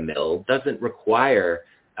propaganda mill doesn't require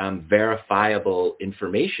verifiable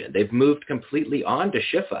information. They've moved completely on to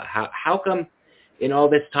Shifa. How come in all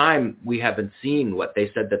this time we haven't seen what they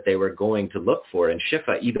said that they were going to look for in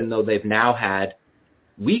Shifa, even though they've now had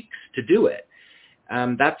weeks to do it?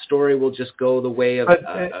 That story will just go the way of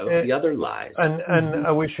the other lies.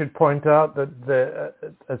 And we should point out that,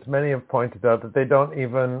 as many have pointed out, that they don't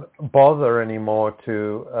even bother anymore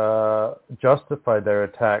to justify their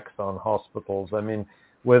attacks on hospitals. I mean,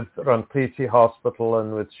 with Ramtisi Hospital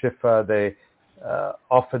and with Shifa, they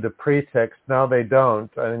offered a pretext. Now they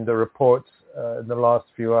don't. I mean, the reports in the last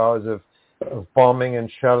few hours of bombing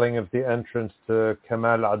and shelling of the entrance to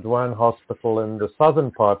Kamal Adwan Hospital in the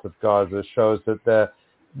southern part of Gaza shows that they're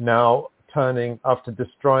now turning, after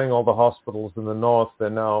destroying all the hospitals in the north,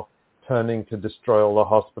 they're now turning to destroy all the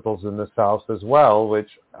hospitals in the south as well, which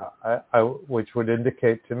would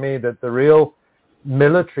indicate to me that the real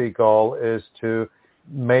military goal is to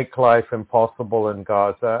make life impossible in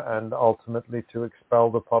Gaza and ultimately to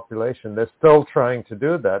expel the population. They're still trying to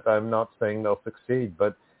do that. I'm not saying they'll succeed,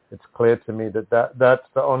 but it's clear to me that's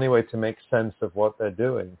the only way to make sense of what they're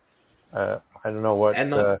doing. I don't know what...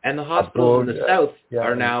 And the hospitals in the south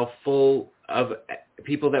are now full of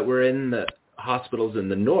people that were in the hospitals in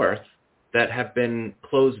the north that have been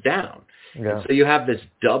closed down. Yeah. So you have this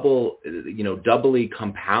doubly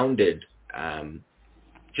compounded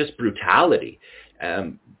just brutality.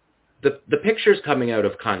 The pictures coming out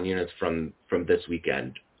of Khan Yunis from this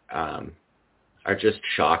weekend are just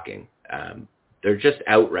shocking. They're just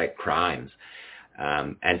outright crimes.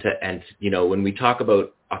 And when we talk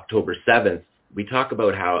about October 7th, we talk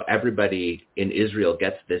about how everybody in Israel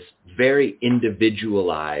gets this very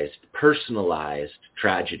individualized, personalized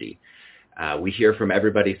tragedy. We hear from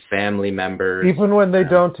everybody's family members. Even when they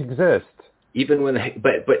don't exist. Even when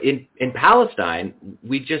but in Palestine,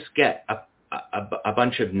 we just get a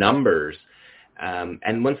bunch of numbers.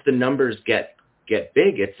 And once the numbers get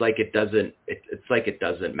big, it's like it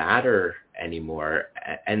doesn't matter anymore.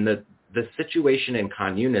 And the situation in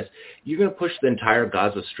Khan Yunis, you're going to push the entire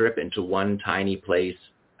Gaza Strip into one tiny place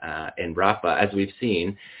in Rafah, as we've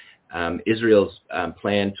seen. Israel's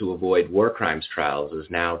plan to avoid war crimes trials is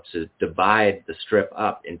now to divide the Strip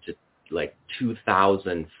up into like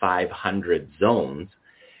 2,500 zones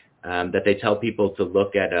that they tell people to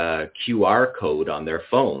look at a QR code on their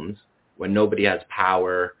phones when nobody has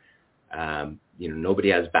power, nobody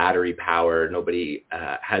has battery power, nobody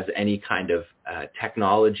has any kind of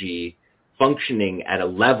technology functioning at a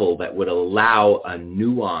level that would allow a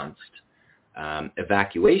nuanced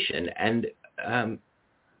evacuation. And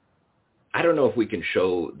I don't know if we can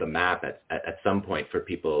show the map at some point for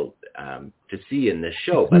people to see in this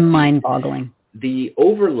show. But mind-boggling. The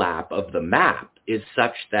overlap of the map is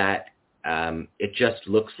such that it just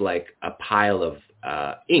looks like a pile of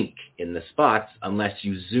ink in the spots unless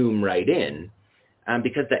you zoom right in,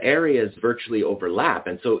 because the areas virtually overlap.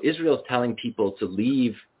 And so Israel's telling people to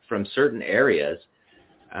leave from certain areas,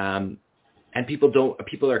 and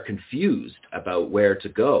people are confused about where to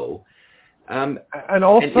go. And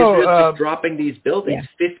also, and Israel's just dropping these buildings,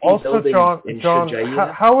 50 buildings in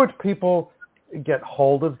Shujaiya. How would people get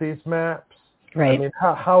hold of these maps? Right. I mean,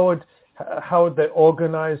 how would they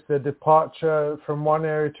organize their departure from one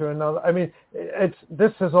area to another? I mean,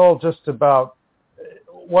 this is all just about.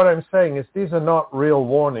 What I'm saying is these are not real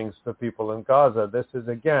warnings for people in Gaza. This is,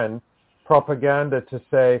 again, propaganda to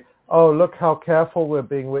say, oh, look how careful we're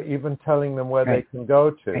being. We're even telling them where they can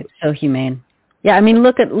go to. Right. So humane. Yeah, I mean,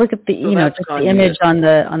 look at the just the image on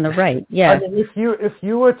the right. Yeah. I mean, if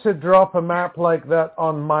you were to drop a map like that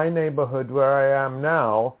on my neighborhood where I am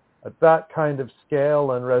now, at that kind of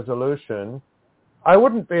scale and resolution, I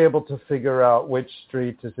wouldn't be able to figure out which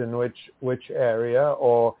street is in which area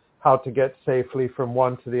or how to get safely from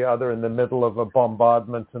one to the other in the middle of a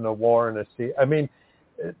bombardment and a war and a sea. I mean,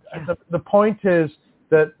 the point is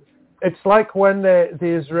that it's like when the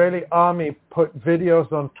Israeli army put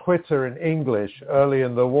videos on Twitter in English early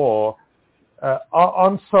in the war,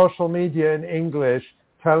 on social media in English,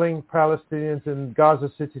 telling Palestinians in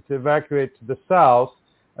Gaza City to evacuate to the south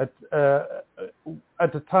at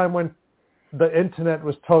a time when the internet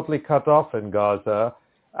was totally cut off in Gaza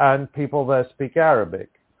and people there speak Arabic.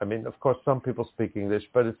 I mean, of course, some people speak English,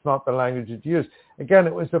 but it's not the language it's used. Again,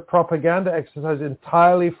 it was a propaganda exercise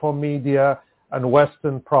entirely for media and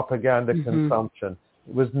Western propaganda consumption.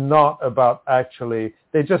 It was not about actually,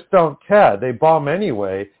 they just don't care. They bomb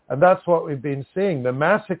anyway. And that's what we've been seeing. The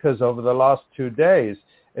massacres over the last 2 days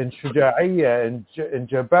in Shujaiya, in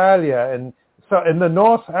Jabalia, and so in the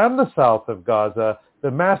north and the south of Gaza, the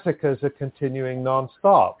massacres are continuing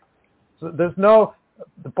nonstop. So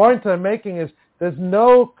the point I'm making is there's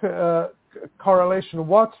no correlation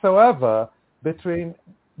whatsoever between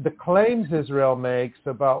the claims Israel makes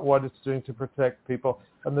about what it's doing to protect people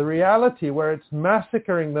and the reality where it's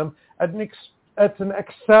massacring them at an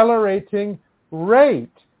accelerating rate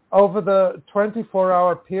over the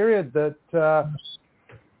 24-hour period that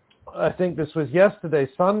I think this was yesterday,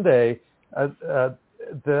 Sunday,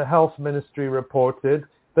 the health ministry reported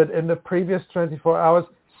that in the previous 24 hours,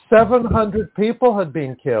 700 people had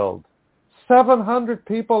been killed. 700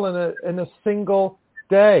 people in a single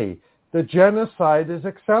day. The genocide is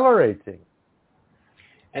accelerating.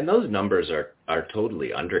 And those numbers are totally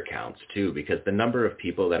undercounts too, because the number of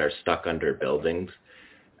people that are stuck under buildings,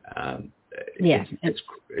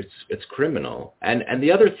 it's criminal. And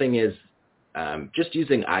the other thing is, just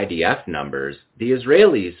using IDF numbers, the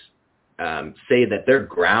Israelis say that their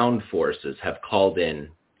ground forces have called in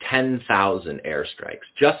 10,000 airstrikes,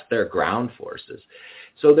 just their ground forces.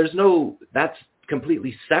 So that's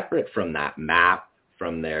completely separate from that map,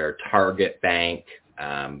 from their target bank,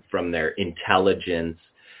 from their intelligence.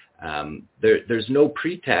 There's no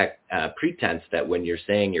pretense that when you're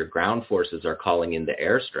saying your ground forces are calling in the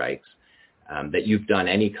airstrikes, that you've done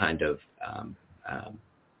any kind of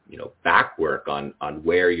back work on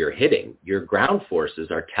where you're hitting. Your ground forces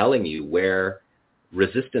are telling you where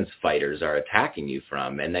resistance fighters are attacking you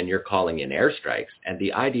from, and then you're calling in airstrikes. And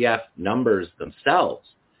the IDF numbers themselves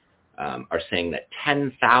are saying that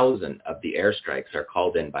 10,000 of the airstrikes are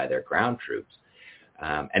called in by their ground troops.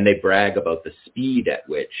 And they brag about the speed at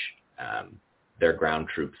which their ground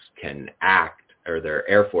troops can act, or their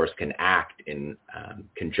Air Force can act in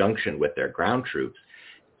conjunction with their ground troops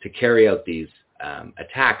to carry out these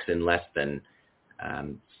attacks in less than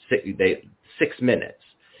 6 minutes.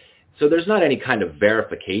 So there's not any kind of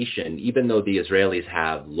verification, even though the Israelis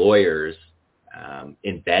have lawyers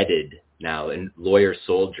embedded now, and lawyer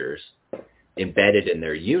soldiers embedded in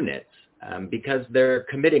their units, because they're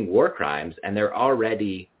committing war crimes, and they're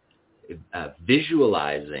already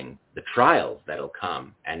visualizing the trials that'll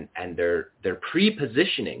come, and they're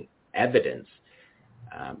pre-positioning evidence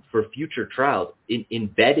for future trials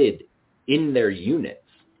embedded in their units.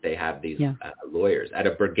 They have these lawyers at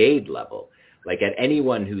a brigade level, like at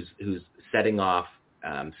anyone who's setting off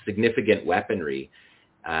significant weaponry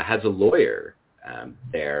has a lawyer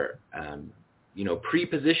there,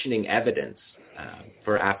 pre-positioning evidence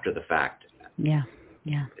for after the fact. Yeah.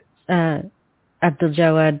 Abdul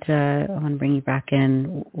Jawad, I want to bring you back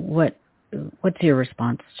in. What's your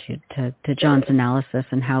response to John's analysis,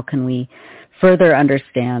 and how can we further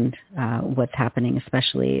understand what's happening,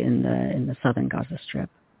 especially in the southern Gaza Strip?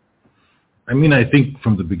 I mean, I think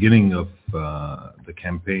from the beginning of the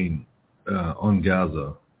campaign on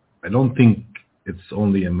Gaza, I don't think it's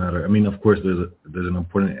only a matter. I mean, of course, there's an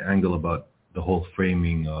important angle about the whole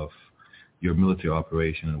framing of your military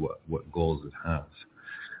operation and what goals it has.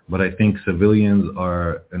 But I think civilians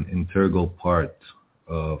are an integral part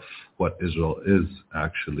of what Israel is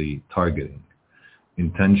actually targeting,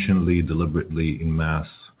 intentionally, deliberately, en masse,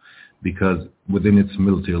 because within its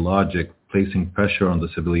military logic, placing pressure on the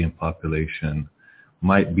civilian population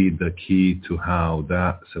might be the key to how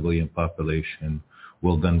that civilian population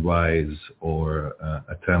will then rise or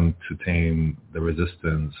attempt to tame the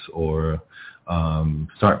resistance, or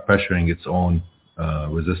start pressuring its own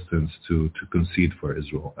resistance to concede for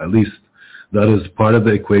Israel. At least that is part of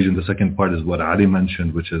the equation. The second part is what Ali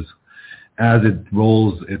mentioned, which is as it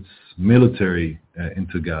rolls its military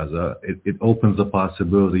into Gaza, it opens the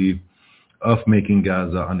possibility of making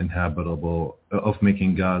Gaza uninhabitable, of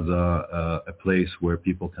making Gaza a place where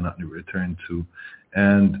people cannot return to,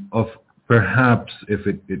 and of perhaps if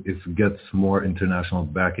it gets more international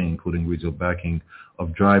backing, including regional backing,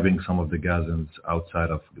 of driving some of the Gazans outside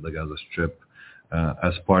of the Gaza Strip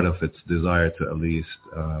as part of its desire to at least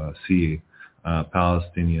see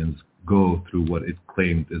Palestinians go through what it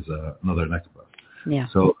claimed is another Nakba. Yeah.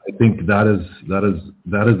 So I think that is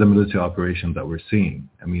the military operation that we're seeing.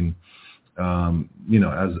 I mean,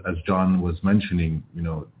 as John was mentioning,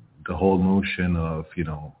 the whole notion of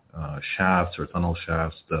shafts or tunnel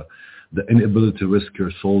shafts, the inability to risk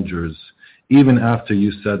your soldiers, even after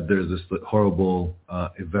you said there's this horrible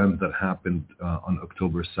event that happened on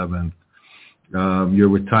October 7th, your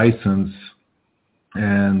reticence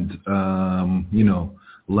and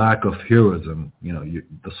lack of heroism,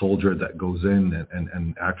 the soldier that goes in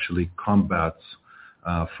and actually combats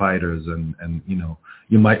fighters, and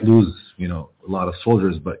you might lose a lot of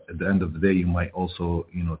soldiers, but at the end of the day you might also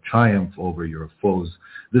triumph over your foes.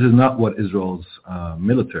 This is not what Israel's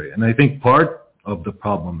military, and I think part of the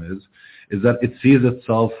problem is that it sees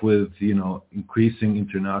itself with increasing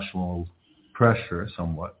international pressure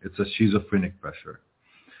somewhat. It's a schizophrenic pressure,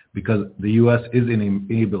 because the U.S. is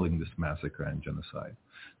enabling this massacre and genocide.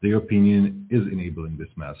 The European Union is enabling this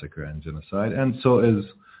massacre and genocide, and so is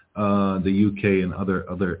the UK and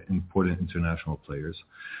other important international players.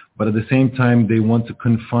 But at the same time, they want to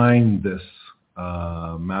confine this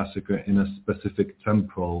massacre in a specific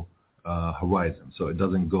temporal horizon, so it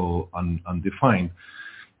doesn't go undefined.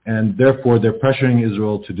 And therefore, they're pressuring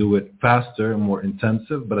Israel to do it faster and more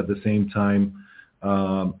intensive, but at the same time,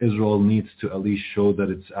 Israel needs to at least show that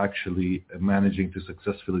it's actually managing to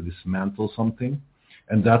successfully dismantle something.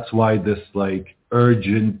 And that's why this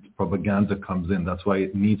urgent propaganda comes in. That's why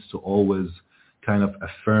it needs to always kind of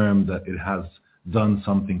affirm that it has done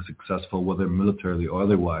something successful, whether militarily or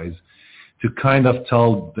otherwise, to kind of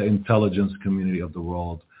tell the intelligence community of the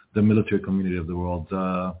world the military community of the world,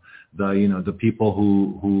 the people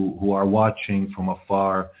who are watching from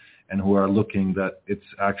afar and who are looking that it's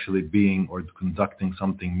actually being or conducting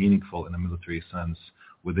something meaningful in a military sense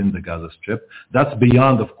within the Gaza Strip. That's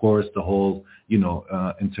beyond, of course, the whole,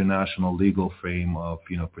 international legal frame of,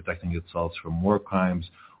 protecting itself from war crimes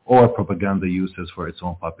or propaganda uses for its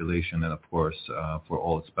own population and, of course, for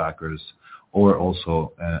all its backers or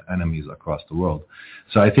also enemies across the world.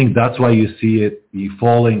 So I think that's why you see it be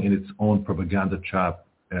falling in its own propaganda trap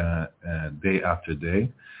day after day,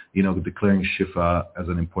 declaring Shifa as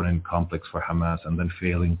an important complex for Hamas and then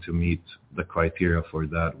failing to meet the criteria for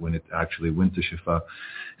that when it actually went to Shifa,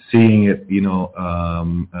 seeing it,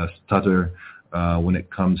 stutter when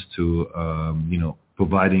it comes to,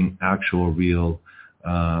 providing actual real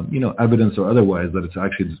evidence or otherwise that it's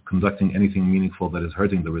actually conducting anything meaningful that is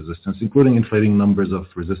hurting the resistance, including inflating numbers of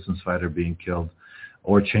resistance fighters being killed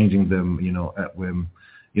or changing them, at whim.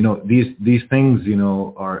 These things,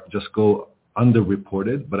 are just go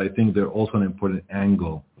underreported, but I think they're also an important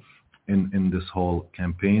angle in this whole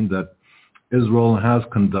campaign that Israel has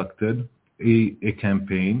conducted a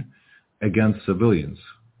campaign against civilians,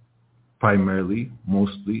 primarily,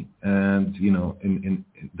 mostly, and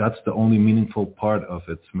that's the only meaningful part of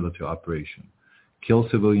its military operation. Kill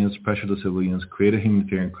civilians, pressure the civilians, create a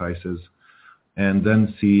humanitarian crisis, and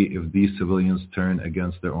then see if these civilians turn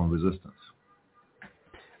against their own resistance.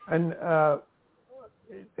 And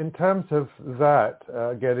in terms of that,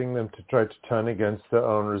 getting them to try to turn against their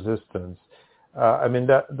own resistance,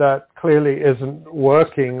 that clearly isn't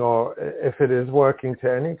working, or if it is working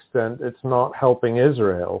to any extent, it's not helping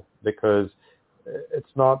Israel, because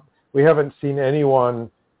we haven't seen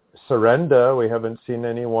anyone surrender. We haven't seen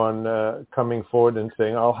anyone coming forward and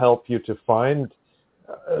saying, I'll help you to find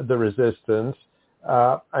the resistance.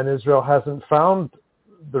 And Israel hasn't found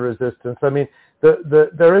the resistance.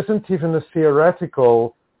 There isn't even a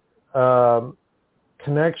theoretical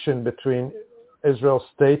connection between Israel's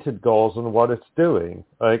stated goals and what it's doing.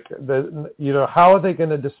 How are they going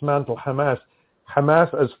to dismantle Hamas?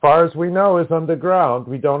 Hamas, as far as we know, is underground.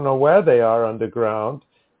 We don't know where they are underground.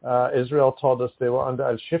 Israel told us they were under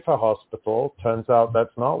Al-Shifa hospital. Turns out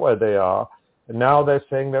that's not where they are. And now they're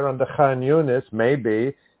saying they're under Khan Yunis,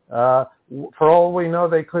 maybe. For all we know,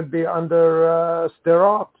 they could be under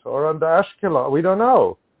Sderot or under Ashkelon. We don't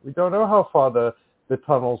know. We don't know how far the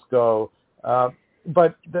tunnels go.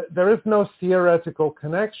 But there is no theoretical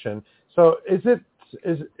connection. So is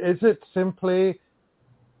it simply,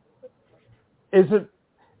 is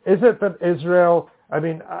it that Israel,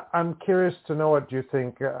 I'm curious to know what you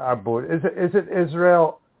think, Abu. Is it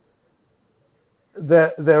Israel,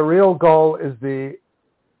 their real goal is the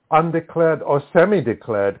undeclared or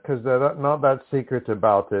semi-declared, because they're not that secret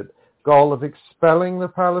about it, goal of expelling the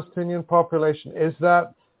Palestinian population? Is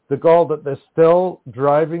that the goal that they're still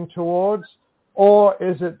driving towards? Or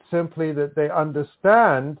is it simply that they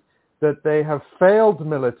understand that they have failed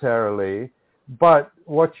militarily, but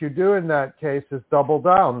what you do in that case is double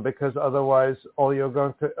down, because otherwise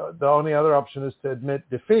the only other option is to admit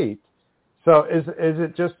defeat? So is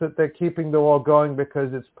it just that they're keeping the war going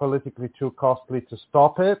because it's politically too costly to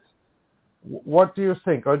stop it? What do you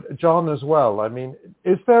think? Or John as well.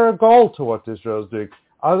 Is there a goal to what Israel is doing?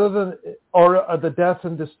 Or are the death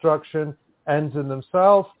and destruction ends in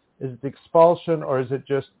themselves? Is it expulsion, or is it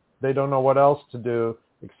just they don't know what else to do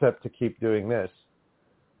except to keep doing this?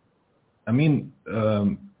 I don't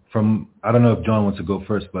know if John wants to go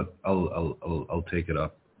first, but I'll take it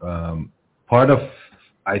up. Part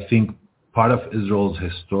of Israel's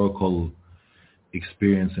historical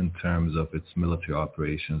experience in terms of its military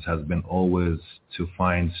operations has been always to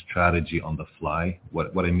find strategy on the fly.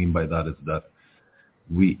 What I mean by that is that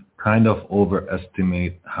we kind of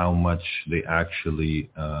overestimate how much they actually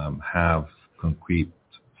have concrete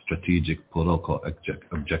strategic political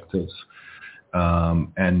objectives.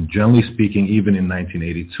 And generally speaking, even in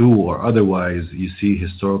 1982 or otherwise, you see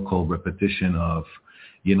historical repetition of,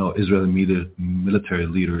 Israeli military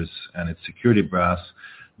leaders and its security brass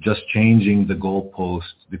just changing the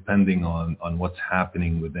goalposts depending on what's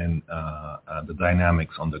happening within the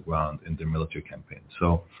dynamics on the ground in their military campaign.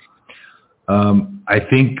 So I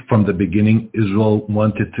think from the beginning, Israel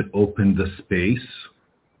wanted to open the space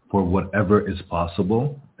for whatever is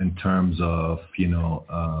possible in terms of,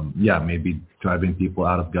 maybe driving people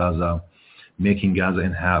out of Gaza, making Gaza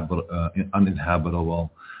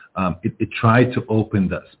uninhabitable. It tried to open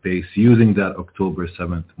that space using that October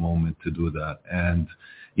 7th moment to do that. And,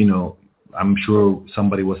 I'm sure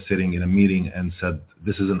somebody was sitting in a meeting and said,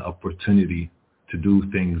 this is an opportunity to do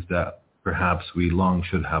things that perhaps we long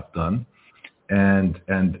should have done. And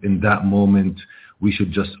in that moment, we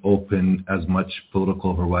should just open as much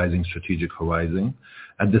political horizon, strategic horizon.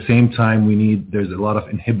 At the same time, there's a lot of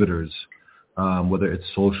inhibitors, whether it's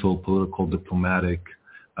social, political, diplomatic,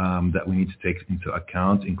 that we need to take into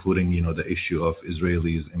account, including, the issue of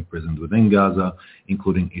Israelis imprisoned within Gaza,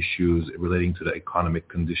 including issues relating to the economic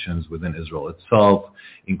conditions within Israel itself,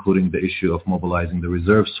 including the issue of mobilizing the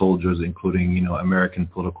reserve soldiers, including, American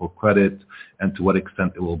political credit, and to what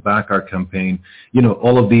extent it will back our campaign.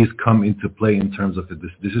 All of these come into play in terms of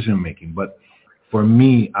this decision-making. But for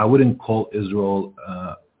me, I wouldn't call Israel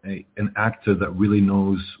an actor that really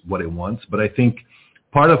knows what it wants. But I think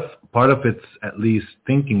part of its at least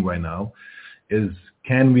thinking right now is,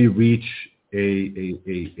 can we reach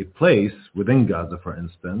a place within Gaza, for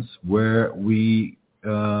instance, where we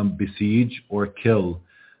besiege or kill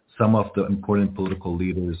some of the important political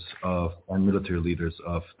leaders and military leaders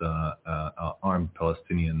of the armed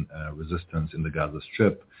Palestinian resistance in the Gaza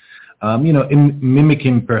Strip, in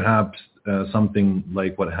mimicking perhaps something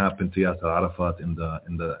like what happened to Yasser Arafat in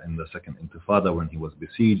the Second Intifada when he was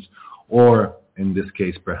besieged, or in this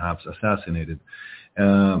case perhaps assassinated, as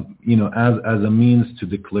a means to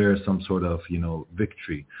declare some sort of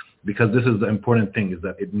victory. Because this is the important thing, is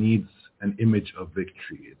that it needs an image of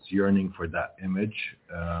victory. It's yearning for that image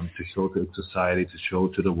to show to society, to show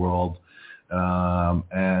to the world,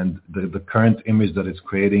 and the current image that it's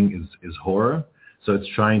creating is horror. So it's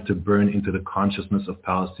trying to burn into the consciousness of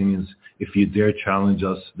Palestinians. If you dare challenge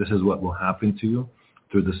us, this is what will happen to you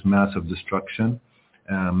through this massive destruction,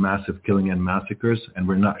 massive killing and massacres, and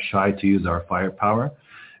we're not shy to use our firepower.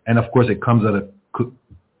 And of course, it comes at a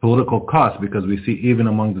political cost, because we see even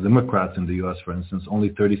among the Democrats in the U.S., for instance, only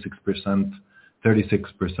 36%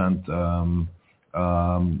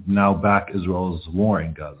 now back Israel's war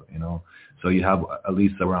in Gaza. So you have at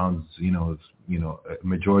least around a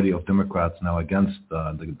majority of Democrats now against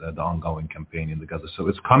the ongoing campaign in the Gaza. So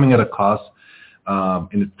it's coming at a cost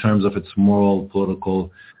in terms of its moral,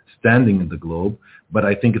 political standing in the globe. But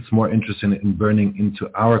I think it's more interesting in burning into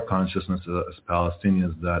our consciousness as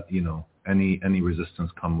Palestinians that any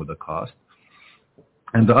resistance come with a cost.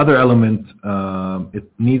 And the other element,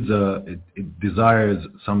 it desires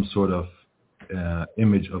some sort of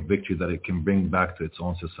image of victory that it can bring back to its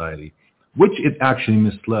own society, which it actually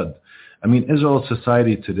misled. I mean, Israel's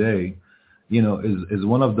society today, is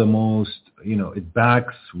one of the most, it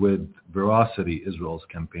backs with veracity Israel's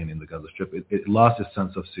campaign in the Gaza Strip. It lost its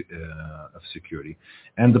sense of security.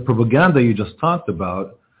 And the propaganda you just talked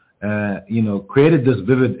about, created this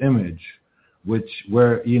vivid image,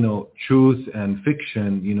 where truth and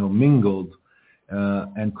fiction, mingled,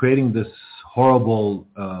 and creating this horrible,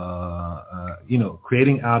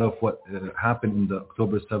 creating out of what happened in the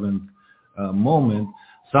October 7th moment,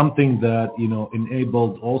 something that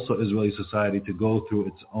enabled also Israeli society to go through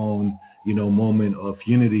its own moment of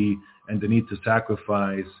unity and the need to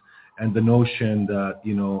sacrifice, and the notion that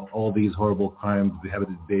all these horrible crimes, beheaded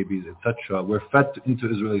babies, etc., were fed into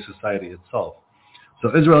Israeli society itself. So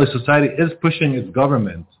Israeli society is pushing its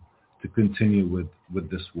government to continue with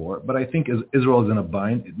this war, but I think Israel is in a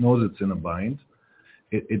bind. It knows it's in a bind.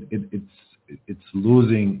 It's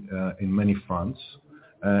losing in many fronts.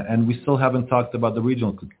 And we still haven't talked about the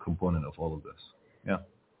regional component of all of this. Yeah.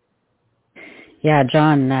 Yeah,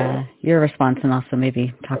 John, your response, and also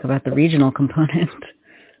maybe talk about the regional component.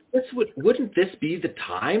 Wouldn't this be the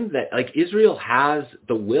time that Israel has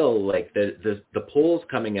the will? The polls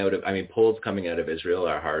coming out of Israel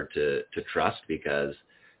are hard to trust, because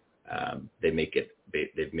they've made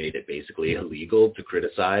it basically illegal to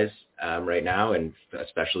criticize right now, and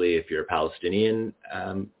especially if you're a Palestinian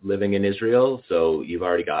living in Israel. So you've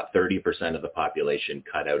already got 30% of the population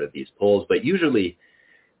cut out of these polls. But usually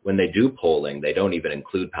when they do polling, they don't even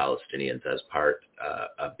include Palestinians as part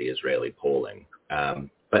of the Israeli polling.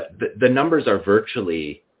 But the numbers are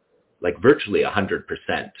virtually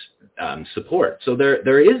 100% support. So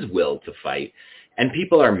there is will to fight. And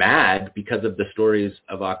people are mad because of the stories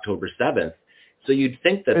of October 7th. So you'd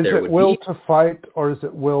think that there would be... Is it will to fight, or is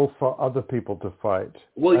it will for other people to fight?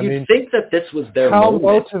 Well, you'd think that this was their moment. How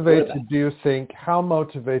motivated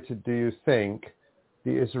do you think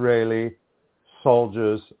the Israeli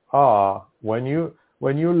soldiers are? When you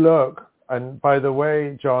look, and by the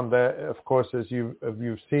way, John, there, of course, as you've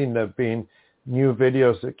seen, there have been new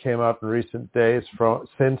videos that came out in recent days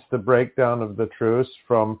since the breakdown of the truce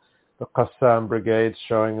from the Qassam brigades,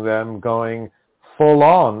 showing them going full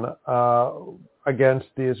on against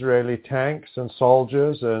the Israeli tanks and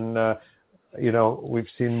soldiers. And, we've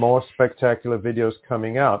seen more spectacular videos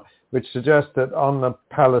coming out, which suggest that on the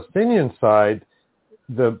Palestinian side,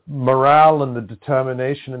 the morale and the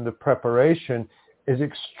determination and the preparation is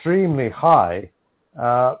extremely high.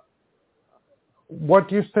 What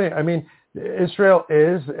do you think? I mean, Israel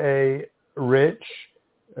is a rich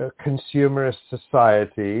consumerist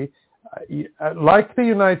society, like the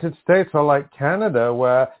United States or like Canada,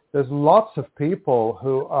 where there's lots of people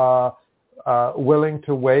who are willing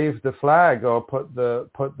to wave the flag or put the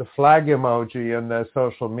flag emoji in their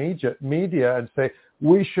social media and say,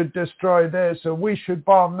 we should destroy this, or we should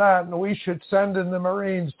bomb that, and we should send in the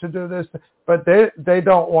Marines to do this. But they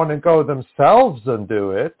don't want to go themselves and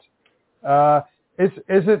do it. Is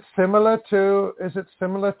it similar to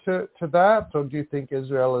that, or do you think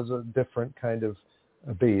Israel is a different kind of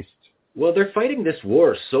beast? Well, they're fighting this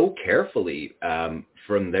war so carefully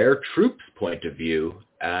from their troops' point of view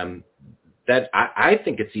that I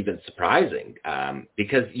think it's even surprising,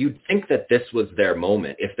 because you'd think that this was their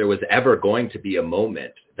moment. If there was ever going to be a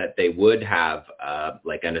moment, that they would have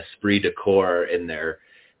like an esprit de corps in their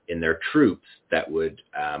troops that would,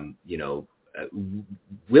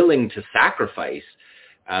 willing to sacrifice,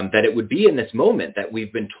 that it would be in this moment that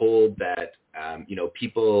we've been told that,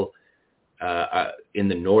 people in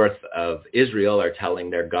the north of Israel are telling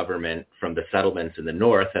their government from the settlements in the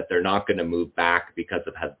north that they're not going to move back because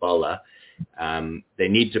of Hezbollah. They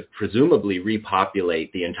need to presumably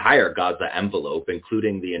repopulate the entire Gaza envelope,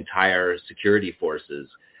 including the entire security forces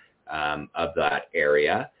of that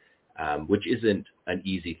area, which isn't an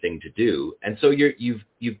easy thing to do. And so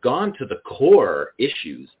you've gone to the core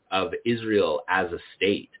issues of Israel as a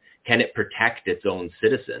state. Can it protect its own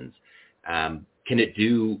citizens? Can it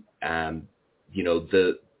do, can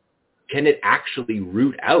it actually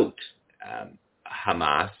root out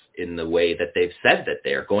Hamas in the way that they've said that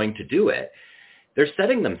they're going to do it? They're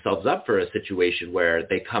setting themselves up for a situation where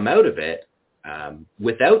they come out of it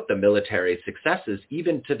without the military successes,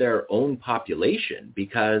 even to their own population,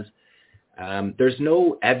 because there's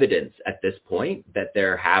no evidence at this point that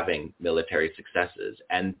they're having military successes.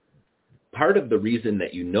 And part of the reason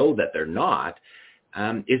that that they're not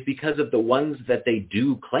is because of the ones that they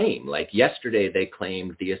do claim. Like yesterday, they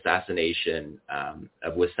claimed the assassination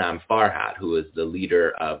of Wissam Farhat, who is the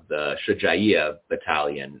leader of the Shujaiya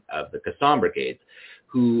battalion of the Qassam brigades,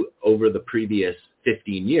 who over the previous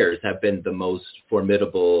 15 years have been the most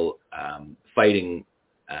formidable fighting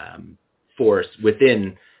force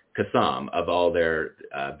within Qassam of all their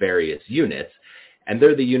various units. And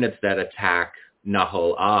they're the units that attack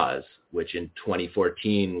Nahal Oz, which in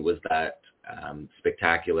 2014 was that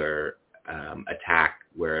spectacular attack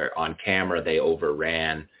where on camera they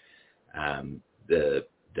overran the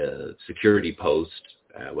security post.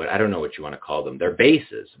 I don't know what you want to call them. Their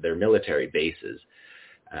bases, their military bases,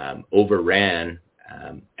 overran.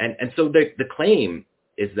 And so the claim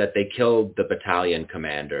is that they killed the battalion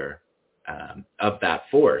commander of that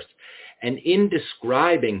force. And in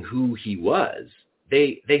describing who he was,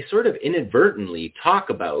 they sort of inadvertently talk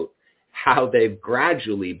about how they've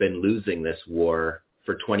gradually been losing this war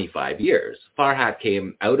for 25 years. Farhat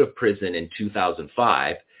came out of prison in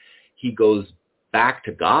 2005. He goes back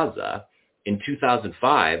to Gaza in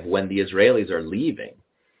 2005 when the Israelis are leaving.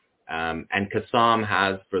 And Qassam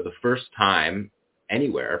has, for the first time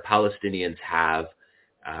anywhere, Palestinians have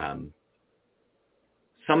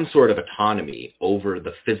some sort of autonomy over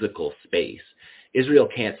the physical space. Israel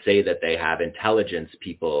can't say that they have intelligence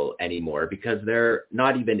people anymore because they're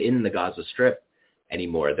not even in the Gaza Strip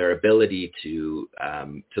anymore. Their ability to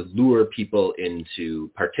lure people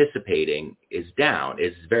into participating is down,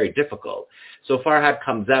 is very difficult. So Farhat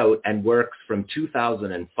comes out and works from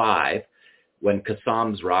 2005 when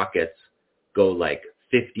Qassam's rockets go like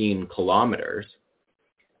 15 kilometers.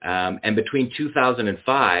 And between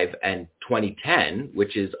 2005 and 2010,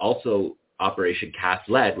 which is also Operation Cast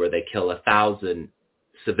Lead, where they kill 1,000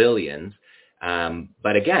 civilians,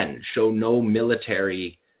 but again, show no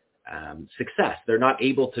military success. They're not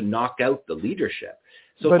able to knock out the leadership.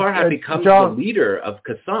 So Farhat becomes the leader of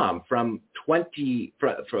Qassam from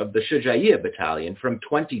the Shujaiya battalion from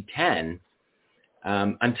 2010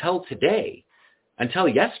 until today, until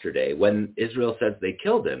yesterday when Israel says they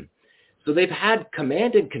killed him. So they've had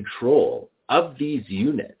command and control of these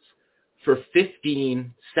units for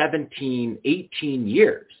 15, 17, 18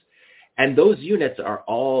 years. And those units are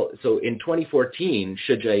all, so in 2014,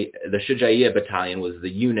 the Shujaiya battalion was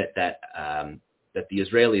the unit that the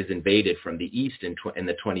Israelis invaded from the east in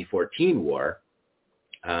the 2014 war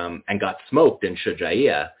and got smoked in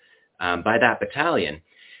Shujaiya by that battalion.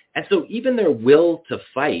 And so even their will to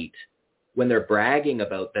fight, when they're bragging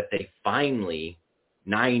about that they finally,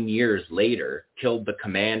 9 years later, killed the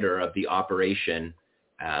commander of the operation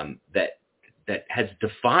that has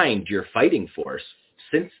defined your fighting force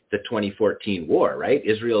since the 2014 war, right?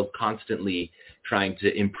 Israel constantly trying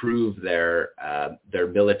to improve their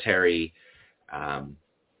military. The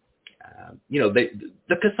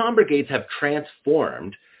Qassam brigades have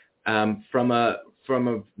transformed from a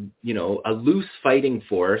loose fighting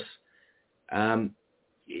force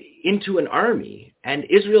into an army, and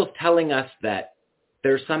Israel's telling us that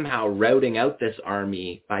they're somehow routing out this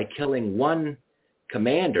army by killing one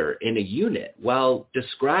commander in a unit while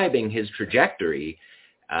describing his trajectory,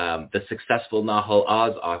 the successful Nahal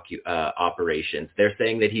Oz operations. They're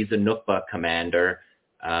saying that he's a Nukba commander,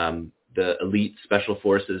 the elite special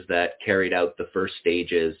forces that carried out the first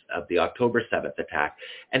stages of the October 7th attack.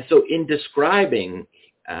 And so in describing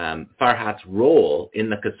Farhat's role in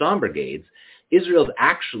the Qassam brigades, Israel's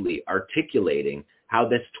actually articulating how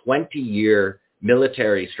this 20-year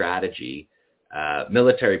military strategy,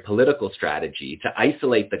 military political strategy to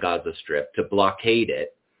isolate the Gaza Strip, to blockade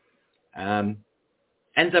it,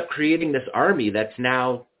 ends up creating this army that's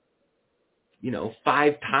now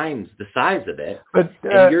 5 times the size of it. But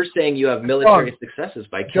and you're saying you have military successes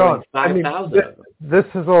by killing 5,000 of them. This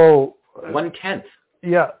is all 1/10.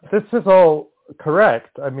 Yeah, this is all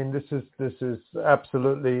correct. I mean, this is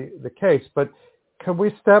absolutely the case. But can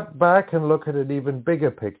we step back and look at an even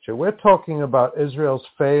bigger picture? We're talking about Israel's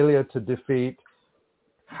failure to defeat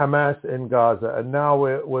Hamas in Gaza, and now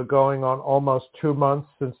we're going on almost 2 months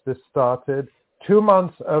since this started. 2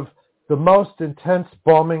 months of the most intense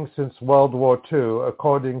bombing since World War II,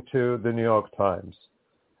 according to the New York Times.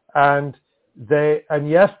 And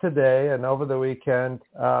yesterday and over the weekend,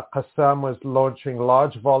 Qassam was launching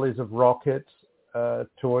large volleys of rockets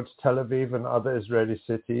towards Tel Aviv and other Israeli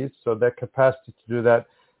cities. So their capacity to do that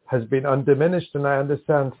has been undiminished. And I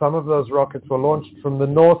understand some of those rockets were launched from the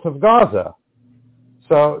north of Gaza.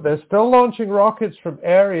 So they're still launching rockets from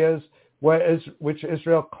areas which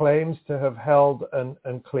Israel claims to have held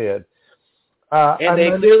and cleared. And they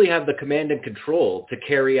clearly have the command and control to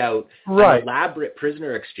carry out an elaborate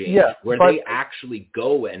prisoner exchange where they actually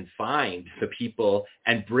go and find the people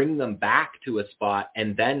and bring them back to a spot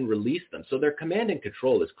and then release them. So their command and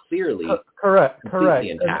control is clearly correct.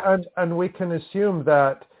 Intact. And we can assume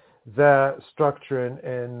that the structure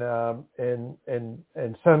in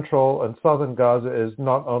central and southern Gaza is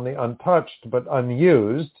not only untouched but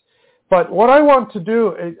unused. But what I want to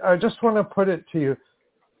do is I just want to put it to you,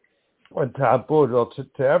 to Abud, or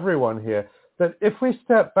to everyone here, that if we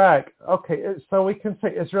step back, okay, so we can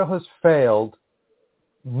say Israel has failed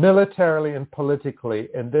militarily and politically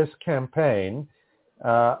in this campaign,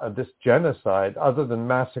 this genocide, other than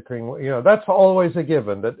massacring, that's always a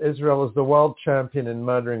given, that Israel is the world champion in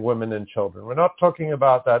murdering women and children. We're not talking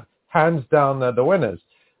about that. Hands down, they're the winners.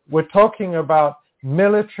 We're talking about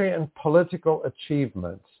military and political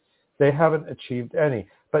achievements. They haven't achieved any.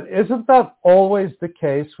 But isn't that always the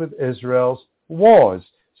case with Israel's wars?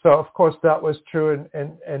 So, of course, that was true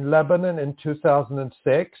in Lebanon in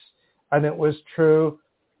 2006, and it was true,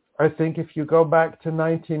 I think, if you go back to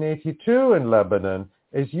 1982 in Lebanon,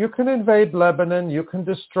 is you can invade Lebanon, you can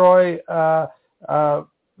destroy the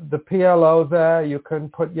PLO there, you can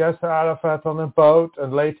put Yasser Arafat on a boat,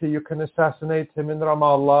 and later you can assassinate him in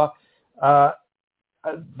Ramallah,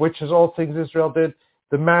 which is all things Israel did.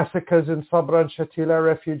 The massacres in Sabra and Shatila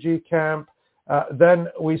refugee camp. Then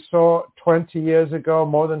we saw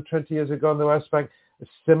more than 20 years ago in the West Bank, a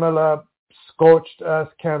similar scorched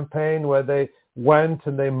earth campaign where they went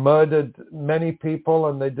and they murdered many people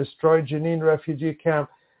and they destroyed Jenin refugee camp.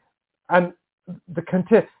 And the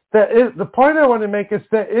point I want to make is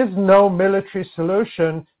there is no military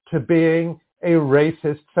solution to being a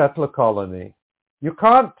racist settler colony. You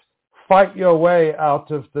can't fight your way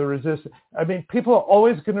out of the resistance. I mean, people are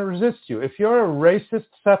always going to resist you. If you're a racist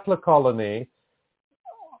settler colony,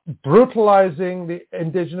 brutalizing the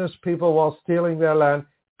indigenous people while stealing their land,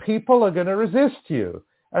 people are going to resist you.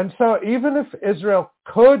 And so even if Israel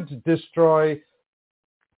could destroy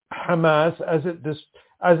Hamas as it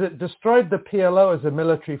destroyed the PLO as a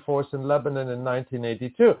military force in Lebanon in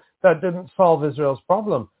 1982, that didn't solve Israel's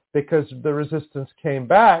problem because the resistance came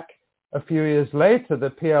back. A few years later, the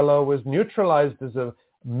PLO was neutralized as a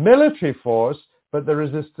military force, but the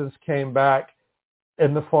resistance came back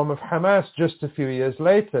in the form of Hamas just a few years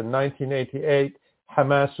later. In 1988,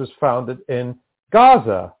 Hamas was founded in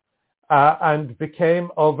Gaza and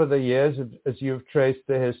became, over the years, as you've traced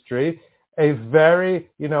the history, a very,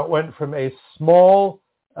 it went from a small,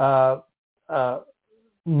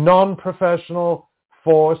 non-professional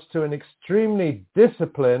force to an extremely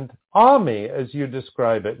disciplined army, as you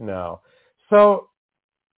describe it now. So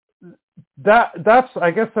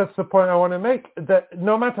I guess that's the point I want to make, that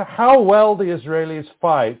no matter how well the Israelis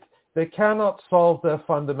fight, they cannot solve their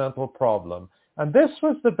fundamental problem. And this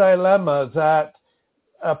was the dilemma that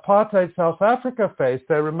apartheid South Africa faced.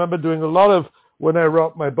 I remember doing a lot of, when I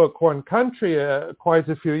wrote my book, One Country, quite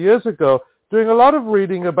a few years ago, doing a lot of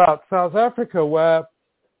reading about South Africa, where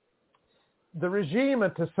the regime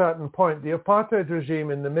at a certain point, the apartheid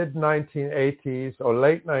regime in the mid-1980s or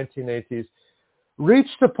late 1980s,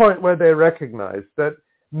 reached a point where they recognized that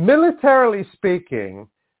militarily speaking,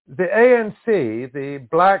 the ANC, the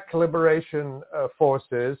Black Liberation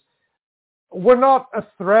Forces, were not a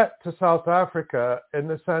threat to South Africa in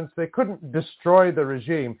the sense they couldn't destroy the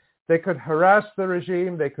regime. They could harass the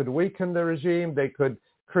regime, they could weaken the regime, they could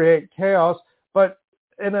create chaos, but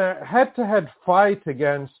in a head-to-head fight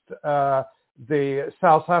against the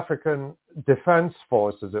South African Defense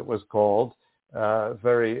Force, as it was called,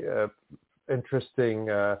 very interesting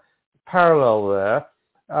parallel there,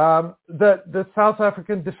 the South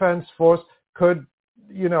African Defense Force would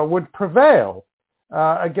prevail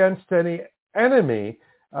against any enemy.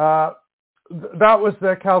 That was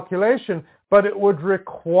their calculation, but it would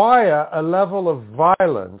require a level of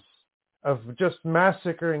violence, of just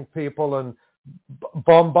massacring people and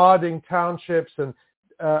bombarding townships and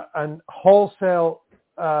wholesale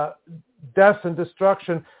death and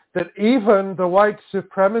destruction, that even the white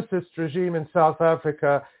supremacist regime in South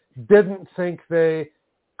Africa didn't think they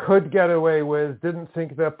could get away with, didn't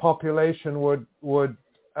think their population would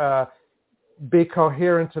be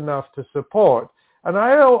coherent enough to support. And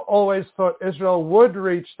I always thought Israel would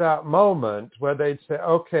reach that moment where they'd say,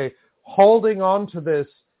 okay, holding on to this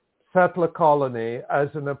settler colony as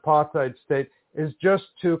an apartheid state is just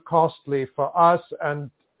too costly for us,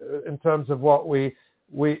 and in terms of what we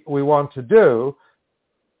want to do,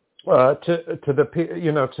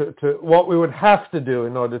 to what we would have to do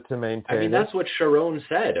in order to maintain. I mean, that's what Sharon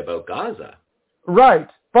said about Gaza. Right,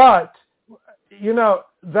 but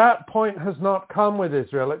that point has not come with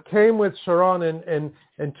Israel. It came with Sharon in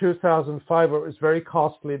 2005, where it was very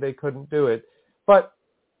costly. They couldn't do it. But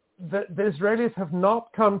the Israelis have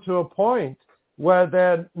not come to a point where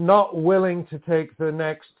they're not willing to take the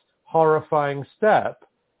next horrifying step,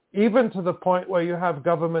 even to the point where you have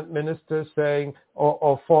government ministers saying,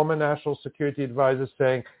 or former national security advisors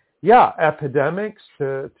saying, yeah, epidemics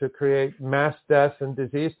to create mass death and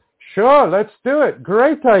disease, sure, let's do it.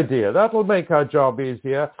 Great idea. That'll make our job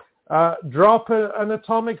easier. Drop an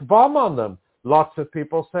atomic bomb on them. Lots of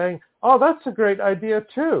people saying, oh, that's a great idea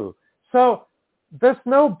too. So there's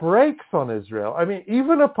no brakes on Israel. I mean,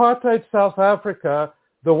 even apartheid South Africa,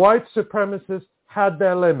 the white supremacists had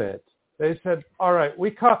their limit. They said, all right,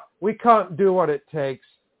 we can't do what it takes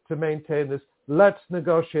to maintain this. Let's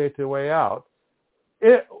negotiate a way out.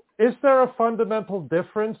 Is there a fundamental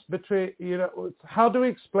difference between, how do we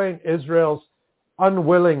explain Israel's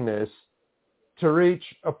unwillingness to reach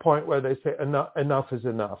a point where they say enough is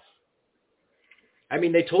enough? I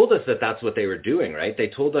mean, they told us that that's what they were doing, right? They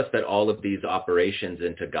told us that all of these operations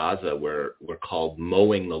into Gaza were called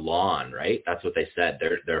mowing the lawn, right? That's what they said.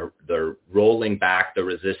 They're rolling back the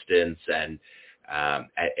resistance and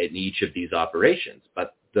in each of these operations.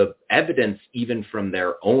 But the evidence, even from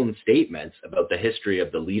their own statements about the history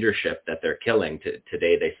of the leadership that they're killing,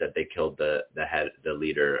 today they said they killed the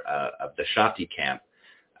leader of the Shati camp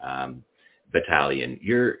battalion.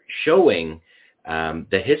 You're showing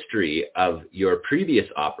the history of your previous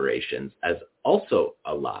operations as also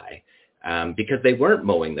a lie, because they weren't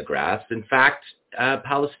mowing the grass. In fact,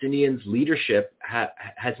 Palestinians' leadership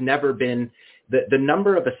has never been, the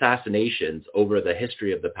number of assassinations over the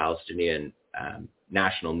history of the Palestinian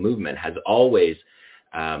national movement has always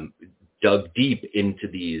dug deep into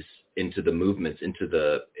the movements, into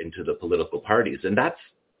the political parties. And that's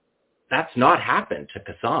not happened to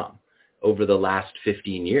Qassam over the last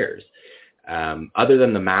 15 years. Other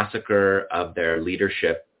than the massacre of their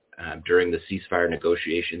leadership during the ceasefire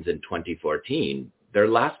negotiations in 2014, their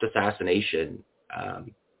last assassination,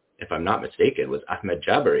 if I'm not mistaken, was Ahmed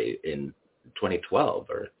Jabari in 2012.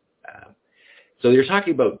 So you're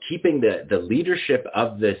talking about keeping the leadership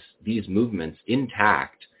of these movements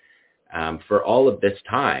intact for all of this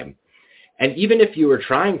time. And even if you were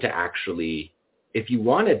trying to if you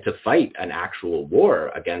wanted to fight an actual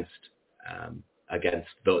war against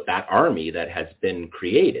that army that has been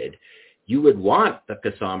created, you would want the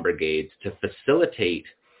Qassam brigades to facilitate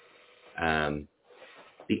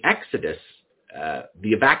the exodus,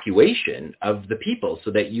 the evacuation of the people, so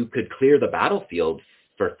that you could clear the battlefield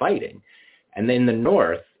for fighting. And in the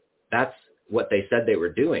north, that's what they said they were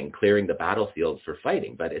doing, clearing the battlefield for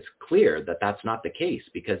fighting. But it's clear that that's not the case,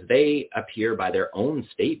 because they appear by their own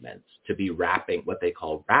statements to be what they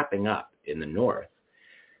call wrapping up in the north.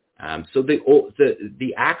 So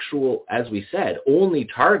the actual, as we said, only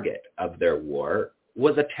target of their war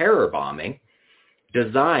was a terror bombing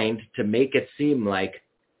designed to make it seem like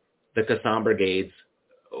the Qassam brigades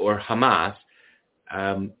or Hamas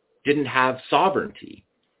didn't have sovereignty.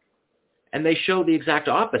 And they show the exact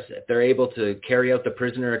opposite. They're able to carry out the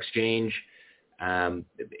prisoner exchange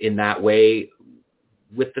in that way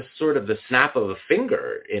with the sort of the snap of a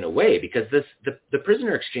finger in a way, because the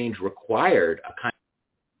prisoner exchange required a kind.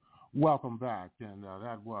 Welcome back, and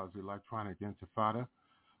that was Electronic Intifada,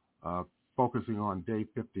 focusing on day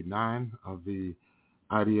 59 of the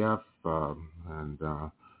IDF and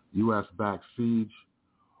U.S.-backed siege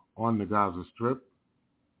on the Gaza Strip.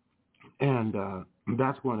 And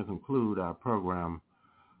that's going to conclude our program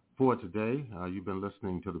for today. You've been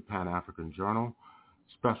listening to the Pan-African Journal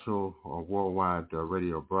special worldwide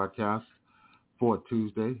radio broadcast for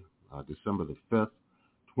Tuesday, December the 5th,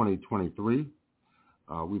 2023.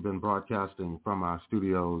 We've been broadcasting from our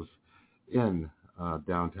studios in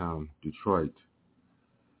downtown Detroit.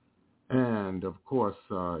 And, of course,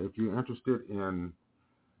 if you're interested in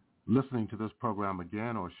listening to this program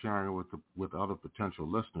again or sharing it with other potential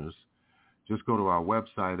listeners, just go to our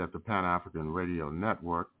website at the Pan-African Radio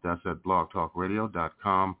Network. That's at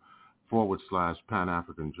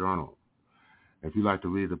blogtalkradio.com/Pan-African Journal. If you'd like to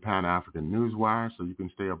read the Pan-African Newswire so you can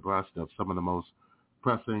stay abreast of some of the most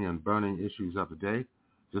pressing and burning issues of the day,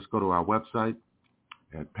 just go to our website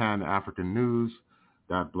at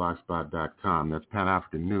panafricannews.blogspot.com. That's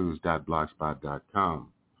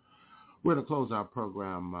panafricannews.blogspot.com. We're going to close our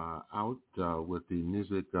program out with the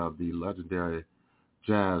music of the legendary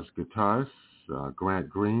jazz guitarist Grant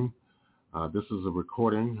Green. This is a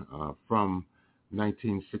recording from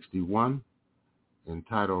 1961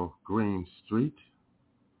 entitled Green Street.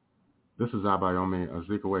 This is Abayomi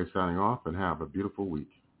Azikiwe signing off, and have a beautiful week.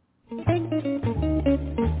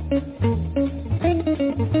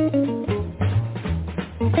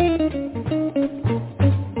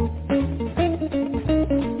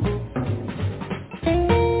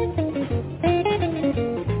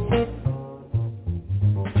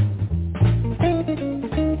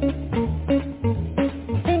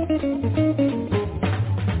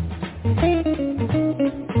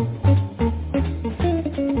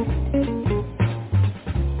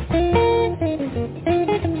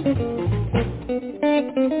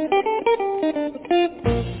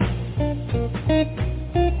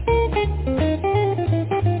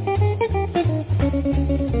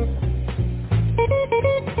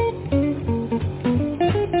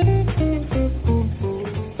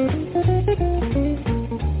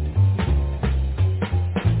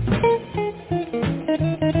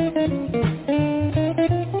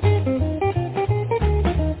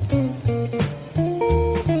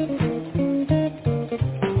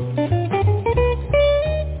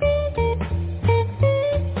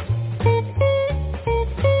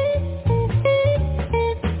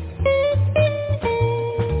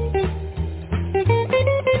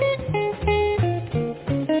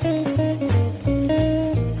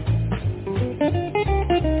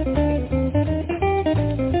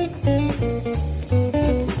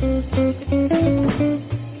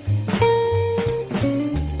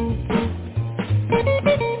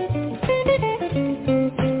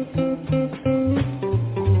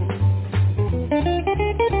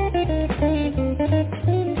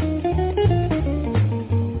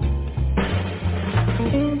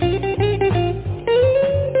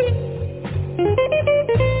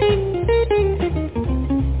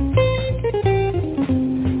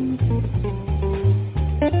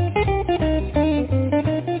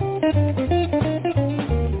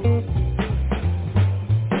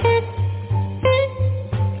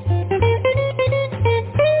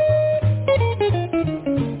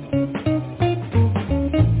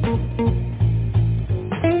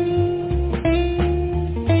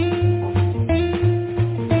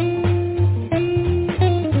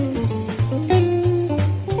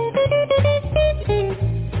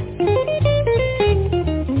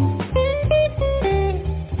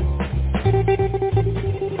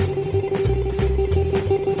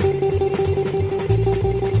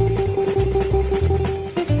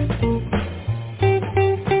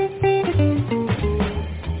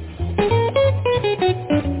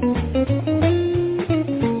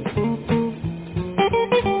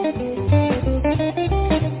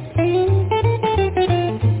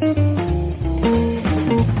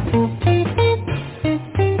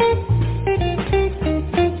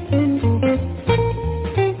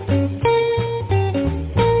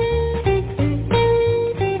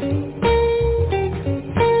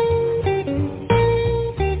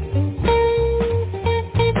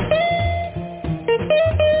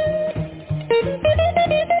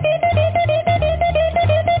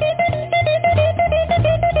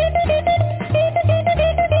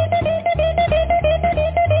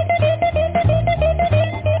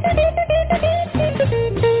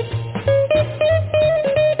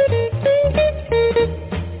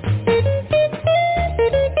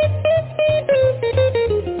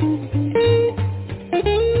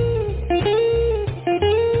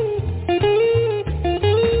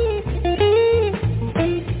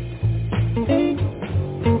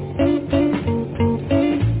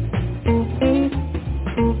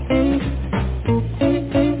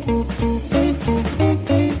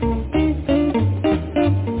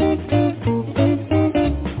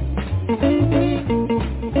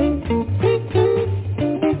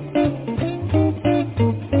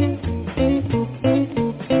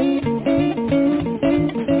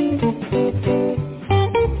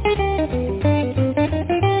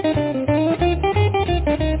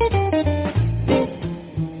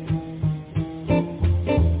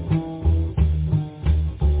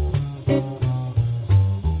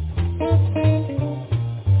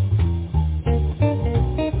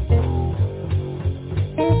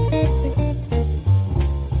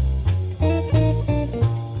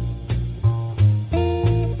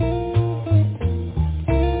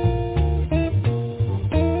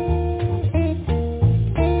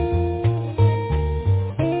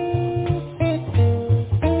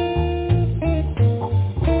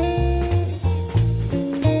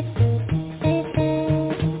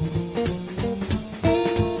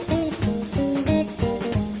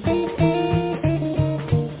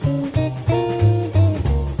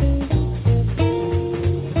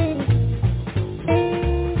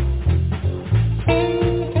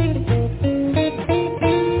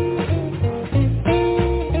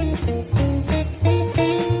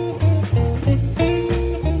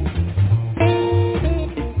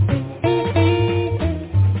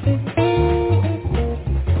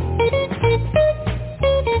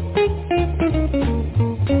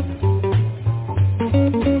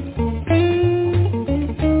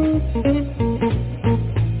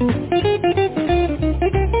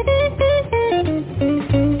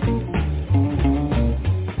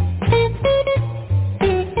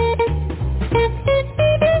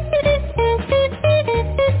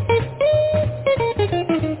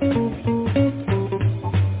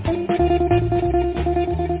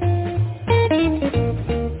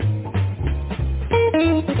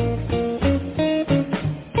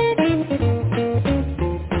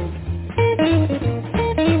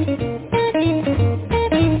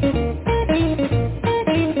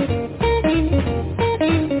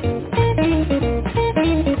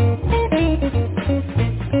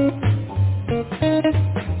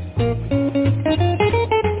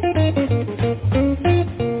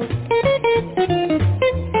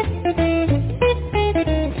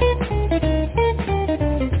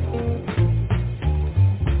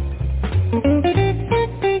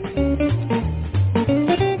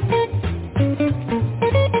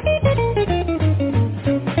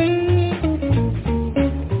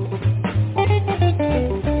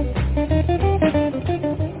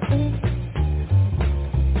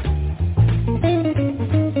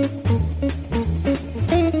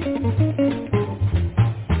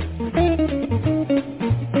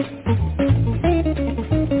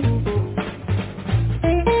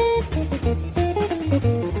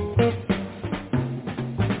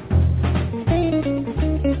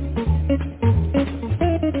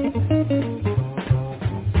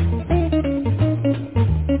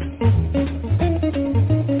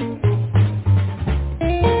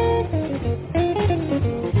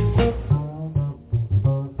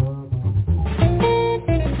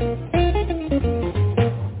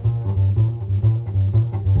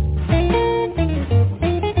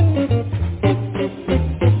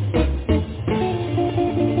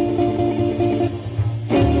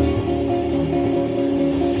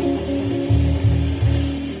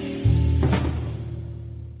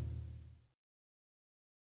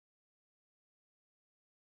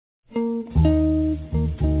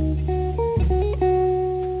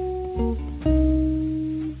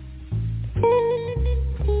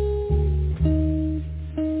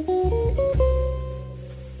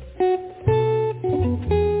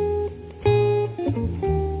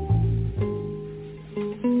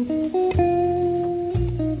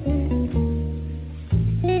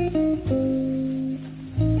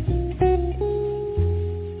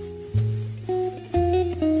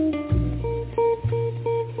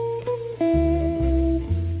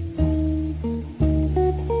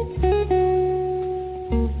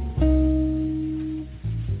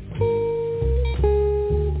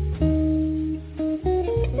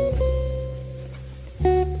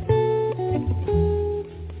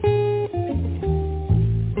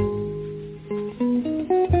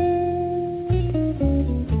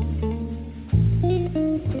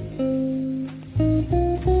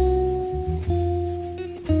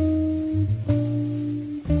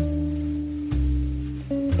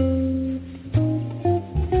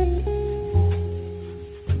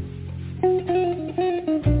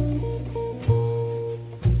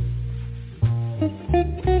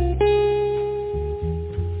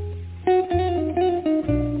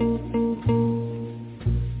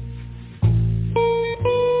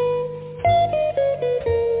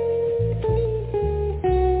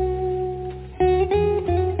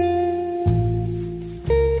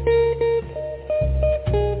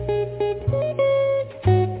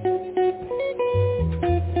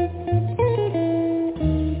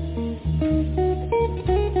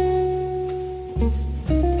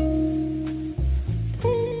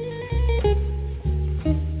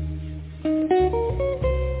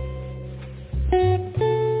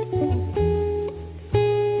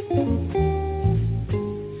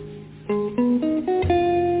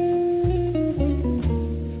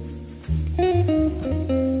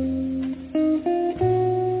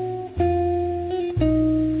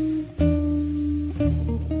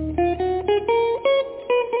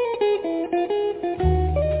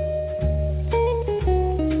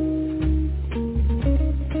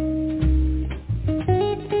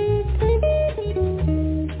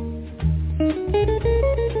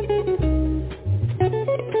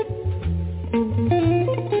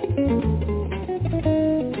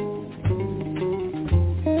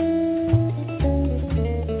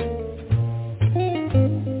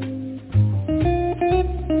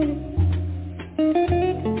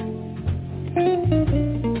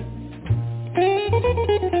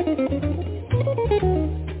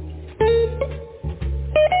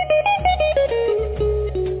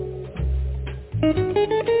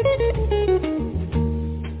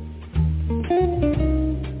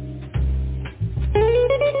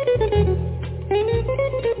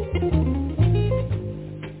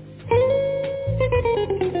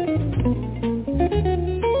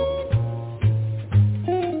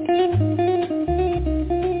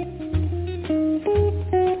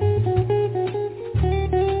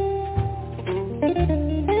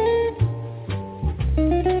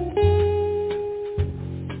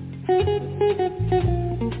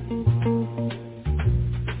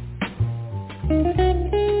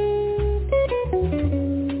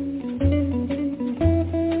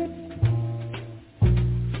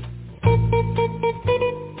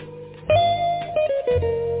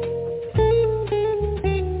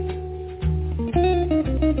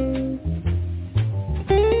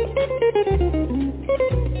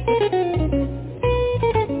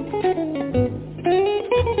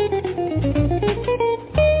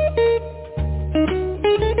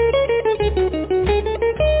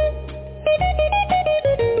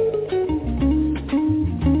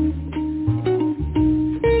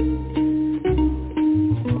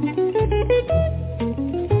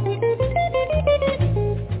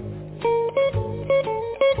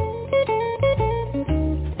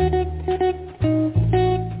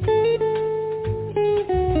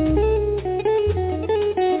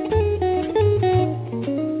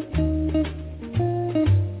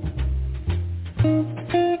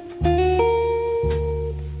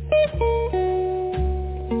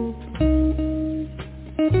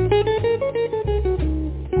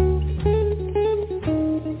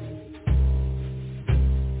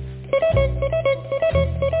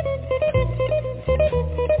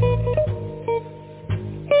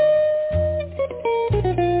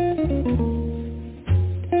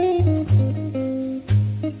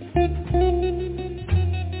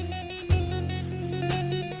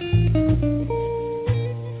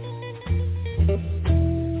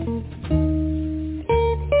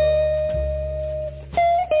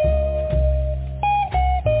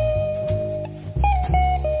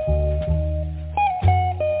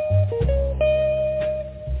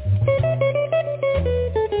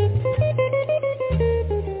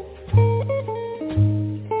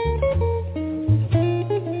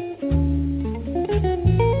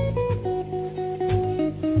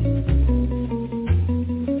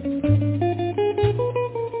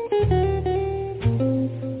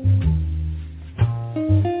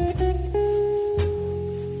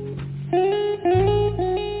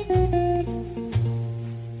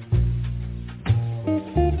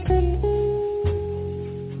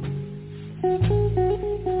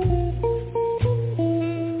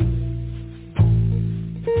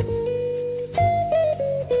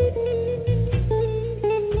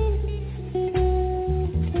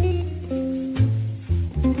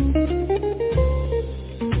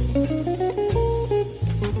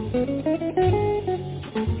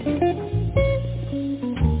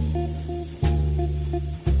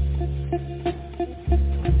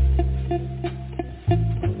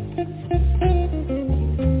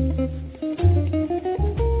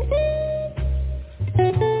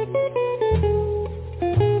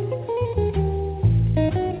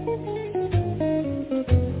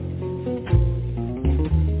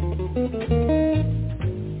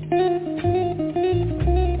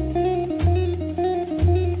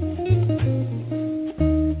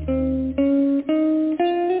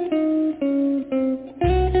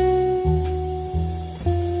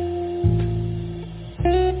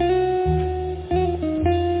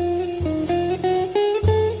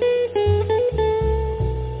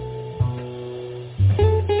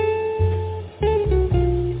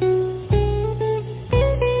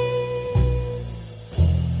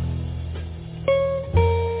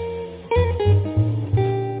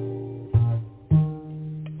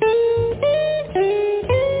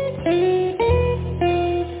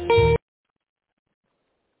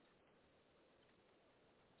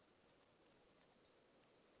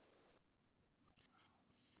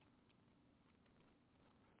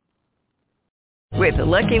 With the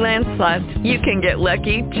Lucky Land Slots, you can get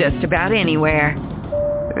lucky just about anywhere.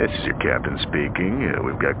 This is your captain speaking.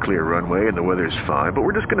 We've got clear runway and the weather's fine, but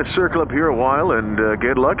we're just going to circle up here a while and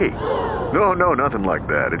get lucky. No, nothing like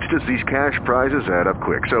that. It's just these cash prizes add up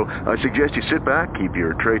quick. So I suggest you sit back, keep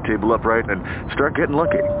your tray table upright, and start getting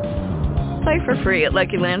lucky. Play for free at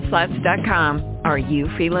LuckyLandSlots.com. Are you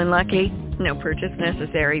feeling lucky? No purchase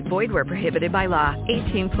necessary. Void where prohibited by law.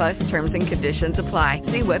 18+ terms and conditions apply.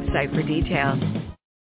 See website for details.